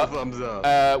 Thumbs up. Thumbs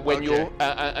up. When okay. you're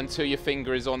until your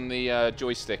finger is on the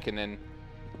joystick, and then,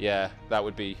 yeah, that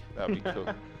would be cool.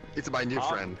 It's my new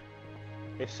friend.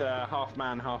 It's half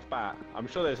man, half bat. I'm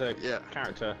sure there's a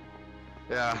character.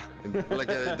 Yeah, like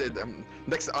the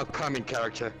next upcoming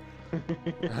character.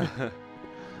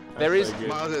 There is.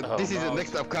 Miles, this is the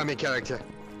next upcoming character.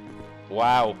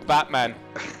 Wow, Batman.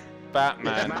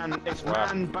 Batman. It's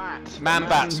Man Bat. Man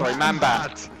Bat, sorry, Man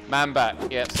Bat. Man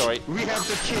Bat, yeah, sorry. We have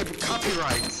to keep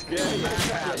copyright.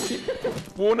 Yeah,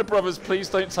 Warner Brothers, please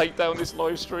don't take down this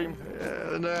live stream.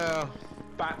 No.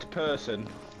 Bat person.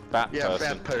 Bat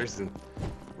person. Bat person.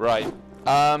 Right.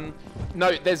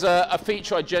 No, there's a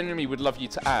feature I genuinely would love you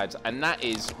to add, and that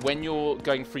is when you're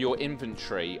going through your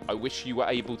inventory, I wish you were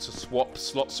able to swap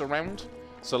slots around.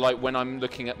 So like when I'm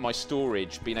looking at my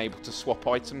storage, being able to swap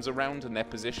items around and their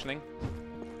positioning.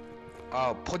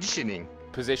 Positioning.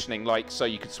 Positioning, like so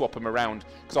you could swap them around.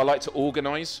 Because I like to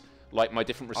organize like my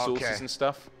different resources and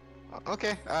stuff.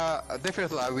 Okay,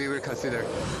 definitely we will consider.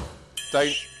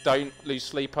 Don't lose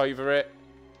sleep over it.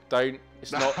 Don't.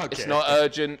 It's not. Okay. It's not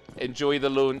urgent. Enjoy the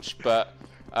launch, but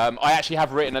I actually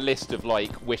have written a list of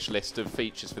wish list of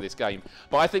features for this game.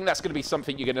 But I think that's going to be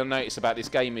something you're going to notice about this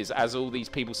game is as all these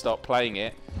people start playing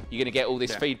it, you're going to get all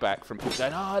this feedback from people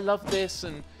saying, "Oh, I love this,"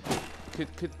 and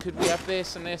could we have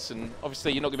this and this? And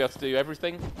obviously you're not going to be able to do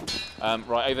everything.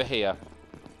 Right over here.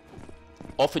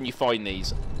 Often you find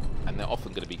these, and they're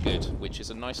often going to be good, which is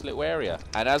a nice little area.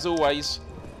 And as always,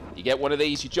 you get one of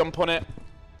these, you jump on it.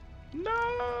 No.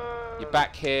 You're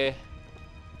back here,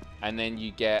 and then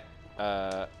you get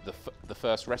the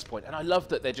first rest point. And I love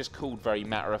that they're just called very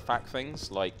matter-of-fact things.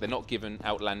 Like, they're not given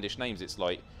outlandish names. It's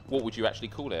like, what would you actually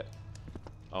call it?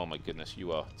 Oh my goodness,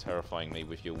 you are terrifying me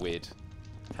with your weird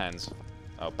hands.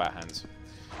 Oh, bat hands.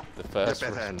 The first...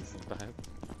 bat hands. I'll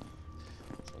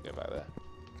go back there.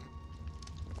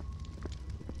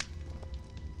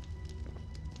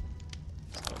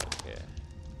 Let's have a look here.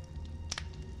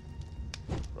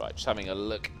 Right, just having a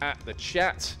look at the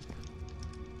chat.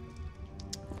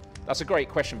 That's a great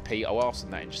question, Pete. I'll ask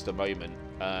them that in just a moment.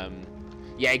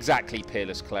 Yeah, exactly,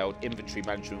 Peerless Cloud. Inventory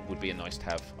management would be a nice to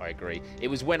have. I agree. It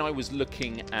was when I was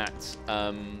looking at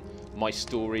my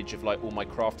storage of all my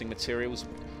crafting materials.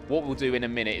 What we'll do in a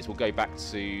minute is we'll go back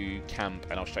to camp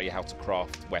and I'll show you how to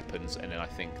craft weapons, and then I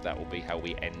think that will be how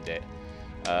we end it.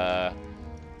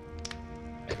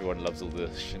 Everyone loves all the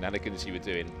shenanigans you were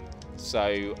doing.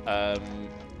 So,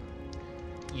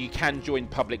 you can join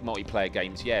public multiplayer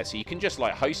games, yeah. So you can just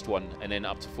host one, and then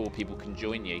up to 4 people can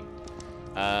join you.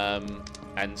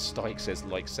 And Stike says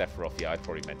like Sephiroth. Yeah, I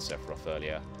probably meant Sephiroth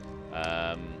earlier.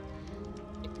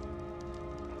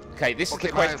 Okay, this is the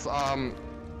question.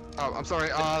 I'm sorry.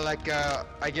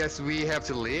 I guess we have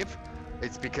to leave.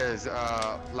 It's because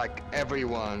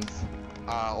everyone's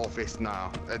office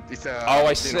now. It's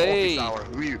I see. Office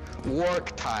hour. We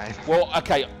work time. Well,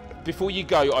 okay. Before you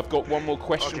go, I've got one more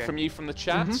question from you from the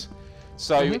chat.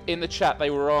 So in the chat, they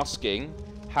were asking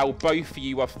how both of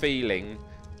you are feeling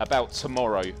about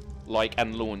tomorrow,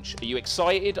 and launch. Are you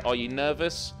excited? Are you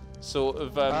nervous? Sort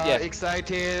of, yeah.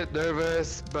 Excited,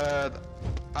 nervous, but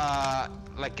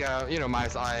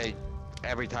Miles,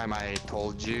 every time I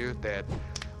told you that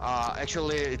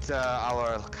actually it's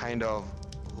our kind of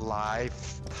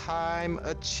lifetime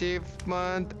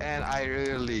achievement, and I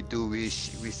really do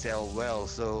wish we sell well,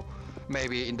 so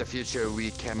maybe in the future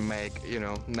we can make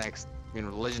next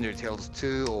Legendary Tales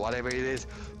 2 or whatever it is,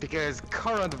 because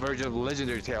current version of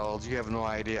Legendary Tales, you have no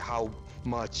idea how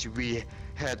much we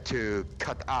had to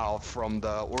cut out from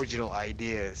the original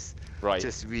ideas. Right.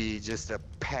 We just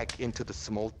pack into the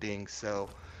small things. So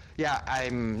yeah,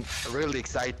 I'm really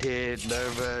excited,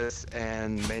 nervous,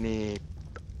 and many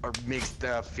mixed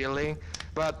feeling,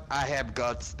 but I have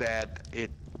guts that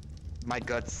my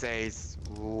gut says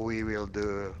we will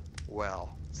do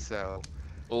well. So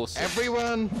awesome.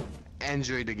 Everyone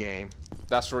enjoy the game.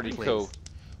 That's really cool.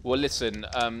 Well, listen,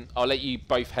 I'll let you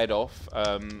both head off,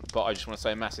 but I just want to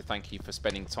say a massive thank you for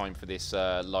spending time for this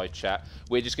live chat.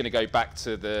 We're just going to go back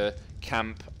to the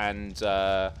camp and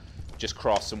just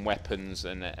craft some weapons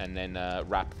and then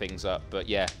wrap things up. But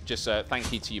yeah, just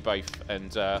thank you to you both,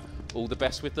 and all the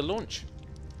best with the launch.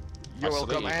 You're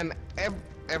welcome. And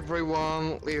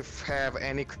everyone, if have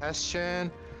any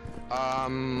question,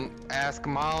 ask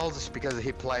Miles because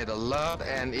he played a lot,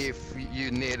 and if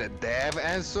you need a dev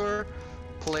answer,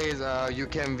 please you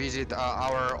can visit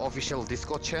our official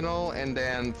Discord channel and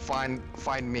then find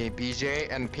me BJ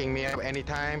and ping me up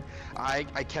anytime. I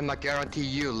cannot guarantee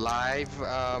you live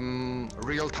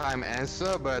real-time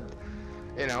answer, but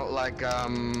you know, like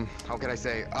how can I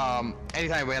say,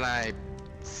 anytime when I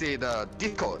see the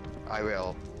Discord, I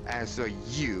will answer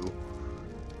you.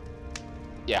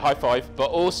 Yeah, high five. But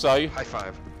also, High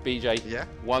five. BJ. Yeah.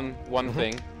 One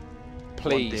thing.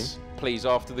 Please, please,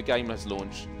 after the game has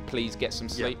launched, please get some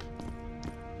sleep.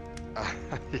 Yeah,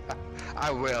 I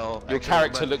will. Your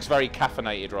character looks very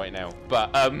caffeinated right now,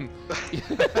 but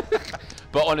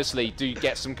but honestly, do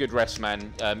get some good rest,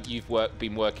 man. You've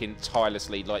been working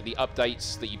tirelessly. Like the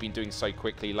updates that you've been doing so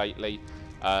quickly lately,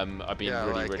 I've been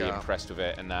really impressed with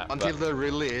it and that. Until the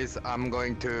release, I'm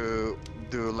going to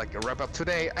do like a wrap up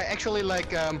today. I actually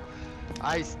like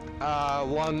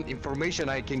one information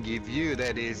I can give you,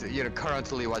 that is, you know,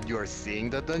 currently what you are seeing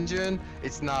the dungeon,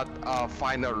 it's not a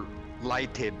final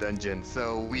lighted dungeon.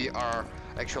 So we are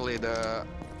actually the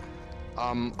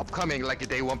upcoming like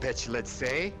day one patch, let's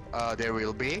say, there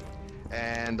will be,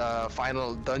 and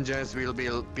final dungeons will be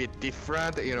a bit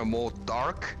different, you know, more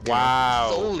dark. Wow.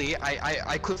 Solely,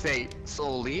 I could say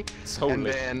solely. And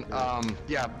then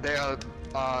yeah, there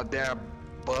are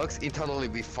bugs internally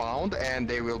we found, and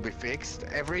they will be fixed.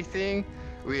 Everything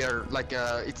we are like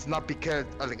it's not because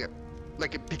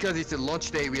because it's a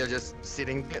launch day, we are just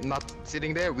not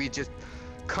sitting there. We just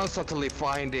constantly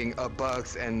finding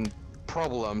bugs and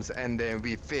problems, and then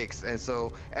we fix, and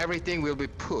so everything will be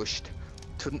pushed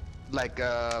to like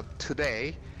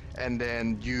today, and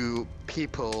then you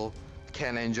people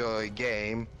can enjoy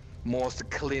game most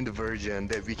clean version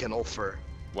that we can offer.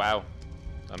 Wow,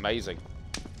 amazing.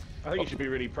 I think you should be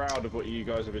really proud of what you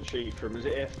guys have achieved from, is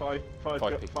it five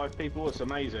people? It's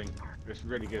amazing. It's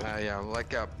really good. Yeah,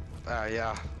 like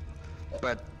yeah,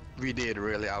 but we did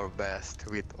really our best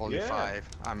with only 5.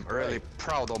 I'm really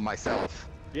proud of myself.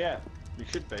 Yeah, you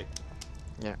should be.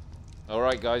 Yeah. All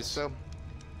right, guys. So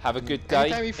have a good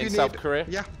day in South Korea.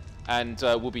 Yeah. And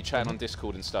we'll be chatting on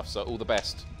Discord and stuff. So all the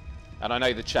best. And I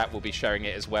know the chat will be sharing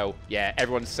it as well. Yeah,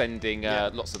 everyone's sending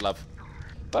lots of love.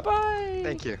 Bye bye.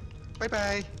 Thank you. Bye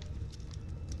bye.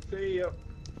 See ya.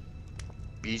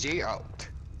 BJ out.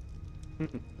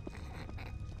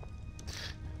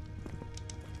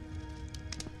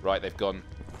 Right, they've gone.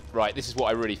 Right, this is what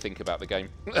I really think about the game.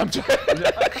 I'm joking.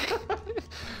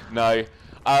 No.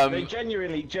 It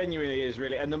genuinely is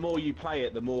really, and the more you play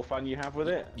it, the more fun you have with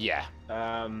it. Yeah.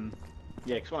 Yeah,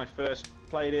 because when I first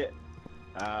played it,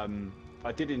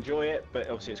 I did enjoy it, but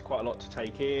obviously it's quite a lot to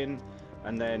take in.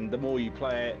 And then the more you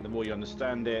play it, the more you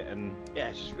understand it, and yeah,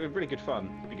 it's just really good fun.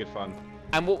 Really good fun.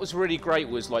 And what was really great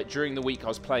was, like, during the week I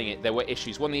was playing it, there were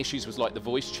issues. One of the issues was like the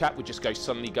voice chat would just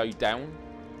suddenly go down,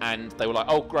 and they were like,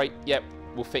 "Oh, great, yep,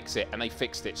 we'll fix it," and they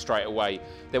fixed it straight away.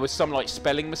 There was some like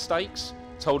spelling mistakes.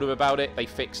 Told them about it, they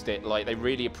fixed it. Like, they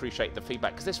really appreciate the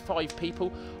feedback because there's 5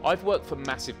 people. I've worked for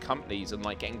massive companies, and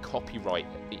like getting copyright,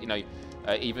 you know,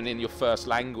 even in your first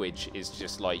language is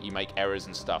just like you make errors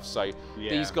and stuff. So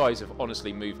these guys have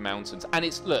honestly moved mountains. And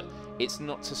it's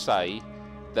not to say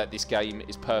that this game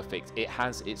is perfect. It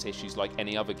has its issues like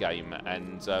any other game,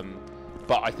 and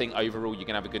but I think overall you're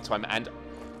gonna have a good time. And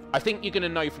I think you're going to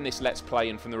know from this Let's Play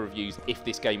and from the reviews if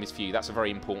this game is for you. That's a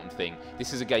very important thing.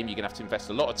 This is a game you're going to have to invest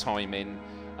a lot of time in.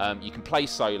 You can play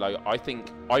solo. I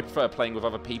think I prefer playing with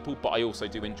other people, but I also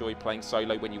do enjoy playing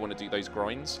solo when you want to do those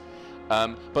grinds.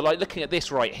 But like looking at this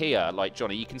right here, like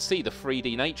Johnny, you can see the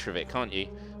 3D nature of it, can't you?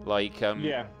 Like,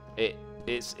 yeah,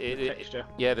 it's texture.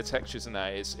 Yeah, the textures in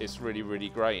that it's really, really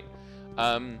great.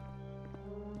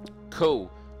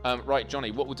 Cool. Right,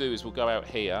 Johnny, what we'll do is we'll go out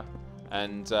here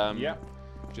and yeah.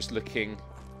 Just looking.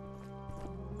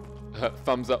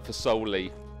 Thumbs up for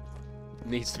Solely.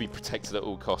 Needs to be protected at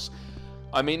all costs.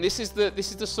 I mean, this is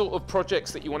the sort of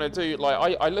projects that you want to do.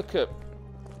 Like, I look at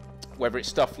whether it's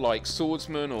stuff like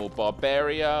Swordsman or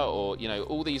Barbaria, or you know,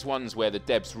 all these ones where the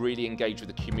devs really engage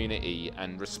with the community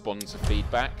and respond to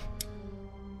feedback.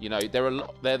 You know,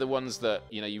 they're the ones that,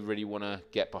 you know, you really want to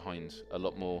get behind a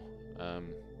lot more,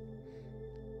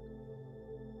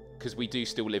 because we do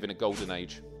still live in a golden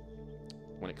age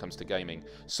when it comes to gaming.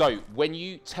 So when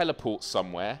you teleport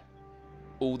somewhere,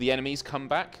 all the enemies come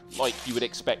back like you would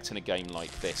expect in a game like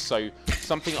this. So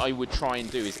something I would try and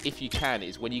do is, if you can,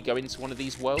 is when you go into one of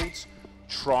these worlds,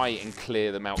 try and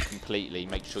clear them out completely.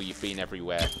 Make sure you've been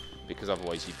everywhere, because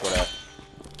otherwise you've got to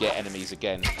get enemies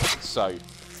again. So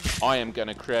I am going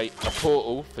to create a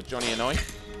portal for Johnny and I.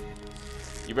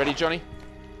 You ready, Johnny?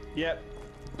 Yep.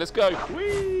 Let's go.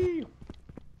 Whee!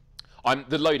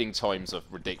 The loading times are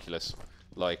ridiculous.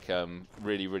 Like,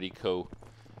 really, really cool.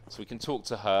 So we can talk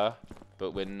to her,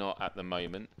 but we're not at the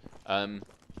moment. What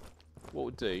we'll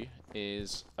do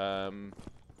is,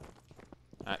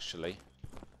 actually,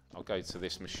 I'll go to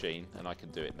this machine, and I can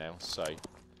do it now. So,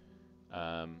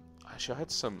 actually, I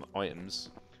had some items.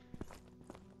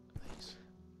 These.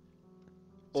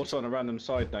 Also, on a random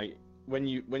side note, when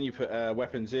you put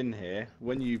weapons in here,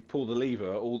 when you pull the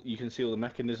lever, you can see all the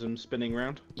mechanisms spinning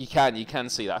around. You can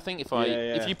see that. I think if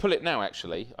if you pull it now,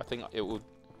 actually, I think it will.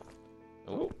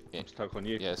 Oh, yeah. I'm stuck on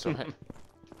you. Yeah, it's alright.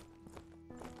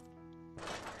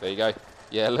 There you go.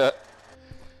 Yeah, look.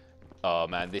 Oh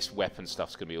man, this weapon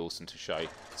stuff's gonna be awesome to show.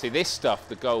 See, this stuff,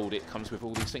 the gold, it comes with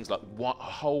all these things like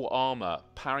whole armor,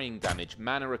 parrying damage,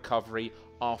 mana recovery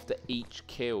after each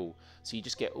kill. So you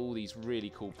just get all these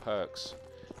really cool perks.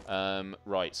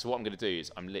 Right, so what I'm going to do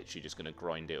is I'm literally just going to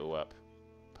grind it all up.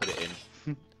 Put it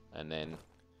in. And then...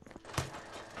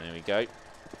 There we go.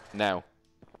 Now,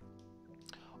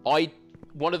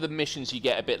 one of the missions you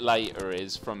get a bit later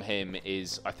is from him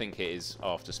is... I think it is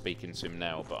after speaking to him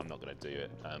now, but I'm not going to do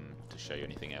it to show you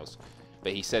anything else.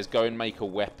 But he says, go and make a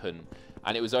weapon.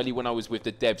 And it was only when I was with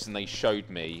the devs and they showed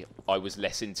me, I was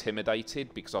less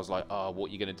intimidated because I was like, oh, what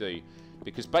are you going to do?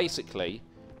 Because basically...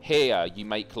 Here, you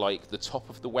make, like, the top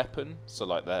of the weapon. So,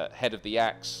 like, the head of the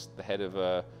axe, the head of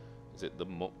a... Is it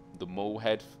the maul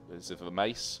head? Is it a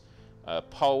mace?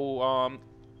 Pole arm.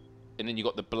 And then you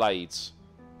got the blades.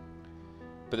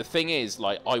 But the thing is,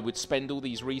 like, I would spend all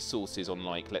these resources on,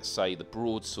 like, let's say, the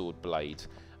broadsword blade.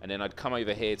 And then I'd come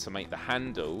over here to make the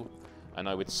handle. And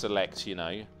I would select, you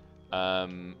know...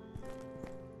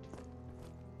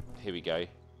 here we go.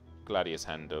 Gladius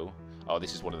handle. Oh,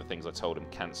 this is one of the things I told them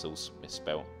cancels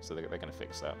misspell, so they're going to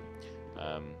fix that.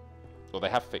 Well, they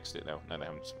have fixed it now. No, they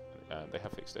haven't. They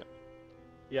have fixed it.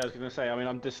 Yeah, I was going to say. I mean,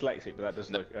 I'm dyslexic, but that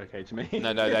doesn't look okay to me.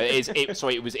 No.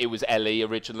 Sorry, it was Ellie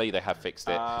originally. They have fixed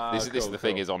it. This is the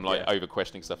thing is I'm like over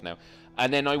questioning stuff now.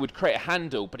 And then I would create a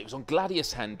handle, but it was on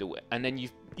Gladius handle, and then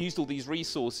you've used all these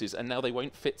resources, and now they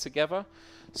won't fit together.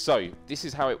 So this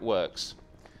is how it works.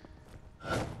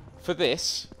 For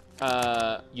this.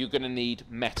 You're going to need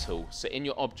metal. So in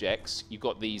your objects, you've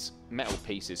got these metal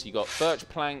pieces. You've got birch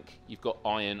plank, you've got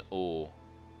iron ore.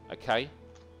 Okay?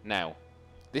 Now,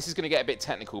 this is going to get a bit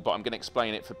technical, but I'm going to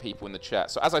explain it for people in the chat.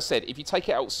 So as I said, if you take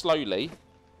it out slowly,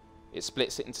 it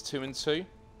splits it into 2 and 2.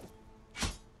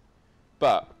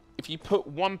 But if you put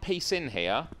one piece in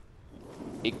here,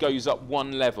 it goes up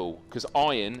 1 level, because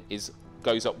iron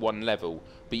goes up 1 level.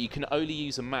 But you can only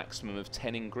use a maximum of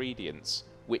 10 ingredients,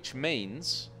 which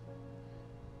means...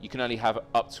 you can only have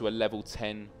up to a level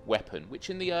 10 weapon,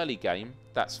 which in the early game,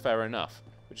 that's fair enough.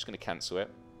 We're just going to cancel it.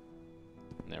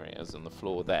 And there it is on the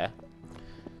floor there.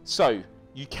 So,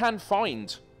 you can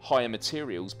find higher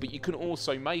materials, but you can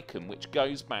also make them, which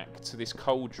goes back to this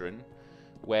cauldron,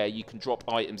 where you can drop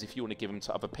items if you want to give them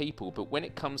to other people. But when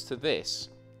it comes to this,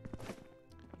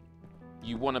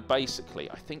 you want to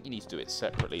basically... I think you need to do it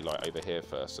separately, like over here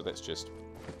first. So let's just...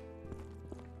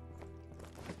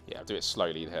 Yeah, I'll do it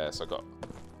slowly here. So I got...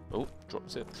 Oh,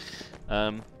 drops it.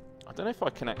 I don't know if I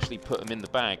can actually put them in the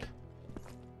bag.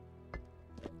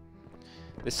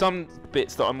 There's some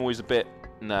bits that I'm always a bit...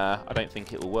 Nah, I don't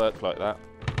think it'll work like that.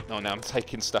 Oh, now I'm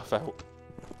taking stuff out.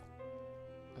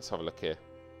 Let's have a look here.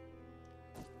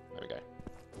 There we go.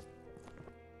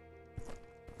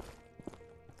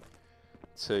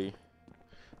 2.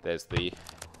 There's the...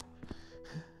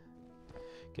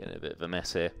 Getting a bit of a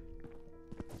mess here.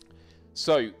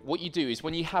 So, what you do is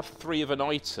when you have 3 of an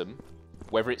item,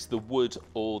 whether it's the wood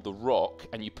or the rock,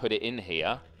 and you put it in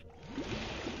here,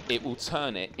 it will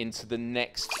turn it into the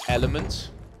next element.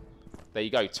 There you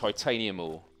go, titanium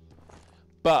ore.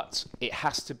 But it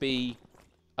has to be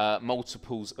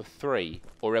multiples of 3,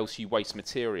 or else you waste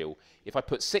material. If I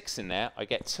put 6 in there, I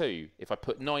get 2. If I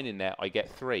put 9 in there, I get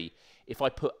 3. If I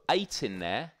put 8 in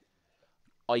there,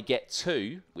 I get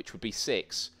 2, which would be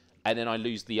 6, and then I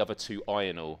lose the other 2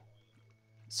 iron ore.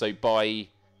 So by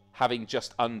having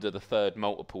just under the 3rd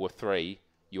multiple of 3,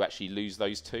 you actually lose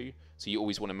those 2. So you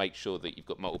always want to make sure that you've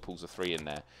got multiples of 3 in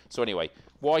there. So anyway,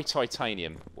 why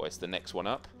titanium? Well, it's the next one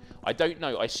up. I don't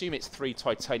know. I assume it's 3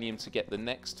 titanium to get the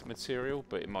next material,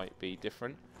 but it might be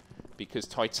different. Because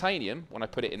titanium, when I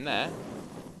put it in there,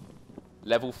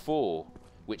 level 4.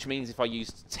 Which means if I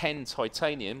used 10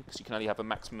 titanium, because you can only have a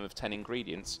maximum of 10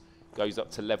 ingredients, goes up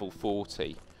to level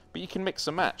 40. But you can mix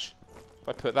and match. If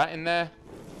I put that in there,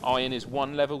 iron is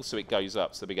 1 level, so it goes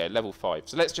up. So there we go, level 5.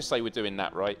 So let's just say we're doing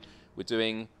that, right? We're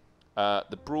doing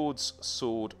the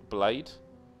broadsword blade.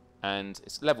 and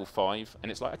it's level 5,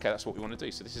 and it's like, okay, that's what we want to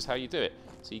do. So this is how you do it.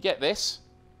 So you get this,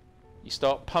 you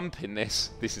start pumping this.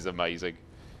 This is amazing.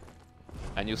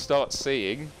 And you'll start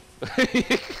seeing...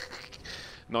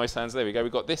 Nice hands, there we go.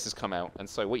 We've got this has come out. And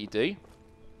so what you do,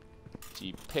 is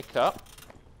you pick up...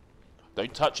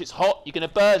 Don't touch, it's hot, you're going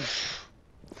to burn!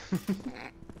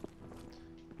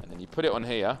 And then you put it on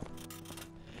here.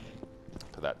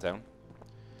 Put that down.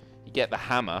 You get the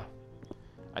hammer,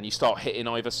 and you start hitting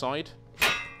either side.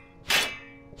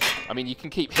 I mean, you can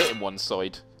keep hitting one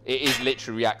side. It is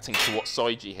literally reacting to what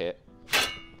side you hit.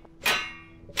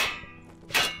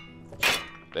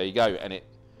 There you go, and it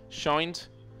shined.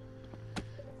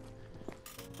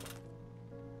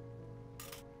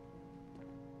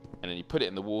 And then you put it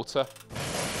in the water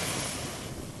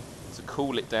to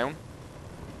cool it down.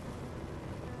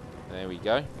 There we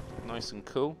go, nice and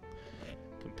cool.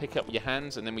 You can pick up your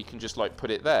hands, and then we can just like put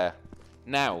it there.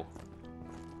 Now,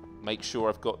 make sure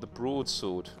I've got the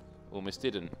broadsword. Almost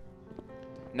didn't.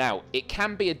 Now, it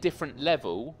can be a different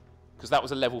level, because that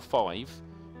was a level 5.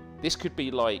 This could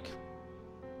be like,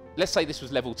 let's say this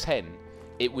was level 10.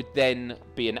 It would then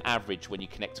be an average when you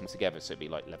connect them together, so it'd be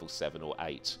like level 7 or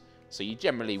 8. So you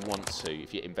generally want to,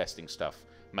 if you're investing stuff,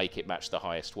 make it match the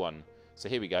highest one. So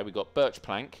here we go, we've got birch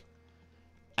plank.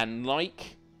 And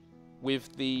like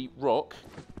with the rock,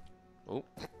 oh,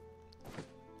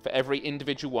 for every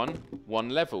individual one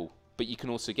level. But you can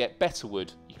also get better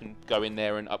wood. You can go in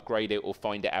there and upgrade it or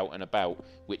find it out and about,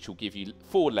 which will give you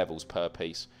 4 levels per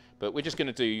piece. But we're just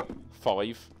going to do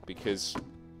 5 because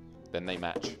then they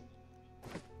match.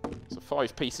 So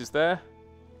 5 pieces there.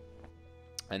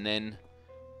 And then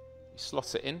you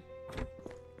slot it in.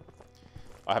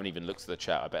 I haven't even looked at the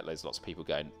chat. I bet there's lots of people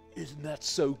going, "Isn't that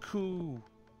so cool?"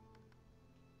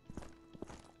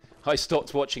 I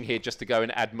stopped watching here just to go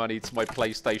and add money to my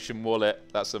PlayStation wallet.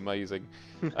 That's amazing.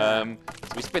 So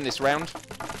we spin this round.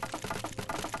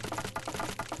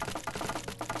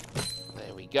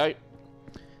 There we go.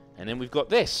 And then we've got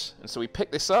this. And so we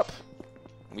pick this up,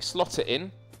 and we slot it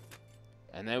in,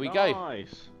 and there we go.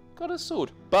 Nice. Got a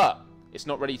sword. But it's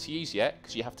not ready to use yet,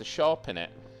 because you have to sharpen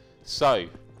it. So,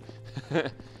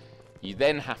 you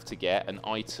then have to get an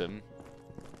item,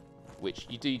 which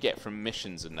you do get from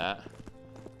missions and that.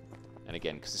 And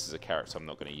again, because this is a character I'm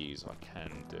not going to use, I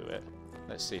can do it.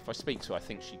 Let's see, if I speak to her, I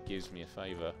think she gives me a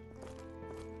favour.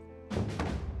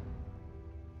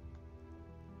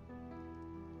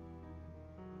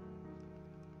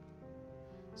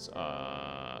 So,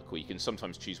 cool, you can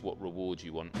sometimes choose what reward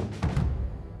you want.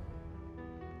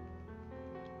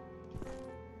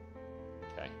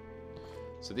 Okay.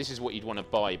 So this is what you'd want to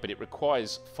buy, but it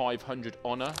requires 500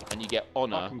 honour, and you get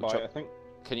honour. I can buy it, I think.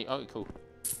 Can you? Oh, cool.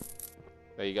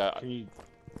 There you go. Can you...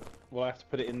 Well, I have to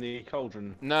put it in the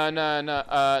cauldron. No,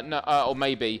 or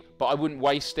maybe, but I wouldn't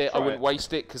waste it. I wouldn't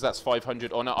waste it, because that's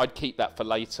 500 honour. I'd keep that for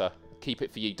later. Keep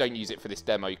it for you. Don't use it for this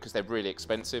demo, because they're really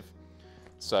expensive.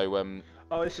 So,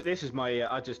 Oh, this is my...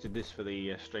 I just did this for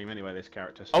the stream anyway, this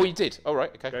character. So oh, you did? All right,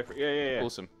 okay. go for it. Yeah.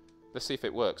 Awesome. Let's see if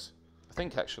it works. I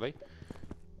think, actually.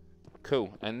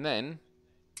 Cool. And then...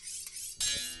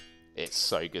 It's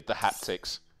so good. The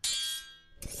haptics.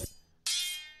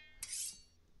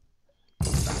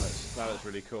 That looks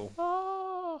really cool.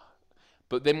 Ah.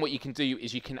 But then what you can do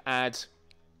is you can add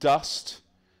dust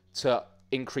to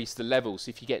increase the levels. So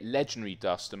if you get legendary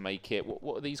dust and make it...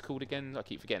 What are these called again? I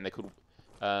keep forgetting. They're called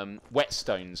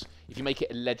whetstones. If you make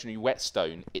it a legendary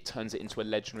whetstone, it turns it into a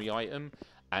legendary item.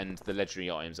 And the legendary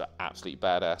items are absolutely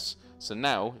badass. So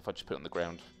now, if I just put it on the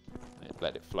ground,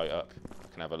 let it float up, I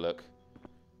can have a look.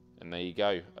 And there you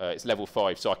go. It's level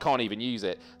 5, so I can't even use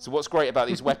it. So what's great about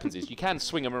these weapons is you can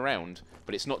swing them around,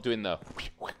 but it's not doing the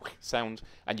sound,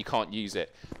 and you can't use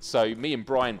it. So me and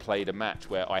Brian played a match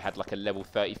where I had like a level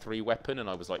 33 weapon, and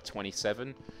I was like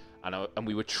 27, and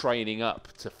we were training up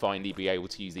to finally be able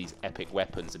to use these epic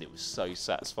weapons, and it was so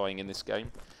satisfying in this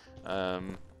game.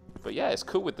 But yeah, it's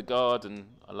cool with the guard, and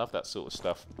I love that sort of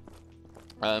stuff.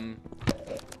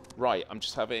 Right, I'm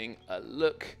just having a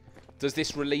look. Does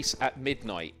this release at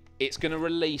midnight? It's going to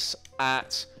release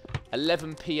at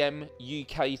 11 PM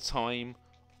UK time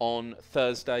on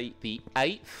Thursday the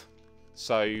 8th,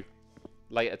 so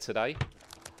later today.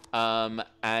 And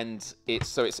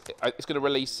it's going to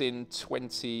release in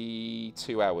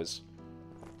 22 hours.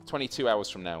 22 hours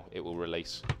from now it will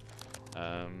release.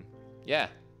 Yeah.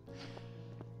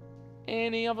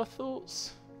 Any other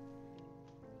thoughts?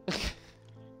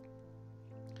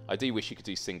 I do wish you could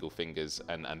do single fingers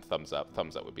and thumbs up.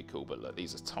 Thumbs up would be cool, but look,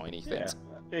 these are tiny things.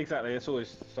 Yeah, exactly. It's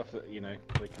always stuff that, you know,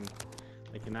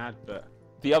 they can add, but...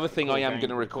 The other thing I am going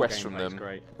to request from them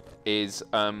is,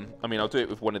 I mean, I'll do it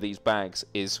with one of these bags,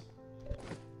 is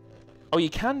Oh, you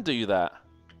can do that.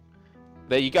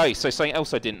 There you go. So something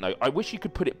else I didn't know. I wish you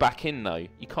could put it back in, though.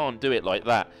 You can't do it like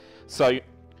that. So,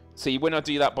 see, when I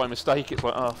do that by mistake, it's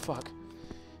like, oh, fuck.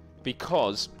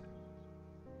 Because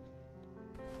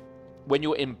when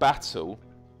you're in battle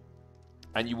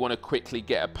and you want to quickly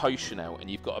get a potion out and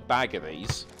you've got a bag of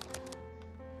these,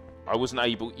 I wasn't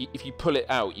able... If you pull it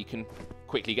out, you can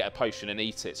quickly get a potion and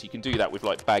eat it. So you can do that with,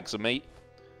 like, bags of meat.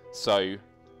 So...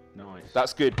 Nice.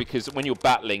 That's good, because when you're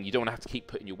battling, you don't want to have to keep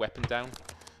putting your weapon down.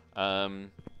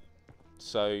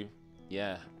 So,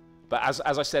 yeah. But as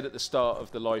I said at the start of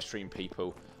the live stream,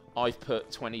 people, I've put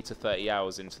 20 to 30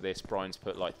 hours into this. Brian's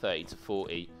put like 30 to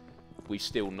 40. We've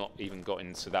still not even got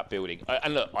into that building.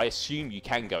 And look, I assume you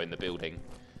can go in the building.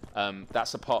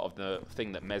 That's a part of the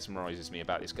thing that mesmerizes me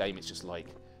about this game. It's just like,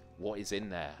 what is in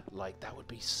there? Like, that would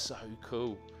be so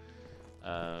cool.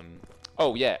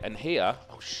 Oh, yeah, and here...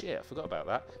 Oh, shit, I forgot about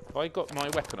that. Have I got my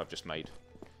weapon I've just made?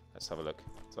 Let's have a look.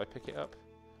 Did I pick it up?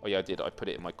 Oh, yeah, I did. I put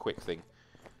it in my quick thing.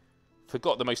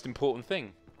 Forgot the most important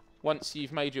thing. Once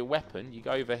you've made your weapon, you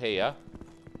go over here.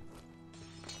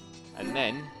 And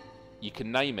then you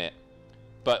can name it.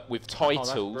 But with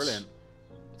titles...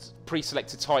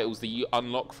 pre-selected titles that you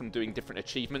unlock from doing different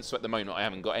achievements. So at the moment, I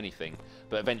haven't got anything.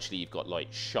 But eventually, you've got, like,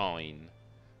 Shine.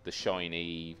 The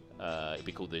shiny... it'd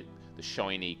be called the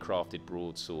shiny crafted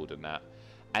broadsword and that.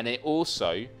 And it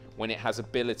also, when it has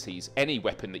abilities, any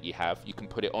weapon that you have, you can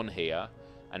put it on here,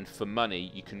 and for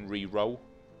money you can re-roll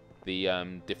the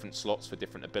different slots for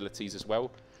different abilities as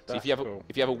well. So if you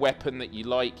have a weapon that you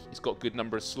like, it's got a good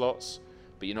number of slots,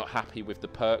 but you're not happy with the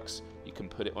perks, you can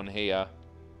put it on here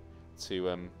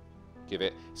to give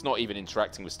it. It's not even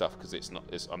interacting with stuff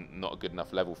because I'm not a good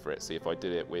enough level for it. See if I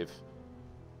did it with.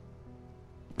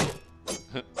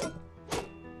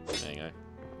 There you go.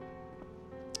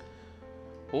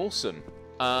 Awesome.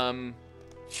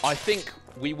 I think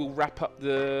we will wrap up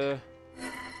the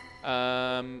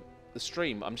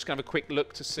stream. I'm just going to have a quick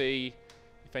look to see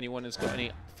if anyone has got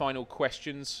any final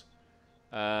questions.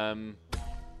 Am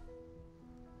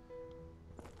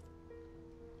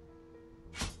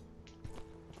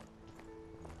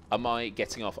I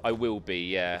getting off? I will be,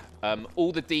 yeah.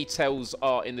 All the details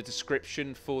are in the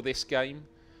description for this game.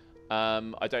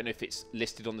 I don't know if it's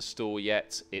listed on the store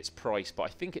yet, its price, but I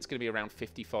think it's going to be around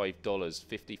 $55,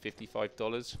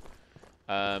 $55.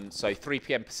 So 3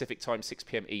 PM Pacific time, 6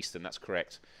 PM Eastern, that's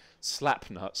correct.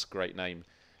 Slapnuts, great name.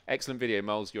 Excellent video,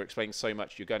 Moles. You're explaining so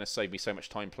much. You're going to save me so much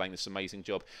time playing this amazing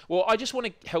job. Well, I just want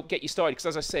to help get you started, because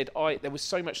as I said, there was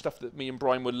so much stuff that me and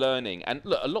Brian were learning. And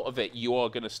look, a lot of it you are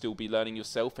going to still be learning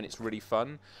yourself, and it's really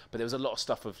fun. But there was a lot of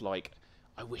stuff of like,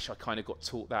 I wish I kind of got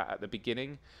taught that at the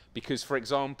beginning. Because, for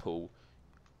example,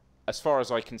 as far as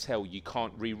I can tell, you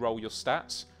can't re-roll your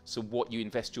stats. So what you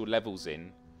invest your levels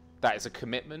in, that is a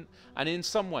commitment. And in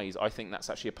some ways, I think that's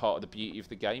actually a part of the beauty of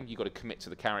the game. You've got to commit to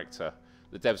the character.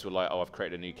 The devs were like, oh, I've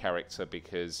created a new character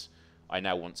because I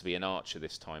now want to be an archer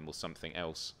this time or something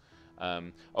else.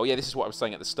 Oh, yeah, this is what I was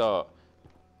saying at the start.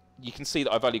 You can see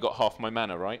that I've only got half my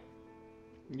mana, right?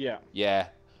 Yeah. Yeah.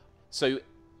 So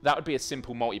that would be a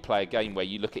simple multiplayer game where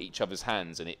you look at each other's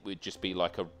hands and it would just be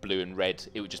like a blue and red.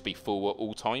 It would just be full at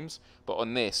all times. But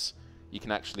on this, you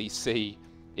can actually see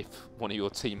if one of your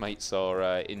teammates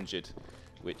are injured,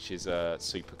 which is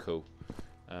super cool.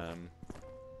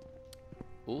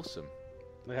 Awesome.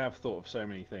 They have thought of so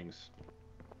many things.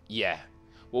 Yeah.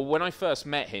 Well, when I first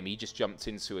met him, he just jumped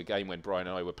into a game when Brian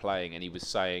and I were playing, and he was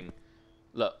saying,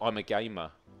 look, I'm a gamer.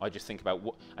 I just think about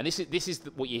what... And this is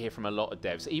what you hear from a lot of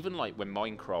devs. Even like when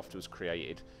Minecraft was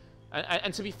created.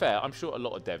 And to be fair, I'm sure a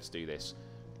lot of devs do this.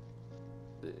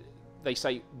 They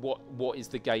say, what is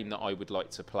the game that I would like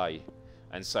to play?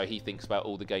 And so he thinks about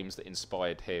all the games that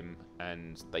inspired him,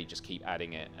 and they just keep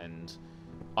adding it. And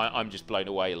I'm just blown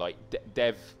away. Like,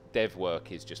 dev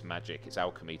work is just magic. It's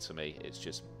alchemy to me. It's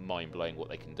just mind-blowing what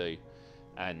they can do.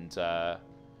 And,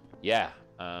 yeah.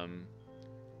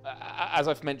 As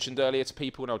I've mentioned earlier to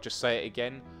people, and I'll just say it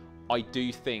again, I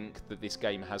do think that this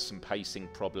game has some pacing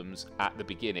problems at the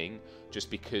beginning, just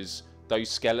because those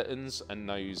skeletons and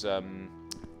those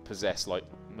possessed, like,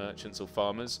 merchants or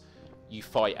farmers, you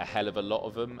fight a hell of a lot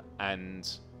of them,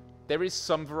 and there is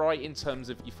some variety in terms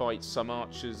of you fight some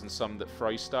archers and some that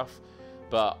throw stuff,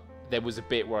 but there was a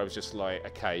bit where I was just like,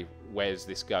 okay, where's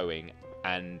this going?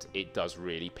 And it does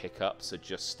really pick up, so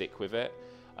just stick with it.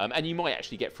 And you might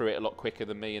actually get through it a lot quicker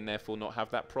than me and therefore not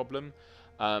have that problem.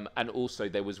 And also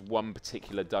there was one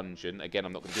particular dungeon, again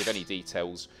I'm not going to give any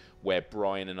details, where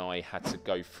Brian and I had to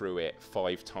go through it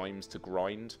 5 times to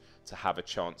grind to have a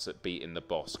chance at beating the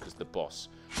boss, because the boss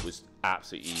was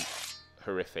absolutely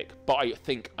horrific. But I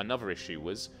think another issue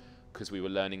was, because we were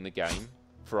learning the game,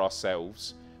 for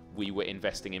ourselves, we were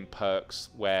investing in perks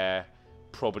where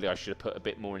probably I should have put a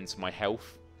bit more into my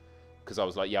health, because I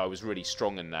was like, yeah, I was really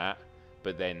strong in that,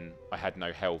 but then I had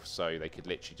no health, so they could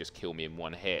literally just kill me in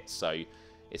one hit. So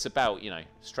it's about, you know,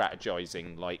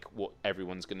 strategizing like what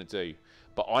everyone's going to do.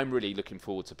 But I'm really looking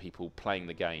forward to people playing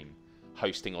the game,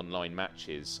 hosting online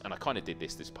matches, and I kind of did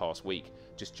this past week,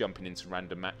 just jumping into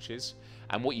random matches.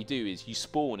 And what you do is you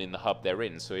spawn in the hub they're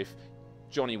in. So if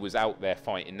Johnny was out there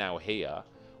fighting now here,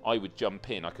 I would jump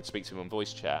in, I could speak to him on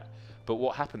voice chat. But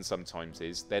what happens sometimes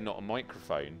is they're not a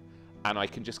microphone, and I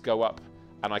can just go up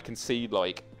and I can see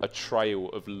like a trail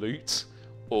of loot,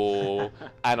 or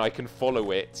and I can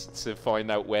follow it to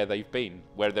find out where they've been,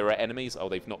 where there are enemies. Oh,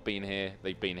 they've not been here,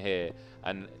 they've been here.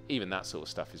 And even that sort of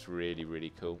stuff is really,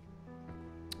 really cool.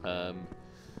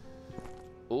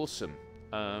 Awesome.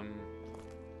 All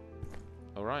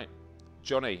right,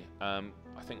 Johnny, I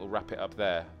think we'll wrap it up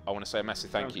there. I want to say a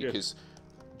massive thank you, because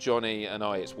Johnny and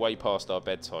I, it's way past our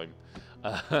bedtime.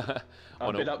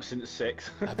 I've been up since 6.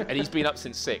 And he's been up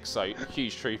since 6, so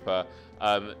huge trooper.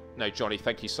 No, Johnny,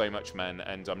 thank you so much, man,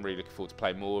 and I'm really looking forward to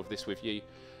playing more of this with you.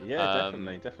 Yeah,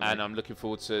 definitely. And I'm looking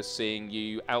forward to seeing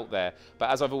you out there. But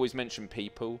as I've always mentioned,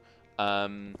 people,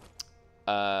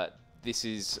 this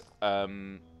is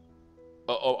on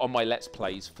my Let's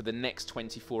Plays for the next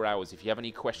 24 hours. If you have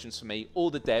any questions for me or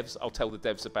the devs, I'll tell the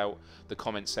devs about the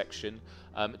comment section.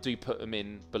 Do put them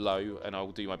in below, and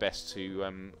I'll do my best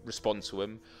to respond to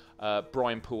them.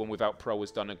 Brian Poole on Without Parole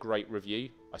has done a great review.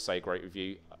 I say a great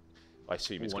review. I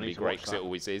assume it's going to be great because it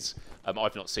always is.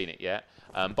 I've not seen it yet,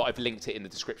 but I've linked it in the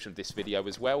description of this video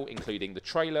as well, including the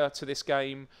trailer to this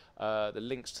game, the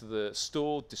links to the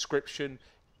store, description.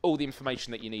 All the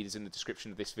information that you need is in the description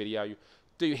of this video.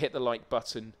 Do hit the like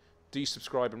button. Do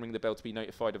subscribe and ring the bell to be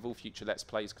notified of all future Let's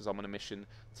Plays, because I'm on a mission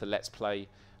to Let's Play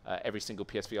every single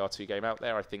PSVR2 game out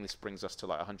there. I think this brings us to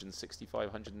like 165,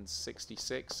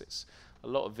 166. It's a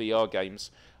lot of VR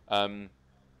games.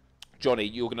 Johnny,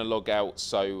 you're going to log out,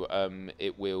 so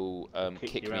it will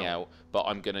kick me out. But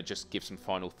I'm going to just give some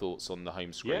final thoughts on the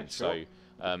home screen. Yeah, sure.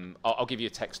 So I'll give you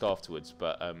a text afterwards.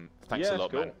 But thanks a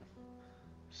lot, man.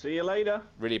 See you later.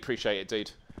 Really appreciate it, dude.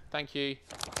 Thank you.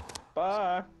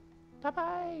 Bye.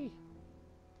 Bye-bye.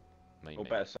 Or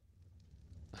better save.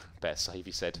 Better save,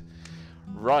 he said.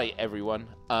 Right, everyone.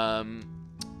 My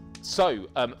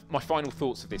final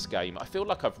thoughts of this game. I feel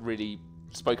like I've really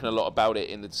spoken a lot about it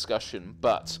in the discussion,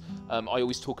 but I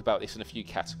always talk about this in a few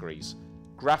categories: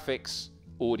 graphics,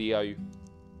 audio,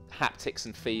 haptics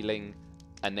and feeling,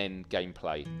 and then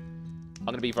gameplay. I'm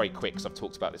going to be very quick because I've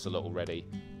talked about this a lot already.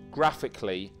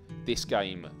 Graphically, this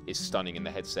game is stunning in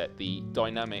the headset. The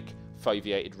dynamic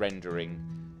foveated rendering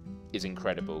is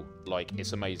incredible. Like,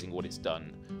 it's amazing what it's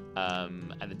done.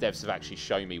 And the devs have actually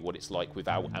shown me what it's like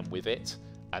without and with it,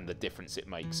 and the difference it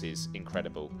makes is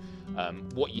incredible.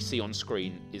 What you see on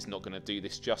screen is not going to do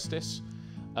this justice.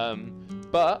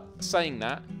 But saying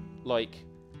that, like,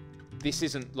 this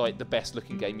isn't like the best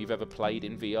looking game you've ever played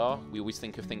in VR. We always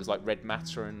think of things like Red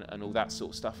Matter and all that sort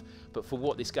of stuff. But for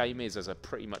what this game is as a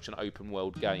pretty much an open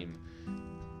world game,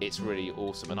 it's really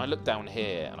awesome. And I look down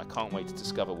here and I can't wait to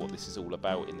discover what this is all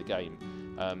about in the game.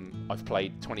 I've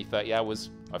played 20, 30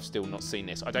 hours. I've still not seen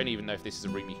this. I don't even know if this is a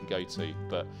room you can go to,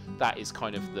 but that is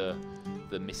kind of the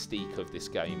mystique of this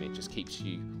game. It just keeps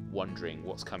you wondering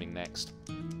what's coming next.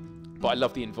 But I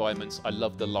love the environments. I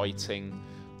love the lighting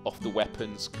off the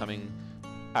weapons coming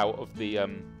out of the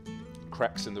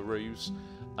cracks in the roofs.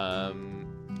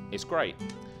 It's great.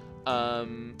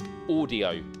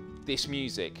 Audio. This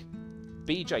music.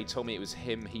 BJ told me it was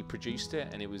him, he produced it,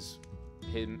 and it was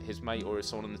him, his mate, or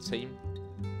someone on the team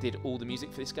did all the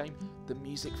music for this game. The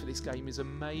music for this game is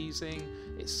amazing.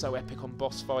 It's so epic on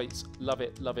boss fights. Love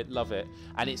it, love it, love it.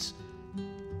 And it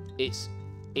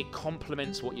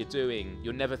complements what you're doing.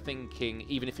 You're never thinking,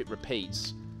 even if it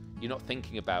repeats, you're not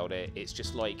thinking about it. It's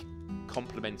just like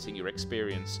complementing your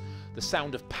experience. The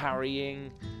sound of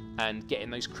parrying and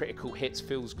getting those critical hits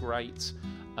feels great.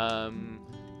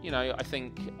 You know, I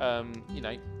think, you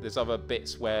know, there's other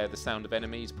bits where the sound of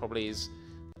enemies probably is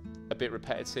a bit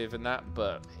repetitive and that,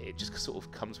 but it just sort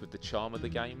of comes with the charm of the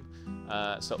game.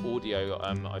 So audio,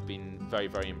 I've been very,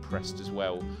 very impressed as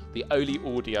well. The only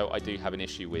audio I do have an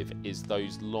issue with is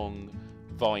those long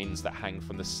vines that hang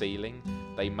from the ceiling.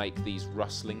 They make these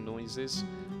rustling noises,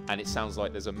 and it sounds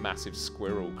like there's a massive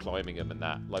squirrel climbing them and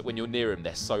that. Like, when you're near them,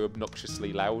 they're so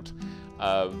obnoxiously loud.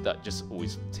 That just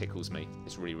always tickles me.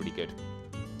 It's really, really good.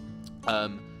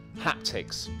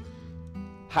 Haptics.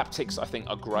 Haptics, I think,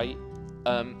 are great.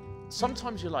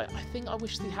 sometimes you're like, I think I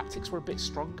wish the haptics were a bit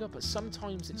stronger, but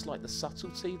sometimes it's like the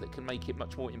subtlety that can make it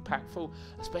much more impactful,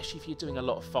 especially if you're doing a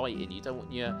lot of fighting. You don't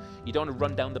want to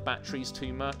run down the batteries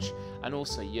too much, and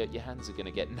also your hands are going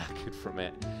to get knackered from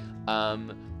it.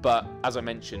 But as I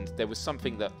mentioned, there was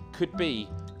something that could be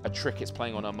a trick it's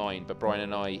playing on our mind, but Brian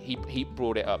and I, he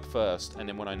brought it up first, and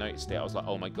then when I noticed it, I was like,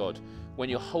 oh my god, when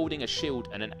you're holding a shield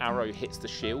and an arrow hits the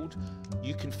shield,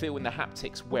 you can feel in the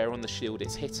haptics where on the shield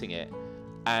it's hitting it.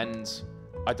 And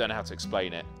I don't know how to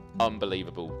explain it.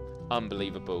 Unbelievable.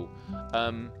 Unbelievable.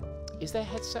 Is there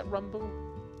headset rumble?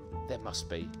 There must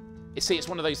be. You see, it's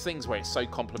one of those things where it's so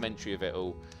complimentary of it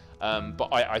all. But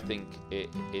I think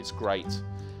it's great.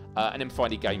 And then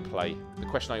finally, gameplay. The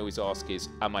question I always ask is,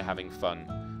 am I having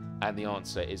fun? And the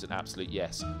answer is an absolute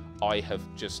yes. I have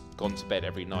just gone to bed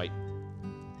every night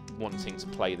wanting to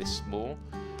play this more.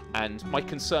 And my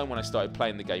concern when I started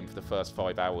playing the game for the first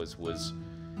 5 hours was,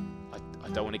 I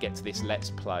don't want to get to this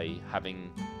Let's Play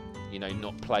having, you know,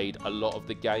 not played a lot of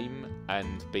the game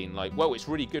and being like, well, it's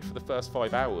really good for the first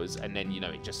 5 hours, and then, you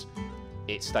know,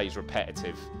 it stays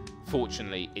repetitive.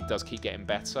 Fortunately, it does keep getting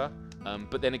better.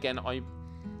 But then again, I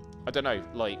don't know,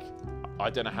 like, I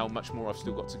don't know how much more I've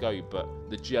still got to go, but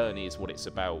the journey is what it's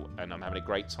about, and I'm having a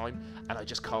great time, and I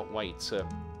just can't wait to,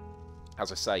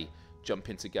 as I say, jump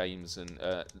into games and,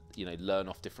 you know, learn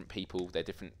off different people, their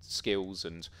different skills,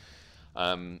 and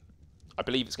I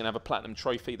believe it's going to have a platinum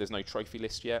trophy. There's no trophy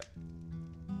list yet.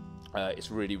 It's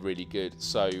really, really good.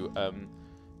 So,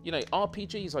 you know,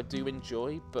 RPGs I do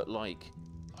enjoy, but, like,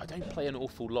 I don't play an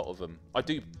awful lot of them. I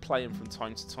do play them from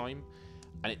time to time,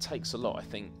 and it takes a lot, I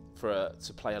think,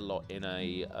 to play a lot in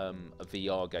a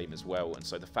VR game as well. And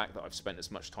so the fact that I've spent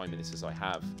as much time in this as I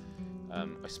have,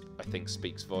 I think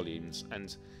speaks volumes.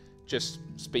 And just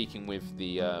speaking with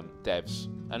the devs,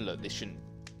 and look, this shouldn't,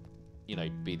 you know,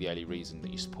 be the only reason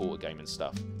that you support a game and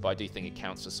stuff, but I do think it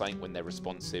counts for something when they're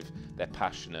responsive, they're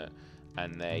passionate,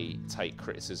 and they take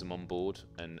criticism on board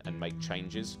and make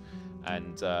changes.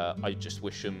 And I just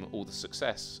wish them all the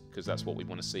success, because that's what we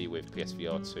want to see with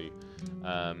PSVR2.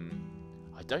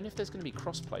 I don't know if there's going to be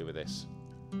crossplay with this.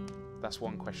 That's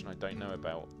one question I don't know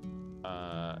about.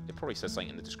 It probably says something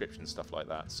in the description, stuff like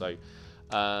that. So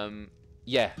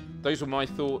yeah, those were my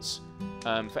thoughts.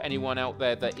 For anyone out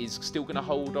there that is still going to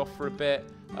hold off for a bit,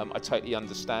 I totally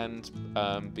understand,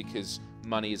 because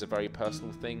money is a very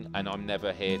personal thing, and I'm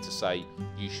never here to say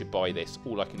you should buy this.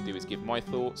 All I can do is give my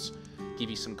thoughts, give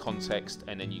you some context,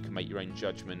 and then you can make your own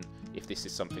judgment if this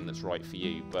is something that's right for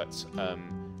you. But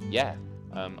yeah,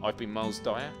 I've been Miles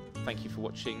Dyer. Thank you for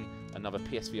watching another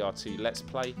PSVR2 Let's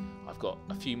Play. I've got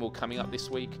a few more coming up this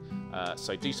week,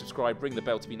 so do subscribe, ring the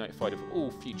bell to be notified of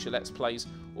all future Let's Plays.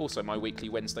 Also my weekly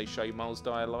Wednesday show, Miles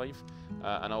Dyer Live,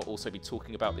 and I'll also be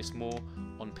talking about this more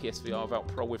on PSVR Without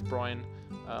Parole with Brian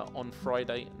on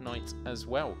Friday night as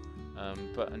well.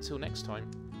 But until next time,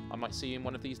 I might see you in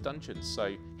one of these dungeons.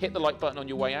 So hit the like button on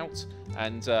your way out,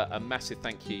 and a massive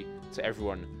thank you to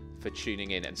everyone for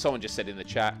tuning in. And someone just said in the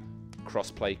chat,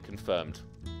 crossplay confirmed.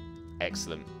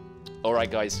 Excellent.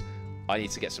 Alright guys, I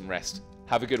need to get some rest.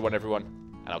 Have a good one everyone,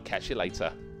 and I'll catch you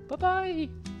later. Bye bye.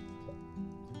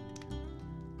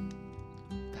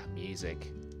 That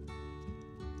music.